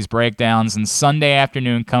of Baldy's breakdowns. And Sunday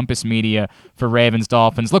afternoon, Compass Media for Ravens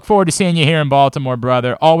Dolphins. Look forward to seeing you here in Baltimore,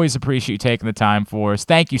 brother. Always appreciate you taking the time for us.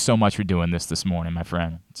 Thank you so much for doing this morning, my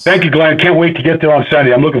friend. Thank you, Glenn. Can't wait to get there on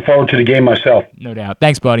Sunday. I'm looking forward to the game myself. No doubt.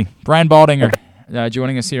 Thanks, buddy. Brian Baldinger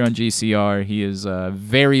joining us here on GCR. He is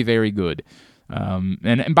very, very good.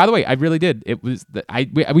 And by the way, I really did. It was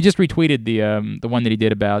we just retweeted the one that he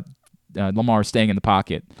did about Lamar staying in the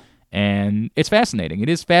pocket. And it's fascinating. It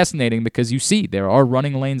is fascinating because you see there are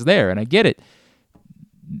running lanes there, and I get it.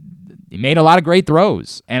 He made a lot of great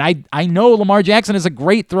throws, and I know Lamar Jackson is a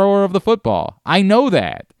great thrower of the football. I know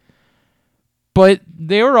that. But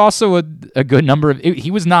there were also a good number of – he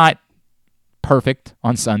was not perfect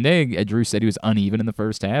on Sunday. Drew said he was uneven in the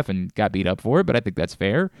first half and got beat up for it, but I think that's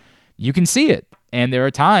fair. You can see it, and there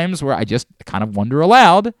are times where I just kind of wonder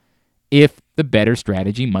aloud if the better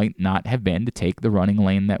strategy might not have been to take the running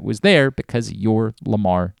lane that was there because you're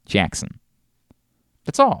Lamar Jackson.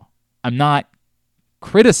 That's all. I'm not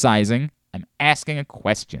criticizing. I'm asking a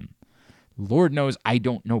question. Lord knows I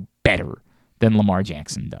don't know better than Lamar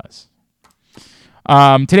Jackson does.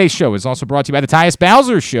 Today's show is also brought to you by the Tyus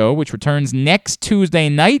Bowser Show, which returns next Tuesday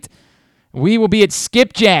night. We will be at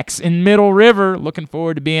Skipjack's in Middle River. Looking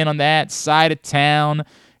forward to being on that side of town.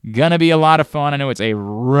 Gonna be a lot of fun. I know it's a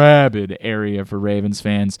rabid area for Ravens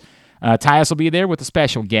fans. Tyus will be there with a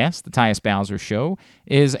special guest. The Tyus Bowser Show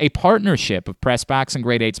is a partnership of PressBox and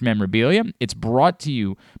Grade 8's Memorabilia. It's brought to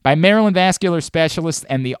you by Maryland Vascular Specialists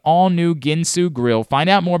and the all-new Ginsu Grill. Find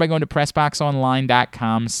out more by going to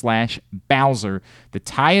PressBoxOnline.com/Bowser. The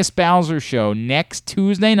Tyus Bowser Show next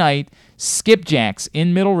Tuesday night, Skipjack's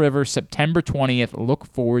in Middle River, September 20th. Look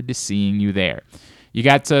forward to seeing you there. You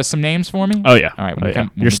got some names for me? Oh, yeah. All right.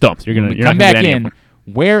 You're stumped. You're not come back in.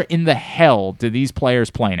 Where in the hell do these players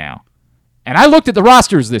play now? And I looked at the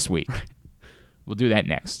rosters this week. We'll do that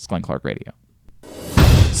next. It's Glenn Clark Radio.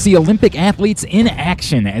 See Olympic athletes in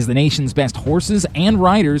action as the nation's best horses and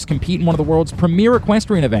riders compete in one of the world's premier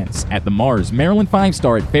equestrian events at the Mars Maryland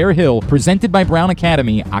 5-Star at Fair Hill, presented by Brown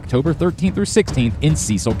Academy, October 13th through 16th in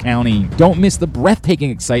Cecil County. Don't miss the breathtaking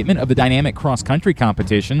excitement of the dynamic cross-country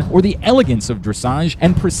competition or the elegance of dressage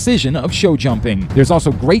and precision of show jumping. There's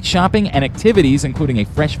also great shopping and activities, including a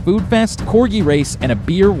fresh food fest, corgi race, and a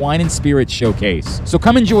beer, wine, and spirits showcase. So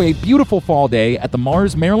come enjoy a beautiful fall day at the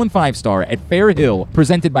Mars Maryland 5-Star at Fair Hill,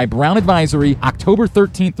 presented by Brown Advisory, October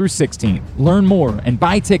 13th through 16th. Learn more and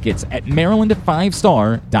buy tickets at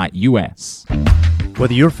maryland5star.us.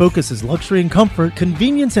 Whether your focus is luxury and comfort,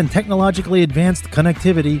 convenience and technologically advanced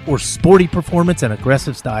connectivity, or sporty performance and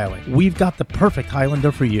aggressive styling, we've got the perfect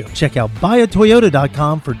Highlander for you. Check out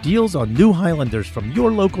buyatoyota.com for deals on new Highlanders from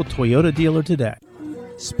your local Toyota dealer today.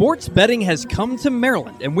 Sports betting has come to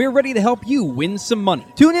Maryland, and we're ready to help you win some money.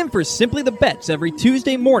 Tune in for Simply the Bets every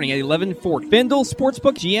Tuesday morning at 11:40. FanDuel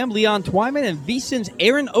Sportsbook GM Leon Twyman and VSiN's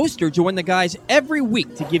Aaron Oster join the guys every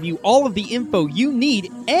week to give you all of the info you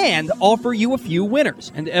need and offer you a few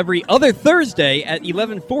winners. And every other Thursday at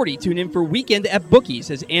 11:40, tune in for Weekend at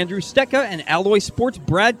Bookies as Andrew Stecca and Alloy Sports'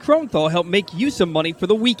 Brad Kronthal help make you some money for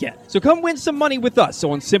the weekend. So come win some money with us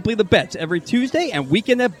on Simply the Bets every Tuesday and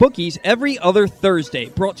Weekend at Bookies every other Thursday.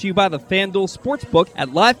 brought to you by the FanDuel Sportsbook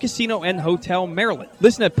at Live Casino and Hotel Maryland.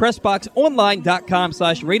 Listen at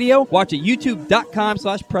PressBoxOnline.com/radio. Watch at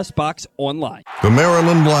YouTube.com/PressBoxOnline. The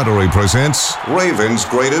Maryland Lottery presents Ravens'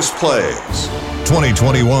 Greatest Plays.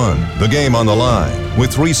 2021, the game on the line.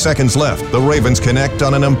 With 3 seconds left, the Ravens connect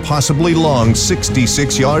on an impossibly long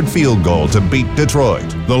 66-yard field goal to beat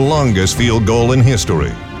Detroit, the longest field goal in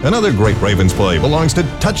history. Another great Ravens play belongs to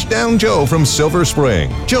Touchdown Joe from Silver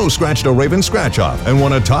Spring. Joe scratched a Raven scratch-off and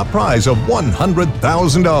won a top prize of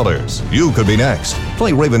 $100,000. You could be next.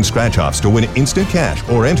 Play Raven scratch-offs to win instant cash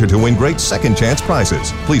or enter to win great second-chance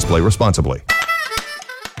prizes. Please play responsibly.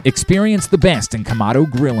 Experience the best in Kamado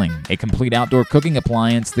Grilling, a complete outdoor cooking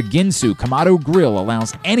appliance. The Ginsu Kamado Grill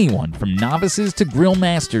allows anyone from novices to grill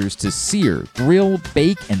masters to sear, grill,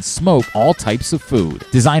 bake, and smoke all types of food.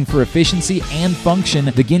 Designed for efficiency and function,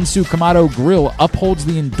 the Ginsu Kamado Grill upholds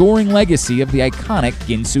the enduring legacy of the iconic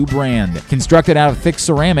Ginsu brand. Constructed out of thick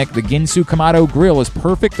ceramic, the Ginsu Kamado Grill is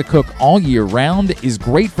perfect to cook all year round, is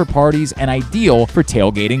great for parties, and ideal for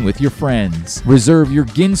tailgating with your friends. Reserve your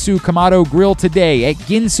Ginsu Kamado Grill today at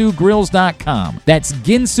GinsuGrills.com. That's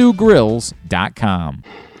GinsuGrills.com.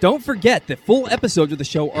 Don't forget that full episodes of the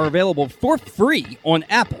show are available for free on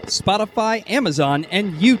Apple, Spotify, Amazon,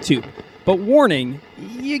 and YouTube. But warning,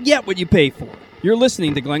 you get what you pay for. You're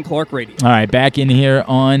listening to Glenn Clark Radio. All right, back in here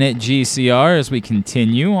on GCR as we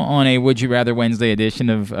continue on a Would You Rather Wednesday edition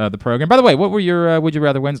of the program. By the way, what were your Would You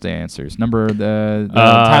Rather Wednesday answers?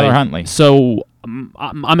 Tyler Huntley. So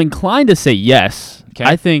I'm inclined to say yes. Okay.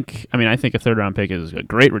 I think a third-round pick is a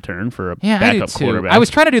great return for a backup quarterback. I was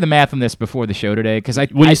trying to do the math on this before the show today because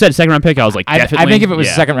when you said second-round pick, I was like, definitely. I think if it was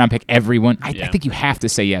a second-round pick, everyone. I think you have to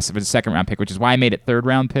say yes if it's a second-round pick, which is why I made it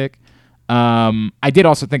third-round pick. I did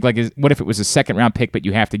also think, what if it was a second-round pick, but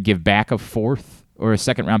you have to give back a fourth, or a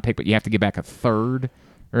second-round pick, but you have to give back a third,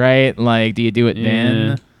 right? Like, do you do it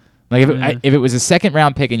then? Like, if it was a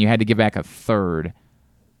second-round pick and you had to give back a third.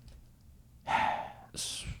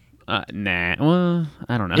 Nah. Well,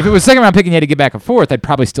 I don't know. If it was a second-round pick and you had to give back a fourth, I'd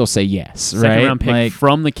probably still say yes, right? Second-round pick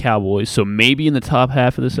from the Cowboys, so maybe in the top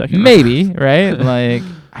half of the second. Maybe, right? Like,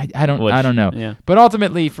 I don't know. Yeah. But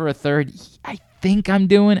ultimately, for a third, I think I'm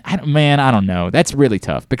doing. I don't know. That's really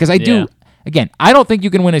tough because I do. Again, I don't think you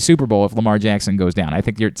can win a Super Bowl if Lamar Jackson goes down. I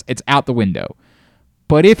think it's out the window.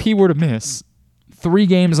 But if he were to miss 3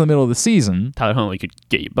 games in the middle of the season, Tyler Huntley could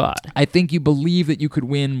get you by. I think you believe that you could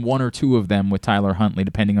win 1 or 2 of them with Tyler Huntley,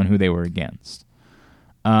 depending on who they were against.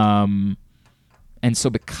 And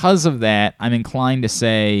so because of that, I'm inclined to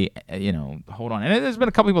say, hold on. And there's been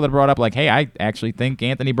a couple people that brought up, like, hey, I actually think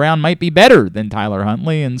Anthony Brown might be better than Tyler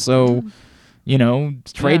Huntley. And so,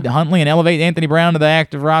 trade Huntley and elevate Anthony Brown to the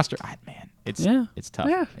active roster. It's tough.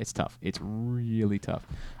 Yeah. It's tough. It's really tough.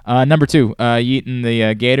 Number 2, you eating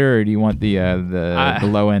the Gator, or do you want the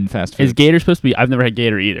low-end fast food? Is Gator supposed to be? I've never had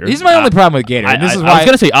Gator either. This is my only problem with Gator. This is why I was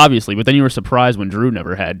going to say obviously, but then you were surprised when Drew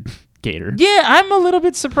never had Gator. Yeah, I'm a little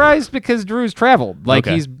bit surprised because Drew's traveled. Like,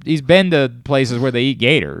 he's been to places where they eat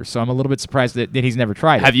Gator, so I'm a little bit surprised that he's never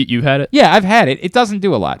tried it. Have you had it? Yeah, I've had it. It doesn't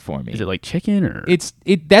do a lot for me. Is it like chicken or?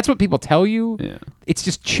 That's what people tell you. Yeah. It's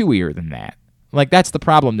just chewier than that. Like, that's the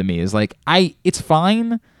problem to me, is like, it's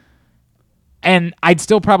fine, and I'd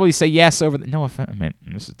still probably say yes over no offense. I mean,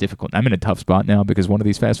 this is difficult. I'm in a tough spot now because one of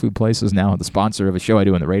these fast food places now the sponsor of a show I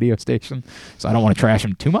do on the radio station, so I don't want to trash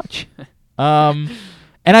them too much.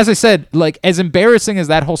 And as I said, like, as embarrassing as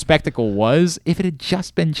that whole spectacle was, if it had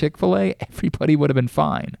just been Chick-fil-A, everybody would have been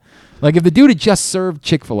fine. Like, if the dude had just served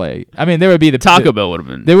Chick-fil-A, I mean, there would be the Taco Bell would have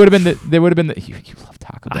been. There would have been the. You love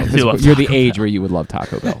Taco Bell. You're the age where you would love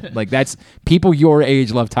Taco Bell. Like, that's people your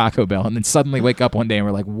age love Taco Bell, and then suddenly wake up one day and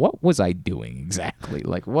we're like, what was I doing exactly?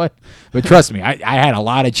 Like, what? But trust me, I had a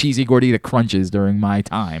lot of cheesy gordita crunches during my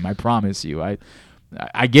time. I promise you, I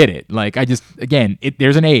get it. Like, I just, again,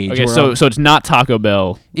 there's an age. Okay, so it's not Taco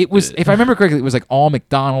Bell. It was, if I remember correctly, it was like all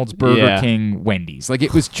McDonald's, Burger King, Wendy's. Like,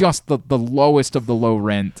 it was just the lowest of the low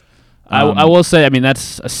rent. I will say, I mean,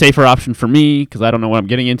 that's a safer option for me because I don't know what I'm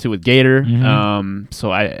getting into with Gator. Mm-hmm.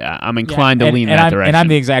 So I'm inclined to lean that direction. And I'm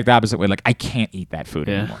the exact opposite way. Like, I can't eat that food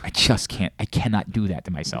anymore. I just can't. I cannot do that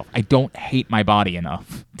to myself. I don't hate my body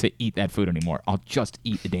enough to eat that food anymore. I'll just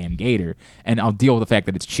eat the damn Gator, and I'll deal with the fact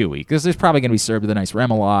that it's chewy because it's probably going to be served with a nice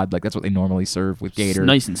remoulade. Like, that's what they normally serve with Gator. It's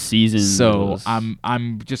nice and seasoned. So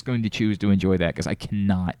I'm just going to choose to enjoy that because I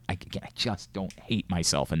cannot. I just don't hate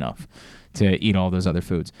myself enough to eat all those other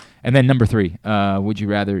foods. And then number 3, would you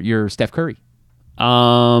rather? You're Steph Curry.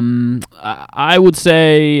 I would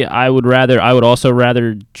say I would also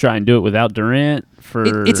rather try and do it without Durant.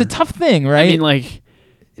 It's a tough thing, right? I mean, like,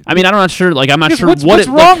 I mean, I'm not sure. Like, I'm not sure what's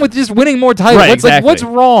wrong with just winning more titles. Right, exactly. What's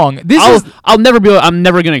wrong? I'm never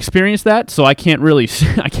going to experience that, so I can't really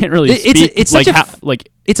speak. It's like,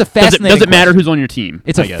 it's a fascinating. Does it matter who's on your team?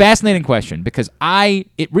 It's a fascinating question because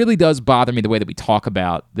it really does bother me the way that we talk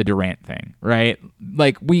about the Durant thing, right?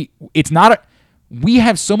 Like we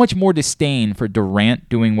have so much more disdain for Durant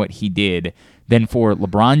doing what he did than for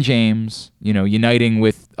LeBron James, uniting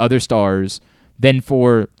with other stars, than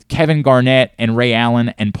for Kevin Garnett and Ray Allen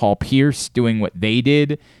and Paul Pierce doing what they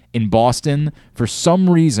did in Boston. For some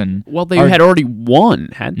reason, well, they had already won,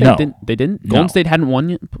 hadn't they? No, they didn't. No. Golden State hadn't won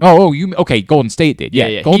yet. Okay. Golden State did.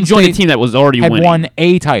 Yeah. Golden State joined a team that was already had winning. won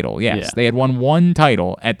a title. Yes, Yeah. They had won one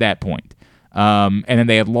title at that point, and then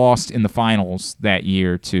they had lost in the finals that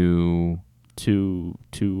year to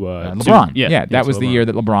LeBron. That was the year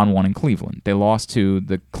that LeBron won in Cleveland. They lost to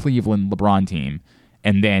the Cleveland LeBron team,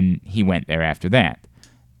 and then he went there after that.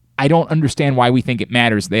 I don't understand why we think it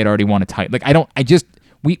matters they had already won a title.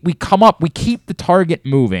 We keep the target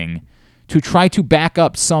moving to try to back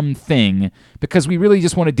up something because we really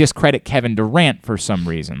just want to discredit Kevin Durant for some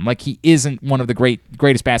reason. Like he isn't one of the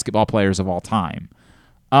greatest basketball players of all time.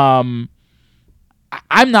 I'm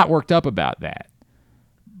not worked up about that.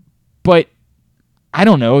 But I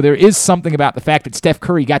don't know. There is something about the fact that Steph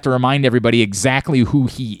Curry got to remind everybody exactly who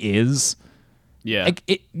he is. Yeah.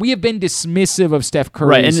 We have been dismissive of Steph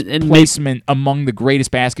Curry's placement among the greatest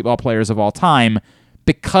basketball players of all time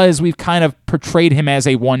because we've kind of portrayed him as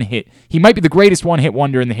a one-hit. He might be the greatest one-hit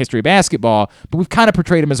wonder in the history of basketball, but we've kind of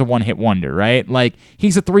portrayed him as a one-hit wonder, right? Like,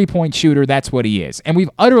 he's a three-point shooter. That's what he is. And we've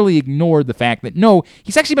utterly ignored the fact that, no,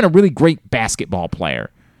 he's actually been a really great basketball player.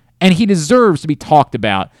 And he deserves to be talked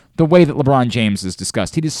about the way that LeBron James is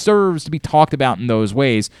discussed. He deserves to be talked about in those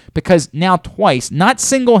ways because now twice, not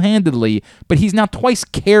single-handedly, but he's now twice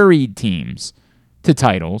carried teams to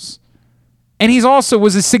titles. And he's also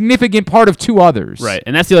was a significant part of two others. Right,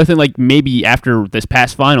 and that's the other thing, like maybe after this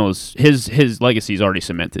past finals, his legacy is already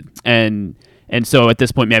cemented. And so at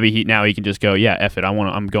this point, maybe he can just go, yeah, F it.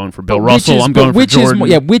 I'm going for Bill Russell. I'm going for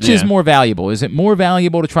Jordan. Which is more valuable? Is it more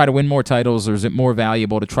valuable to try to win more titles, or is it more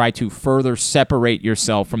valuable to try to further separate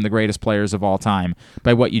yourself from the greatest players of all time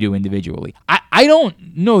by what you do individually? I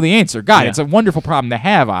don't know the answer. God, It's a wonderful problem to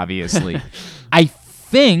have, obviously. I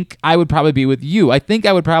think I would probably be with you. I think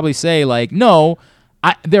I would probably say, like, no,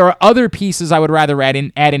 there are other pieces I would rather add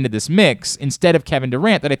into this mix instead of Kevin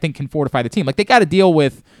Durant that I think can fortify the team. Like, they got to deal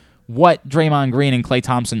with what Draymond Green and Klay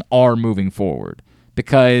Thompson are moving forward.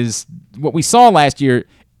 Because what we saw last year,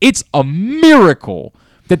 it's a miracle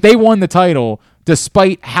that they won the title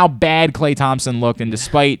despite how bad Klay Thompson looked and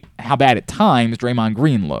despite how bad at times Draymond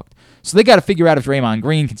Green looked. So they got to figure out if Draymond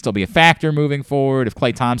Green can still be a factor moving forward, if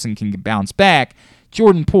Klay Thompson can bounce back.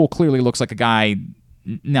 Jordan Poole clearly looks like a guy,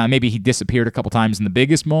 now maybe he disappeared a couple times in the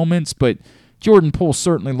biggest moments, but Jordan Poole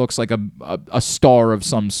certainly looks like a star of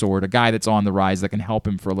some sort, a guy that's on the rise that can help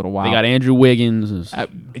him for a little while. They got Andrew Wiggins.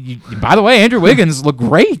 By the way, Andrew Wiggins looked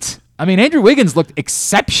great. I mean, Andrew Wiggins looked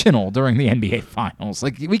exceptional during the NBA Finals.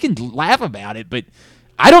 Like, we can laugh about it, but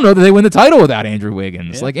I don't know that they win the title without Andrew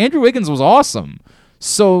Wiggins. Yeah. Like, Andrew Wiggins was awesome.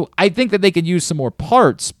 So I think that they could use some more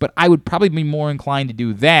parts, but I would probably be more inclined to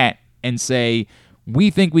do that and say,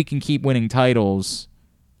 we think we can keep winning titles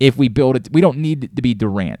if we build it. We don't need it to be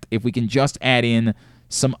Durant. If we can just add in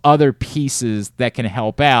some other pieces that can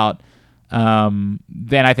help out,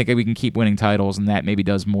 then I think we can keep winning titles, and that maybe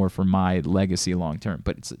does more for my legacy long term.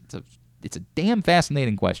 But it's a damn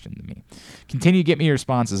fascinating question to me. Continue to get me your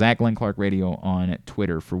responses at Glenn Clark Radio on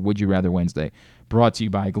Twitter for Would You Rather Wednesday, brought to you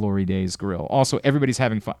by Glory Days Grill. Also, everybody's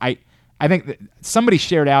having fun. I think that somebody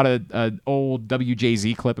shared out an old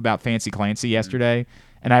WJZ clip about Fancy Clancy yesterday,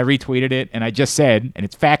 and I retweeted it, and I just said, and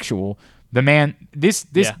it's factual, the man, this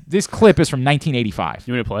clip is from 1985.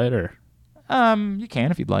 You want to play it, or? You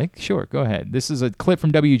can if you'd like. Sure, go ahead. This is a clip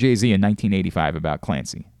from WJZ in 1985 about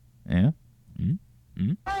Clancy. Yeah?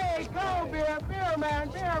 Mm-hmm. Hey, go, beer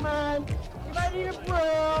man, anybody need a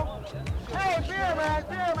brew? Hey, beer man,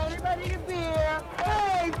 anybody need a beer?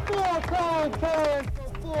 Hey, 4 cans for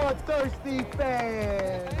 4 thirsty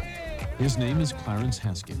fans. His name is Clarence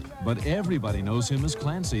Haskett, but everybody knows him as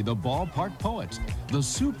Clancy, the ballpark poet, the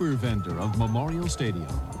super vendor of Memorial Stadium.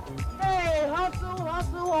 Hey,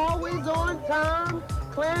 hustle, always on time.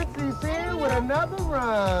 Clancy's here with another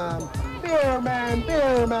rhyme. Beer man.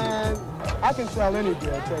 I can sell any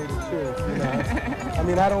beer, I'll tell you the truth, you know. I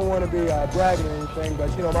mean, I don't want to be bragging or anything,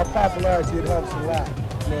 but, you know, my popularity, it helps a lot,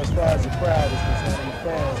 you know, as far as the crowd is concerned and the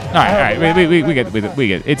fans. All right, we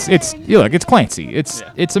get it's look, it's Clancy. It's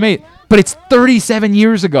amazing. But it's 37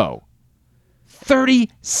 years ago.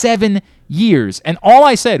 37 years. And all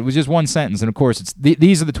I said was just one sentence. And, of course, it's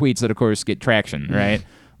these are the tweets that, of course, get traction, right?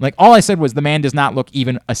 Like, all I said was the man does not look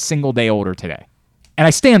even a single day older today. And I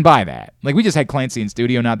stand by that. Like, we just had Clancy in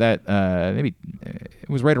studio, not that, maybe it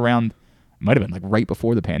was right around, it might have been like right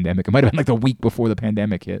before the pandemic. It might have been like the week before the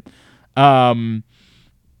pandemic hit. I mean,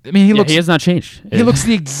 he has not changed. He looks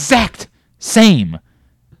the exact same.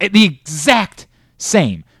 The exact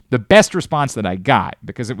same. The best response that I got,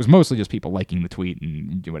 because it was mostly just people liking the tweet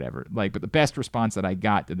and whatever, like, but the best response that I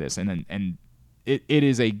got to this, and it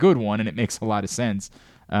is a good one, and it makes a lot of sense,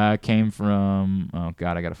 came from, oh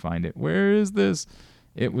God, I got to find it. Where is this?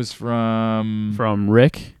 It was from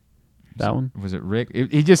Rick. That one? Was it Rick?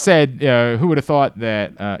 He just said, who would have thought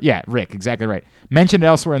that, yeah, Rick, exactly right. Mentioned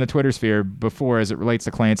elsewhere in the Twitter sphere before as it relates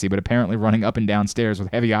to Clancy, but apparently running up and down stairs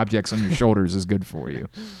with heavy objects on your shoulders is good for you.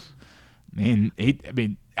 In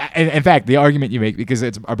fact, the argument you make, because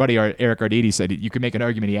it's our buddy Eric Arditi said you could make an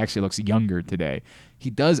argument he actually looks younger today. He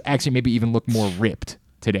does actually maybe even look more ripped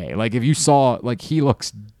today. Like, if you saw, like, he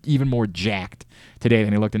looks even more jacked today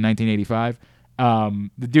than he looked in 1985.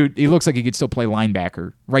 The dude, he looks like he could still play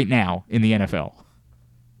linebacker right now in the NFL.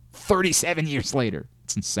 37 years later.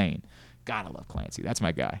 It's insane. God, I love Clancy. That's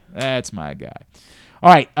my guy. All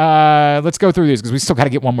right, let's go through these because we still got to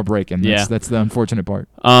get one more break in. That's the unfortunate part.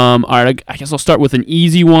 All right, I guess I'll start with an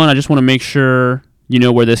easy one. I just want to make sure you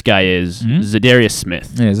know where this guy is. Zadarius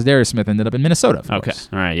Smith. Yeah, Zadarius Smith ended up in Minnesota, of course.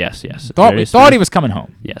 All right, yes. Thought he was coming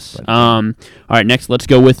home. Yes. All right, next, let's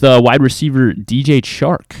go with wide receiver DJ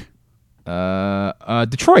Chark.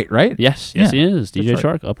 Detroit, right? Yes, he is. DJ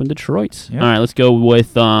Chark up in Detroit. Yep. All right, let's go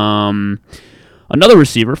with another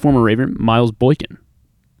receiver, former Raven, Miles Boykin.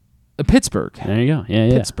 Pittsburgh. There you go. Yeah.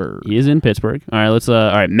 Pittsburgh. He is in Pittsburgh. All right, let's.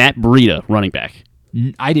 All right, Matt Breida, running back.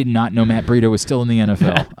 I did not know Matt Breida was still in the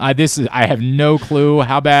NFL. I have no clue.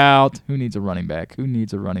 How about who needs a running back?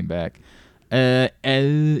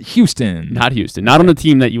 Houston. Not Houston. Not on the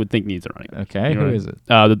team that you would think needs a running back. Okay, who is it?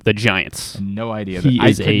 The Giants. No idea. He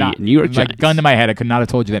is a New York Giants. Gun to my head, I could not have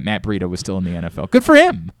told you that Matt Breida was still in the NFL. Good for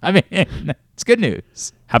him. I mean, it's good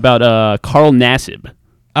news. How about Carl Nassib?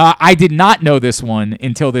 I did not know this one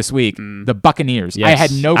until this week. The Buccaneers. Yes. I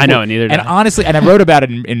had no clue. I know, neither did I. Honestly, and I wrote about it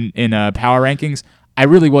in Power Rankings. I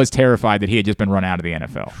really was terrified that he had just been run out of the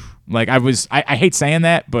NFL. Like, I hate saying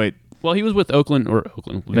that, but well, he was with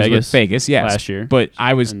Vegas, yes, last year. But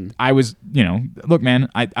I was, look, man,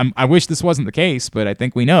 I wish this wasn't the case, but I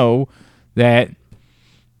think we know that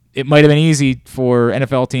it might have been easy for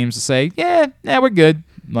NFL teams to say, yeah, we're good.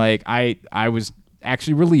 Like, I was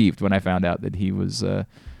actually relieved when I found out that he was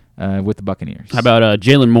with the Buccaneers. How about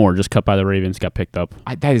Jalen Moore, just cut by the Ravens, got picked up?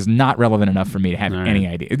 That is not relevant enough for me to have any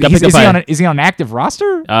idea. Is he on an active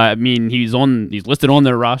roster? I mean, he's listed on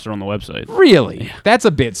their roster on the website. Really? Yeah. That's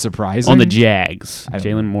a bit surprising. On the Jags.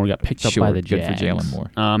 Jalen Moore got picked up by the Jags. Good for Jalen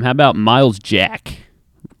Moore. How about Miles Jack?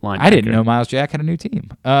 I didn't know Miles Jack had a new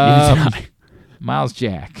team. Miles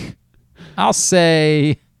Jack. I'll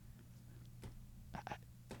say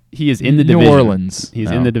he is in the division. New Orleans.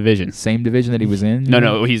 He's in the division. Same division that he was in?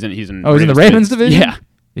 No, he's in Oh, he's in the Ravens division? Yeah.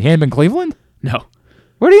 He hadn't been Cleveland? No.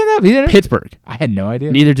 Where did he end up? Pittsburgh. I had no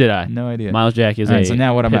idea. Neither did I. No idea. Miles Jack is so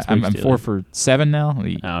now what I'm 4 for 7 now?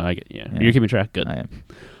 I get, yeah. You're keeping track? Good. I am.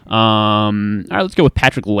 All right, let's go with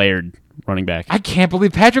Patrick Laird, running back. I can't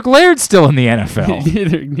believe Patrick Laird's still in the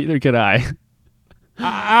NFL. Neither could I.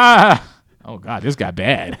 Oh, God, this got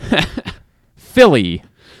bad. Philly.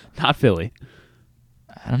 Not Philly.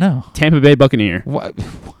 I don't know. Tampa Bay Buccaneer.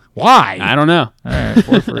 Why? I don't know. All right,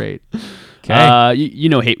 4 for 8. Okay. You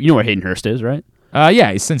know where Hayden Hurst is, right?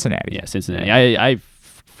 Yeah, he's Cincinnati. Yeah, Cincinnati. I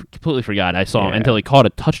completely forgot. I saw him until he caught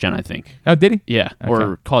a touchdown, I think. Oh, did he? Yeah. Okay.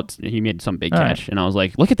 Or he made some big catch, and I was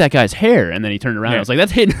like, look at that guy's hair. And then he turned around. And I was like,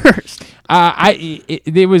 that's Hayden Hurst.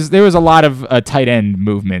 There was a lot of tight end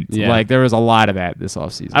movement. Yeah. Like, there was a lot of that this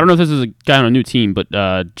offseason. I don't know if this is a guy on a new team, but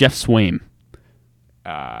Jeff Swaim.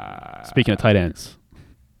 Speaking of tight ends.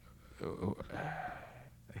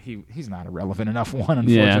 He's not a relevant enough one,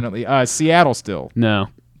 unfortunately. Yeah. Seattle still. No.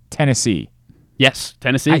 Tennessee. Yes,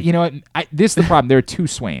 Tennessee. You know what? This is the problem. There are 2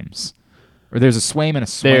 Swaims. Or there's a Swaim and a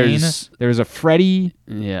Swain. There's a Freddie.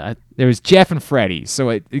 Yeah. There's Jeff and Freddie.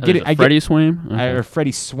 So Freddie Swain? Okay. Or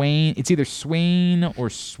Freddie Swain. It's either Swain or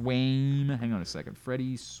Swain. Hang on a second.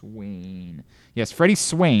 Freddie Swain. Yes, Freddie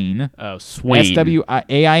Swain. Oh, Swain.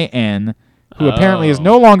 Swain. Who apparently is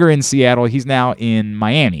no longer in Seattle. He's now in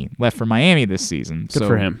Miami. Left for Miami this season. Good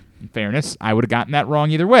for him. In fairness, I would have gotten that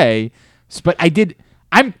wrong either way. But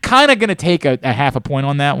I'm kind of going to take a half a point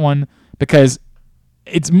on that one because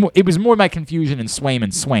it was more my confusion in Swaim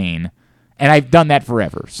and Swain. And I've done that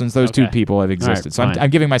forever since those two Okay. people have existed. All right, so I'm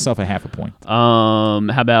giving myself a half a point. How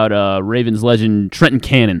about Ravens legend Trenton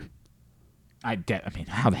Cannon? I mean,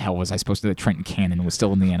 how the hell was I supposed to know that Trenton Cannon was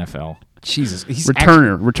still in the NFL? Jesus. He's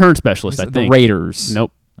return specialist, I think. The Raiders.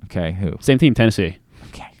 Nope. Okay, who? Same team, Tennessee.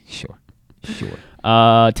 Okay, sure.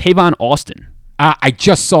 Tavon Austin. I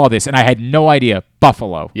just saw this, and I had no idea.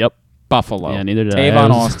 Buffalo. Yep. Buffalo. Yeah, neither did Tavon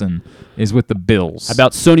I. Austin is with the Bills. How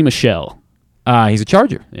about Sony Michel? He's a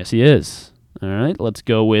Charger. Yes, he is. All right, let's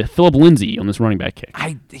go with Philip Lindsay on this running back kick.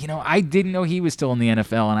 I didn't know he was still in the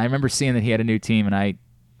NFL, and I remember seeing that he had a new team, and I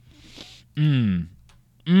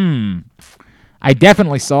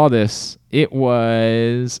definitely saw this. It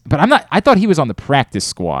was, but I thought he was on the practice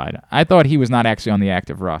squad. I thought he was not actually on the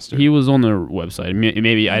active roster. He was on their website.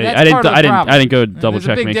 Maybe I didn't. I didn't go double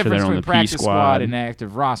check to make sure they're There's a on big the P difference between practice squad and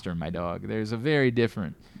active roster, my dog. There's a very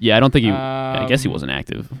different. Yeah, I don't think he. I guess he wasn't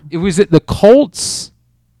active. It was at the Colts.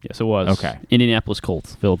 Yes, it was. Okay. Indianapolis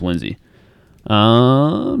Colts. Philip Lindsay.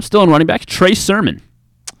 Still on running back. Trey Sermon.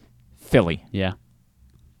 Philly. Yeah.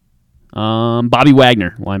 Bobby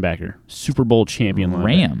Wagner, linebacker, Super Bowl champion linebacker.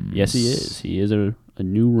 Rams. Yes, he is. He is a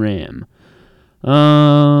new Ram.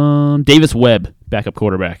 Davis Webb, backup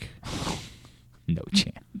quarterback. No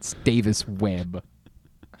chance. Davis Webb.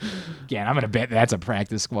 Again, I'm gonna bet that's a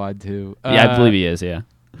practice squad too. Yeah, I believe he is. Yeah.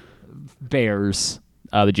 Bears.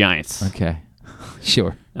 The Giants. Okay.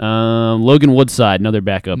 Sure. Logan Woodside, another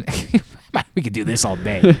backup. We could do this all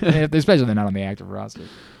day, especially they're not on the active roster.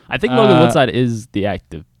 I think Logan Woodside is the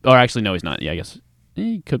active. Or actually, no, he's not. Yeah, I guess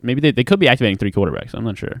he could. Maybe they could be activating 3 quarterbacks. I'm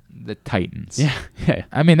not sure. The Titans. Yeah.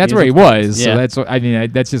 I mean, that's where he was. So that's what, I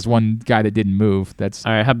mean. That's just one guy that didn't move. That's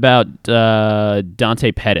all right. How about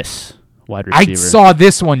Dante Pettis, wide receiver? I saw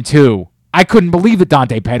this one too. I couldn't believe that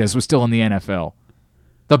Dante Pettis was still in the NFL.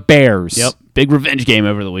 The Bears. Yep. Big revenge game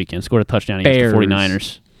over the weekend. Scored a touchdown against the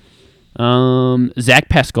 49ers. Zach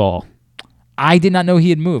Pascal. I did not know he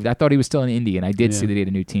had moved. I thought he was still in Indy, and I did see that he had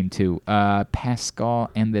a new team too.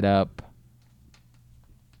 Pascal ended up.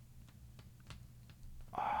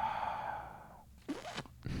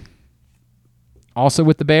 Also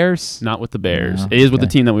with the Bears? Not with the Bears. No, it is with the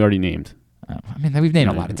team that we already named. I mean, we've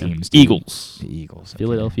named a lot of teams. Eagles. The Eagles.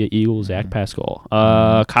 Philadelphia Eagles, Zach Pascal.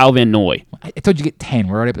 Kyle Van Noy. I told you to get 10.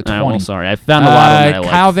 We're already up to 20. Well, sorry. I found a lot of them.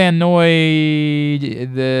 Kyle Van Noy,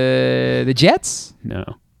 the Jets? No.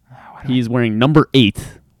 He's wearing number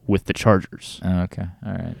 8 with the Chargers. Oh, okay.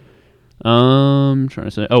 All right. Trying to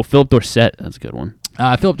say. Oh, Philip Dorsett. That's a good one.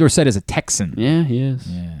 Philip Dorsett is a Texan. Yeah, he is.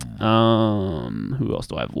 Yeah. Who else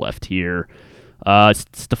do I have left here?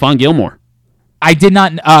 Stephon Gilmore. I did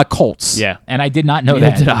not Colts. Yeah. And I did not know Neither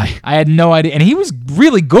that. did I. I had no idea. And he was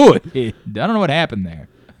really good. I don't know what happened there.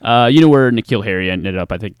 You know where N'Keal Harry ended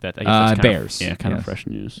up? I think that's Bears. Kind of fresh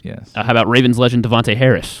news. Yes. How about Ravens legend Devontae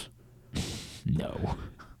Harris? No.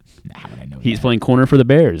 How would I know He's playing corner for the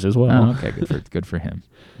Bears as well. Oh, okay. Good for him.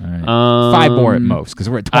 All right. 5 more at most because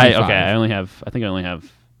we're at 25. I think I only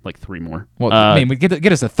have like 3 more. Well, I mean,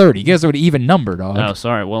 get us to 30. Get us to an even number, dog. Oh,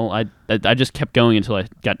 sorry. Well, I just kept going until I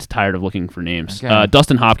got tired of looking for names. Okay.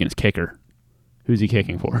 Dustin Hopkins, kicker. Who's he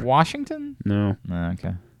kicking for? Washington? No.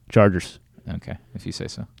 Okay. Chargers. Okay, if you say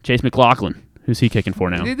so. Chase McLaughlin. Who's he kicking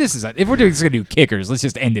for now? If we're just gonna do kickers, let's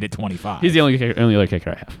just end it at 25. He's the only other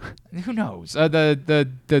kicker I have. Who knows? The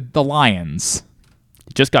Lions.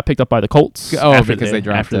 Just got picked up by the Colts. Oh, because they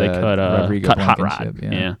dropped after they cut Hot Rod.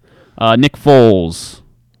 Yeah. Nick Foles.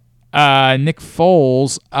 Nick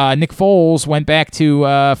Foles went back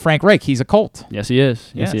to Frank Reich. He's a Colt. Yes, he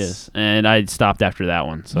is. Yes, he is. And I stopped after that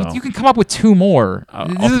one. So you can come up with 2 more.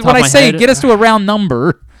 This is top what of I my say. head, Get us to a round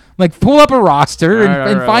number. Like, pull up a roster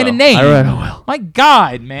and find a name. All right, I will. My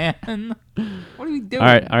God, man. What are we doing? All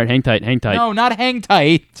right, hang tight. No, not hang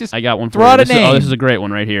tight. Just I got one for throw you. out a name. This is a great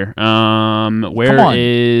one right here. Come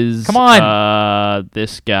is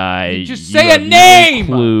this guy? Just say a name.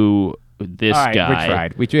 No clue. This all right, guy.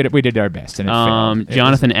 We tried. We did our best, and it failed.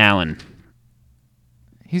 Jonathan Allen.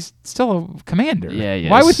 He's still a commander. Yeah, yes.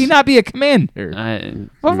 Why would he not be a commander?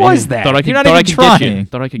 What was that? You're not even trying.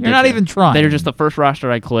 You're not even trying. They're just the first roster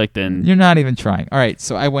I clicked, and you're not even trying. All right,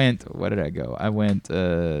 so I went. What did I go? I went.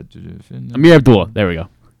 Amir Abdullah. There we go.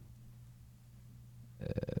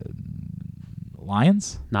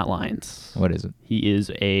 Lions? Not Lions. What is it? He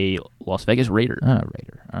is a Las Vegas Raider. Oh,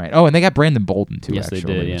 Raider. All right. Oh, and they got Brandon Bolden too. Yes,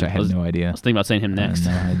 actually, they did. which I had no idea. I was thinking about saying him next.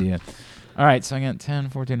 I had no idea. All right, so I got 10,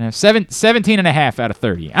 14 and a half, 17 and a half out of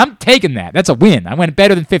 30. I'm taking that. That's a win. I went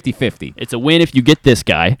better than 50-50. It's a win if you get this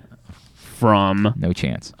guy from... No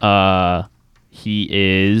chance. He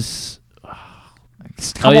is...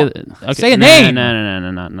 Come on. Okay. Say a name. No.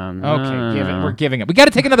 Okay, give it. We're giving it. We got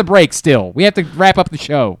to take another break still. We have to wrap up the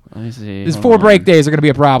show. Let me see. These 4 break days are going to be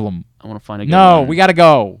a problem. I want to find a good No, one. we got to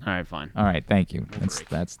go. All right, fine. All right, thank you.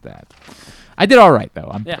 That's that. I did all right,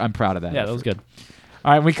 though. I'm proud of that. Yeah, that was good.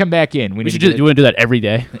 All right, when we come back in. You want to do that every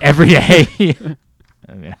day? Every day.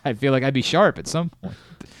 I mean, I feel like I'd be sharp at some point.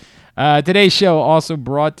 Today's show also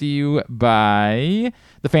brought to you by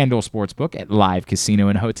the FanDuel Sportsbook at Live Casino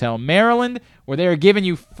and Hotel Maryland, where they're giving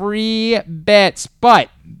you free bets. But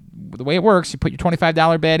the way it works, you put your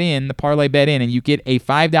 $25 bet in, the parlay bet in, and you get a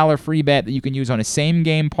 $5 free bet that you can use on a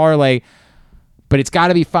same-game parlay. But it's got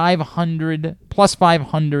to be 500 plus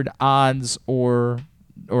 500 odds or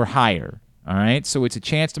higher. All right, so it's a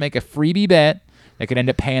chance to make a freebie bet that could end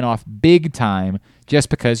up paying off big time just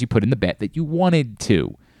because you put in the bet that you wanted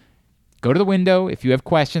to. Go to the window if you have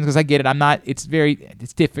questions, because I get it. It's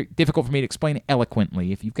difficult for me to explain it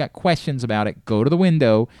eloquently. If you've got questions about it, go to the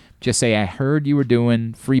window. Just say, I heard you were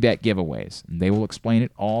doing free bet giveaways. And they will explain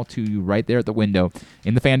it all to you right there at the window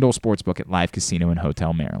in the FanDuel Sportsbook at Live Casino and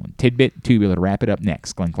Hotel Maryland. Tidbit Tubular to wrap it up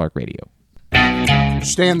next. Glenn Clark Radio.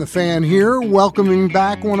 Stan the Fan here, welcoming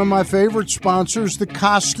back one of my favorite sponsors, the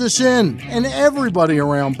Costas Inn. And everybody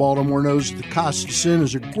around Baltimore knows the Costas Inn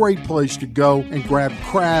is a great place to go and grab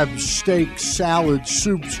crabs, steaks, salads,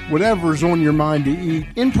 soups, whatever's on your mind to eat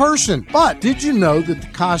in person. But did you know that the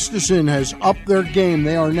Costas Inn has upped their game?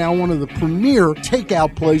 They are now one of the premier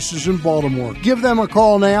takeout places in Baltimore. Give them a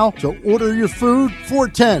call now to order your food,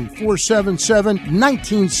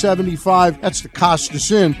 410-477-1975. That's the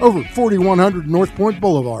Costas Inn over 4100 North Point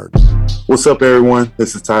Boulevard. What's up, everyone?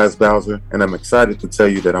 This is Tyus Bowser, and I'm excited to tell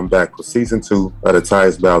you that I'm back for Season 2 of The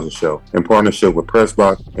Tyus Bowser Show in partnership with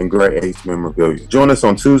Pressbox and Great H Memorabilia. Join us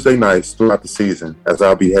on Tuesday nights throughout the season as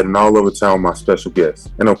I'll be heading all over town with my special guests.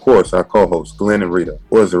 And of course, our co-hosts, Glenn and Rita.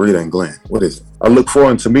 Or is it Rita and Glenn? What is it? I look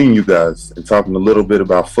forward to meeting you guys and talking a little bit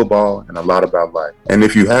about football and a lot about life. And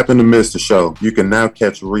if you happen to miss the show, you can now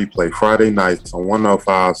catch a replay Friday nights on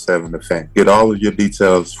 105.7 The Fan. Get all of your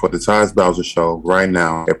details for The Tyus Bowser Show right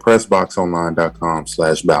now at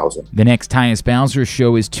PressBoxOnline.com/Bowser. The next Tyus Bowser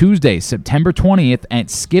Show is Tuesday, September 20th at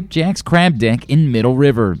Skipjack's Crab Deck in Middle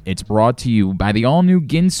River. It's brought to you by the all-new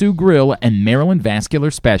Ginsu Grill and Maryland Vascular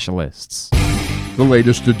Specialists. The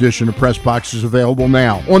latest edition of Press Box is available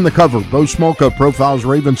now. On the cover, Bo Smolka profiles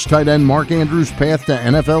Ravens tight end Mark Andrews' path to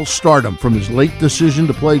NFL stardom, from his late decision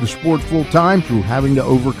to play the sport full-time through having to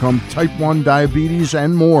overcome type 1 diabetes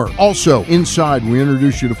and more. Also, inside, we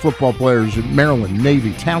introduce you to football players at Maryland,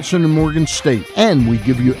 Navy, Towson, and Morgan State. And we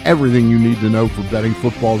give you everything you need to know for betting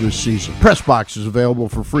football this season. Press Box is available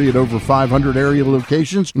for free at over 500 area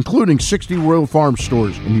locations, including 60 Royal Farm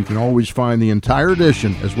stores. And you can always find the entire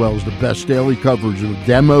edition, as well as the best daily coverage of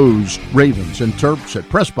demos, Ravens, and Terps at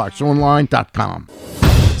PressBoxOnline.com.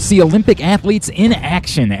 See Olympic athletes in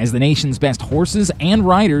action as the nation's best horses and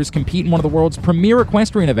riders compete in one of the world's premier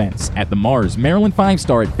equestrian events at the Mars Maryland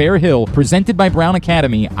 5-Star at Fair Hill, presented by Brown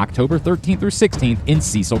Academy, October 13th through 16th in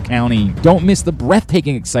Cecil County. Don't miss the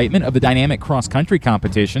breathtaking excitement of the dynamic cross-country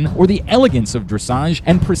competition or the elegance of dressage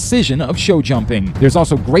and precision of show jumping. There's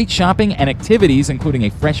also great shopping and activities, including a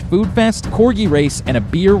fresh food fest, corgi race, and a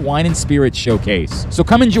beer, wine, and spirits showcase. So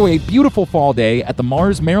come enjoy a beautiful fall day at the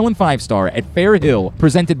Mars Maryland 5-Star at Fair Hill,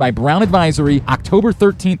 presented by Brown Advisory, October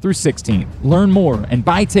 13th through 16th. Learn more and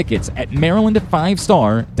buy tickets at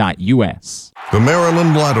maryland5star.us. The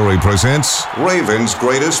Maryland Lottery presents Ravens'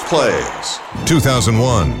 Greatest Plays.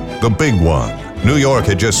 2001, the big one. New York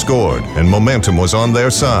had just scored, and momentum was on their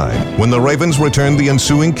side when the Ravens returned the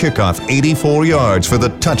ensuing kickoff 84 yards for the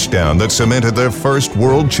touchdown that cemented their first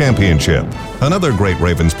world championship. Another great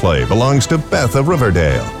Ravens play belongs to Beth of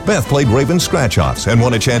Riverdale. Beth played Ravens scratch-offs and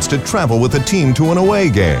won a chance to travel with the team to an away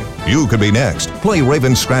game. You could be next. Play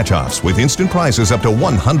Ravens scratch-offs with instant prizes up to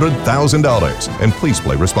 $100,000. And please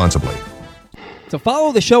play responsibly. To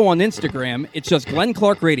follow the show on Instagram, it's just Glenn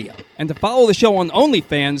Clark Radio. And to follow the show on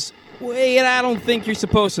OnlyFans, wait, I don't think you're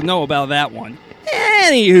supposed to know about that one.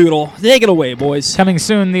 Any hoodle. Take it away, boys. Coming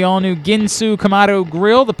soon, the all-new Ginsu Kamado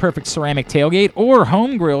Grill, the perfect ceramic tailgate or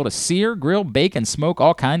home grill to sear, grill, bake, and smoke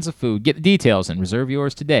all kinds of food. Get the details and reserve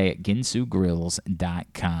yours today at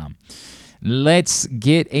ginsugrills.com. Let's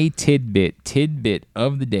get a tidbit. Tidbit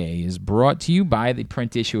of the day is brought to you by the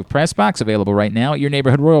print issue of PressBox, available right now at your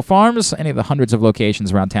neighborhood Royal Farms, any of the hundreds of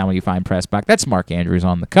locations around town where you find PressBox. That's Mark Andrews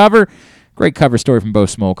on the cover. Great cover story from Bo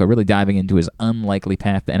Smolka, really diving into his unlikely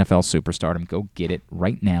path to NFL superstardom. Go get it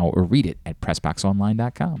right now or read it at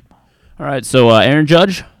PressBoxOnline.com. All right, so Aaron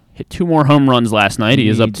Judge, hit 2 more home runs last night. He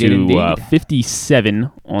is up to indeed.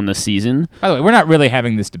 57 on the season. By the way, we're not really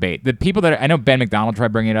having this debate. The people I know Ben McDonald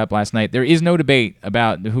tried bringing it up last night. There is no debate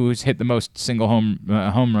about who's hit the most single home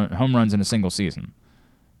runs in a single season.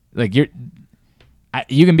 Like you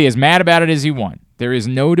can be as mad about it as you want. There is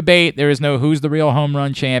no debate. There is no who's the real home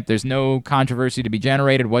run champ. There's no controversy to be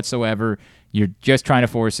generated whatsoever. You're just trying to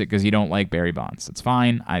force it because you don't like Barry Bonds. It's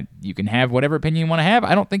fine. You can have whatever opinion you want to have.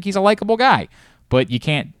 I don't think he's a likable guy, but you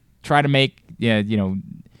can't try to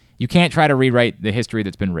you can't try to rewrite the history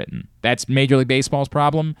that's been written. That's Major League Baseball's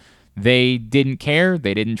problem. They didn't care.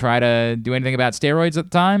 They didn't try to do anything about steroids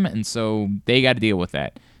at the time, and so they got to deal with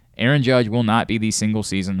that. Aaron Judge will not be the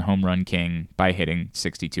single-season home run king by hitting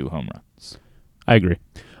 62 home runs. I agree.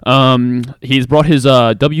 He's brought his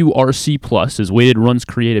WRC plus, his weighted runs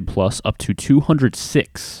created plus, up to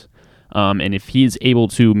 206. And if he's able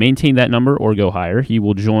to maintain that number or go higher, he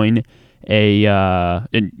will join and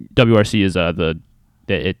WRC is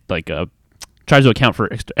tries to account for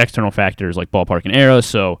external factors like ballpark and era.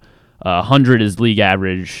 So 100 is league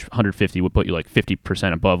average, 150 would put you like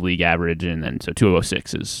 50% above league average, and then so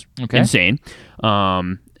 206 is insane.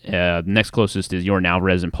 Next closest is Yordan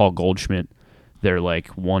Alvarez and Paul Goldschmidt. They're like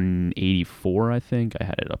 184, I think. I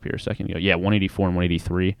had it up here a second ago. Yeah, 184 and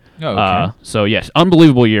 183. Oh, okay. So, yes,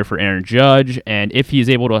 unbelievable year for Aaron Judge. And if he's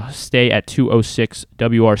able to stay at 206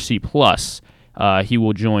 WRC+, plus, he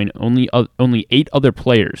will join only 8 other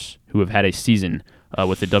players who have had a season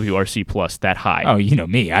with the WRC Plus that high. Oh, you know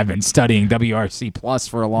me. I've been studying WRC Plus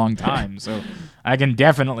for a long time, so I can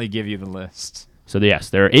definitely give you the list. So, yes,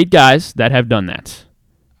 there are 8 guys that have done that.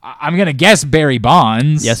 I'm going to guess Barry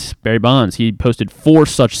Bonds. Yes, Barry Bonds. He posted 4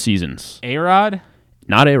 such seasons. A-Rod?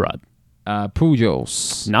 Not A-Rod.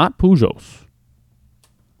 Pujols. Not Pujols.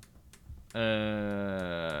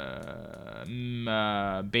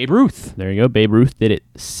 Babe Ruth. There you go. Babe Ruth did it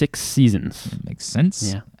 6 seasons. That makes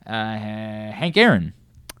sense. Yeah. Hank Aaron.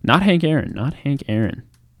 Not Hank Aaron. Not Hank Aaron.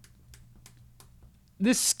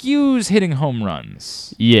 This skews hitting home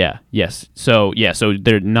runs. Yeah. Yes. So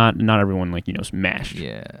they're not everyone smashed.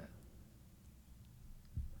 Yeah.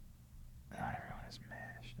 Not everyone is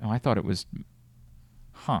smashed. Oh, I thought it was.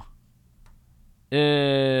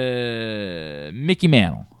 Mickey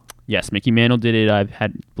Mantle. Yes, Mickey Mantle did it. I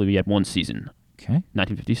believe he had 1 season. Okay.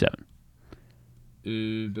 1957.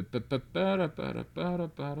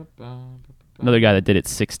 Another guy that did it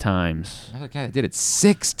 6 times. Another guy that did it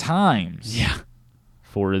 6 times. Yeah.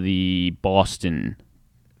 For the Boston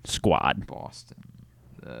squad. Boston.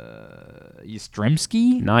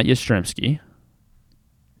 Yastrzemski? Not Yastrzemski.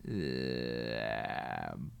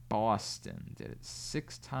 Boston did it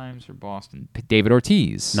 6 times for Boston. David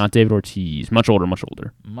Ortiz. Not David Ortiz. Much older.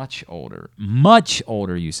 Much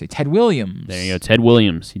older, you say. Ted Williams. There you go. Ted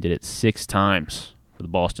Williams. He did it 6 times for the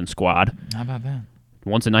Boston squad. How about that?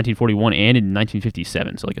 Once in 1941 and in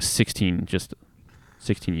 1957. So like a 16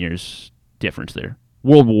 years difference there.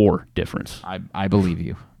 World War difference. I believe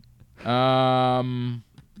you. I'm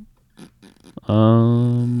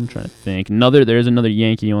trying to think. There's another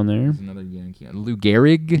Yankee on there. There's another Yankee. Lou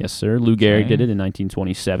Gehrig. Yes, sir. Lou Gehrig did it in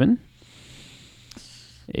 1927.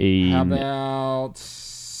 How about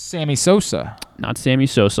Sammy Sosa? Not Sammy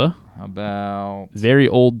Sosa. How about very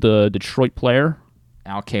old Detroit player?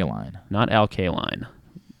 Al Kaline. Not Al Kaline.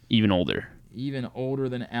 Even older. Even older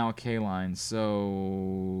than Al Kaline. So,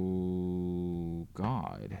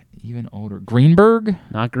 God, even older. Greenberg?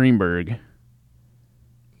 Not Greenberg.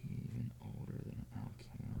 Even older than Al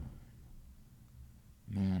Kaline.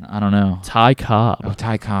 Man, I don't know. Ty Cobb. Oh,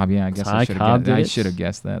 Ty Cobb. Yeah, I guess I should have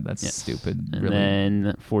guessed that. That's stupid. And really.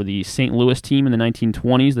 then for the St. Louis team in the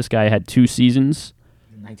 1920s, this guy had 2 seasons.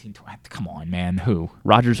 1920. Come on, man. Who?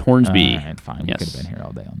 Rogers Hornsby. All right, fine. Yes. We could have been here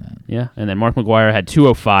all day on that. Yeah, and then Mark McGwire had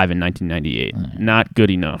 205 in 1998. Right. Not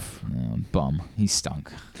good enough. Bum. He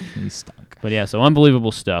stunk. But yeah, so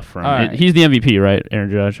unbelievable stuff from. Right. He's the MVP, right,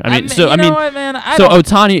 Aaron Judge? I mean, what, man?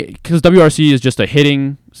 Ohtani, because WRC is just a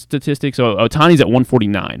hitting statistic, so Ohtani's at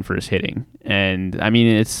 149 for his hitting, and I mean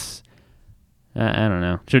it's. I don't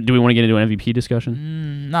know. Do we want to get into an MVP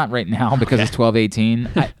discussion? Not right now because it's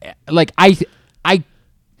 12-18.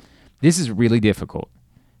 This is really difficult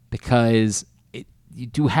because you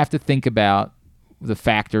do have to think about the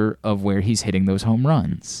factor of where he's hitting those home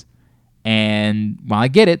runs. And while I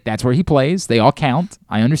get it, that's where he plays. They all count.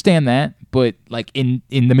 I understand that. But like in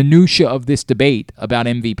the minutia of this debate about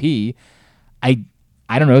MVP, I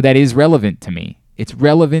don't know, that is relevant to me. It's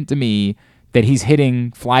relevant to me that he's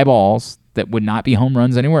hitting fly balls that would not be home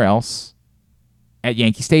runs anywhere else at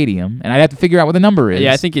Yankee Stadium. And I'd have to figure out what the number is.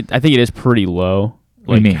 Yeah, I think it is pretty low.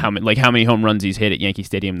 How many home runs he's hit at Yankee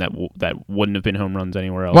Stadium that wouldn't have been home runs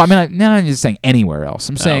anywhere else? Well, I mean, I'm just saying anywhere else.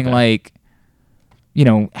 I'm saying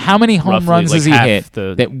how many home runs has he hit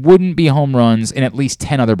that wouldn't be home runs in at least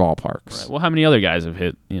 10 other ballparks? Right. Well, how many other guys have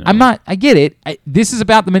hit? I get it. This is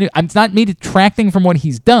about the It's not me detracting from what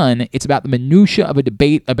he's done. It's about the minutia of a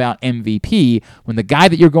debate about MVP when the guy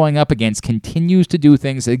that you're going up against continues to do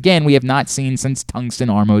things that, again, we have not seen since Tungsten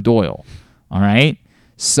Armo Doyle. All right?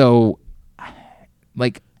 So,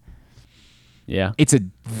 yeah, it's a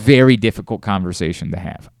very difficult conversation to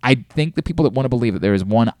have. I think the people that want to believe that there is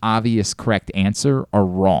one obvious correct answer are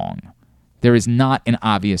wrong. There is not an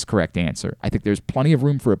obvious correct answer. I think there's plenty of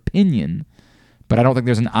room for opinion, but I don't think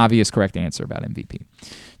there's an obvious correct answer about MVP.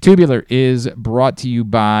 Tubular is brought to you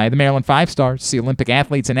by the Maryland Five Stars. See Olympic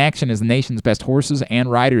athletes in action as the nation's best horses and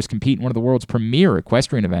riders compete in one of the world's premier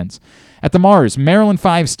equestrian events at the Mars Maryland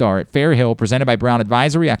Five Star at Fair Hill, presented by Brown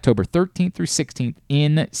Advisory, October 13th through 16th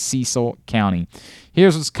in Cecil County.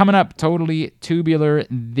 Here's what's coming up totally tubular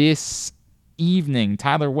this evening.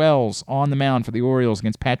 Tyler Wells on the mound for the Orioles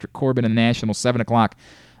against Patrick Corbin in the Nationals, 7 o'clock.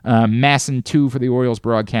 Masson 2 for the Orioles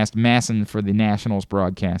broadcast, Masson for the Nationals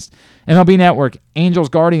broadcast. MLB Network, Angels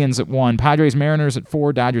Guardians at 1, Padres Mariners at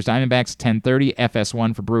 4, Dodgers Diamondbacks at 10:30,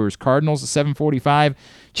 FS1 for Brewers Cardinals at 7:45.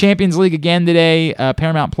 Champions League again today,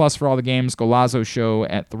 Paramount Plus for all the games, Golazo Show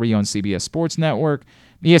at 3 on CBS Sports Network.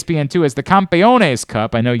 ESPN2 has the Campeones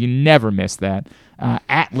Cup. I know you never miss that.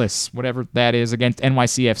 Atlas, whatever that is, against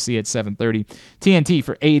NYCFC at 7:30. TNT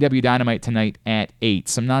for AEW Dynamite tonight at 8.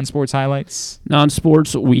 Some non-sports highlights?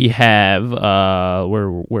 Non-sports, we have, where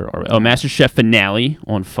are we? Oh, MasterChef finale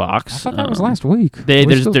on Fox. I thought that was last week.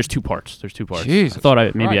 There's two parts. Jesus I thought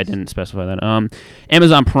I didn't specify that.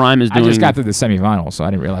 Amazon Prime is doing... I just got through the semifinals, so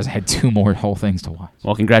I didn't realize I had 2 more whole things to watch.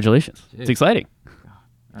 Well, congratulations. Jeez. It's exciting.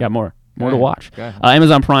 Got more to watch. Go ahead.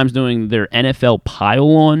 Amazon Prime's doing their NFL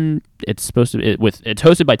Pile-On. It's supposed to it's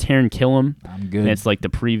hosted by Taron Killam. I'm good. And it's like the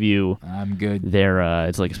preview. I'm good.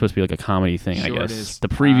 It's supposed to be like a comedy thing, sure I guess. It is. The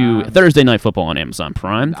preview Thursday Night Football on Amazon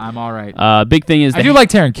Prime. I'm all right. Big thing is I do like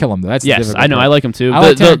Taron Killam though. That's yes, I know. I like him too. I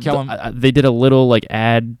like Taron Killam. They did a little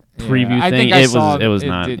ad preview I thing. Think I saw it was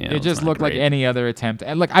not. It just looked like any other attempt.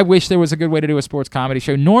 And I wish there was a good way to do a sports comedy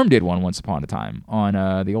show. Norm did one once upon a time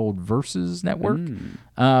on the old Versus network.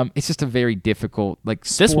 It's just a very difficult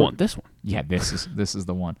This one. Yeah, this is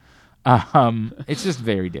the one. It's just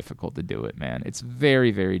very difficult to do it, man. It's very,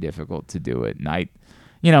 very difficult to do it. And I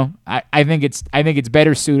think it's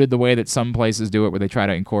better suited the way that some places do it, where they try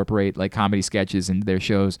to incorporate comedy sketches into their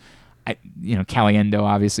shows. Caliendo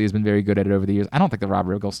obviously has been very good at it over the years. I don't think the Rob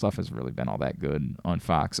Riggle stuff has really been all that good on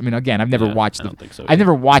Fox. I mean, again, I've never watched I've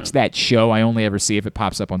never watched that show. I only ever see if it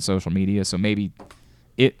pops up on social media. So maybe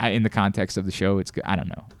in the context of the show, it's good. I don't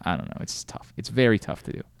know. It's tough. It's very tough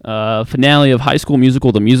to do. Finale of High School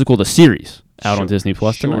Musical, the series, out on Disney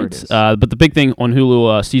Plus tonight. But the big thing on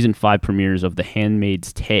Hulu, season 5 premieres of The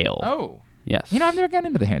Handmaid's Tale. Oh, yes. I've never gotten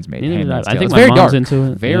into The Handmaid's Tale. I think it's my very mom's dark.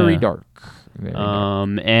 into it. Very dark.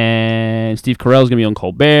 And Steve Carell is going to be on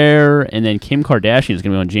Colbert, and then Kim Kardashian is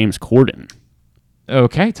going to be on James Corden.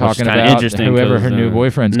 Okay, talking about whoever her new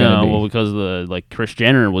boyfriend's going to be. No, well, because Kris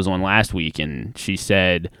Jenner was on last week, and she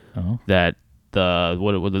said that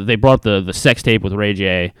they brought the sex tape with Ray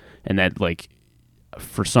J, and that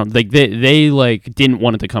for some they didn't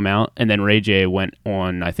want it to come out, and then Ray J went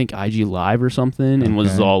on I think IG Live or something and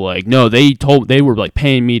was all no, they were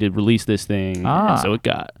paying me to release this thing, and so it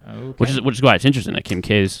got which is why it's interesting that Kim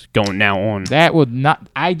K's going now on. That would not,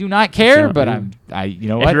 I do not care, but you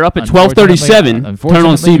know what? If you're up at 12:37, turn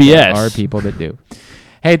on CBS. There are people that do.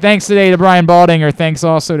 Hey, thanks today to Brian Baldinger. Thanks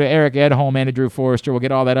also to Eric Edholm and to Drew Forrester. We'll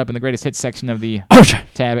get all that up in the greatest hits section of the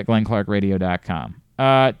tab at GlennClarkRadio.com.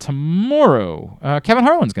 Tomorrow, Kevin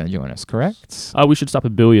Harlan's going to join us, correct? We should stop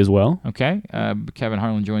at Bowie as well. Okay. Kevin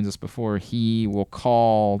Harlan joins us before he will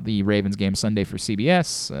call the Ravens game Sunday for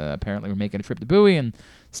CBS. Apparently, we're making a trip to Bowie and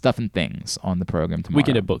stuffing things on the program tomorrow.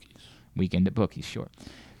 Weekend at Bookies, sure.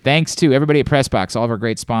 Thanks to everybody at PressBox, all of our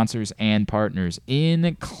great sponsors and partners,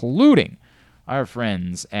 including our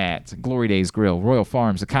friends at Glory Days Grill, Royal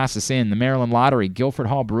Farms, Acasas Inn, the Maryland Lottery, Guilford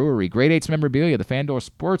Hall Brewery, Grade 8's Memorabilia, the FanDuel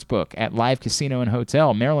Sportsbook at Live Casino and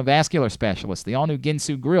Hotel, Maryland Vascular Specialist, the all-new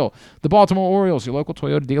Ginsu Grill, the Baltimore Orioles, your local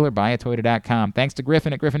Toyota dealer, buyatoyota.com. Thanks to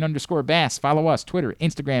Griffin at Griffin_Bass. Follow us, Twitter,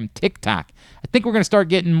 Instagram, TikTok. I think we're going to start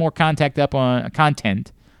getting more content up on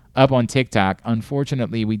TikTok.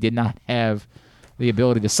 Unfortunately, we did not have the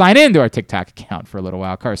ability to sign into our TikTok account for a little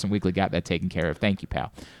while. Carson Weekly got that taken care of. Thank you,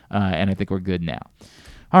 pal. And I think we're good now.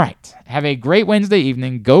 All right. Have a great Wednesday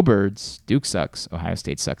evening. Go Birds. Duke sucks. Ohio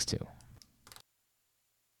State sucks too.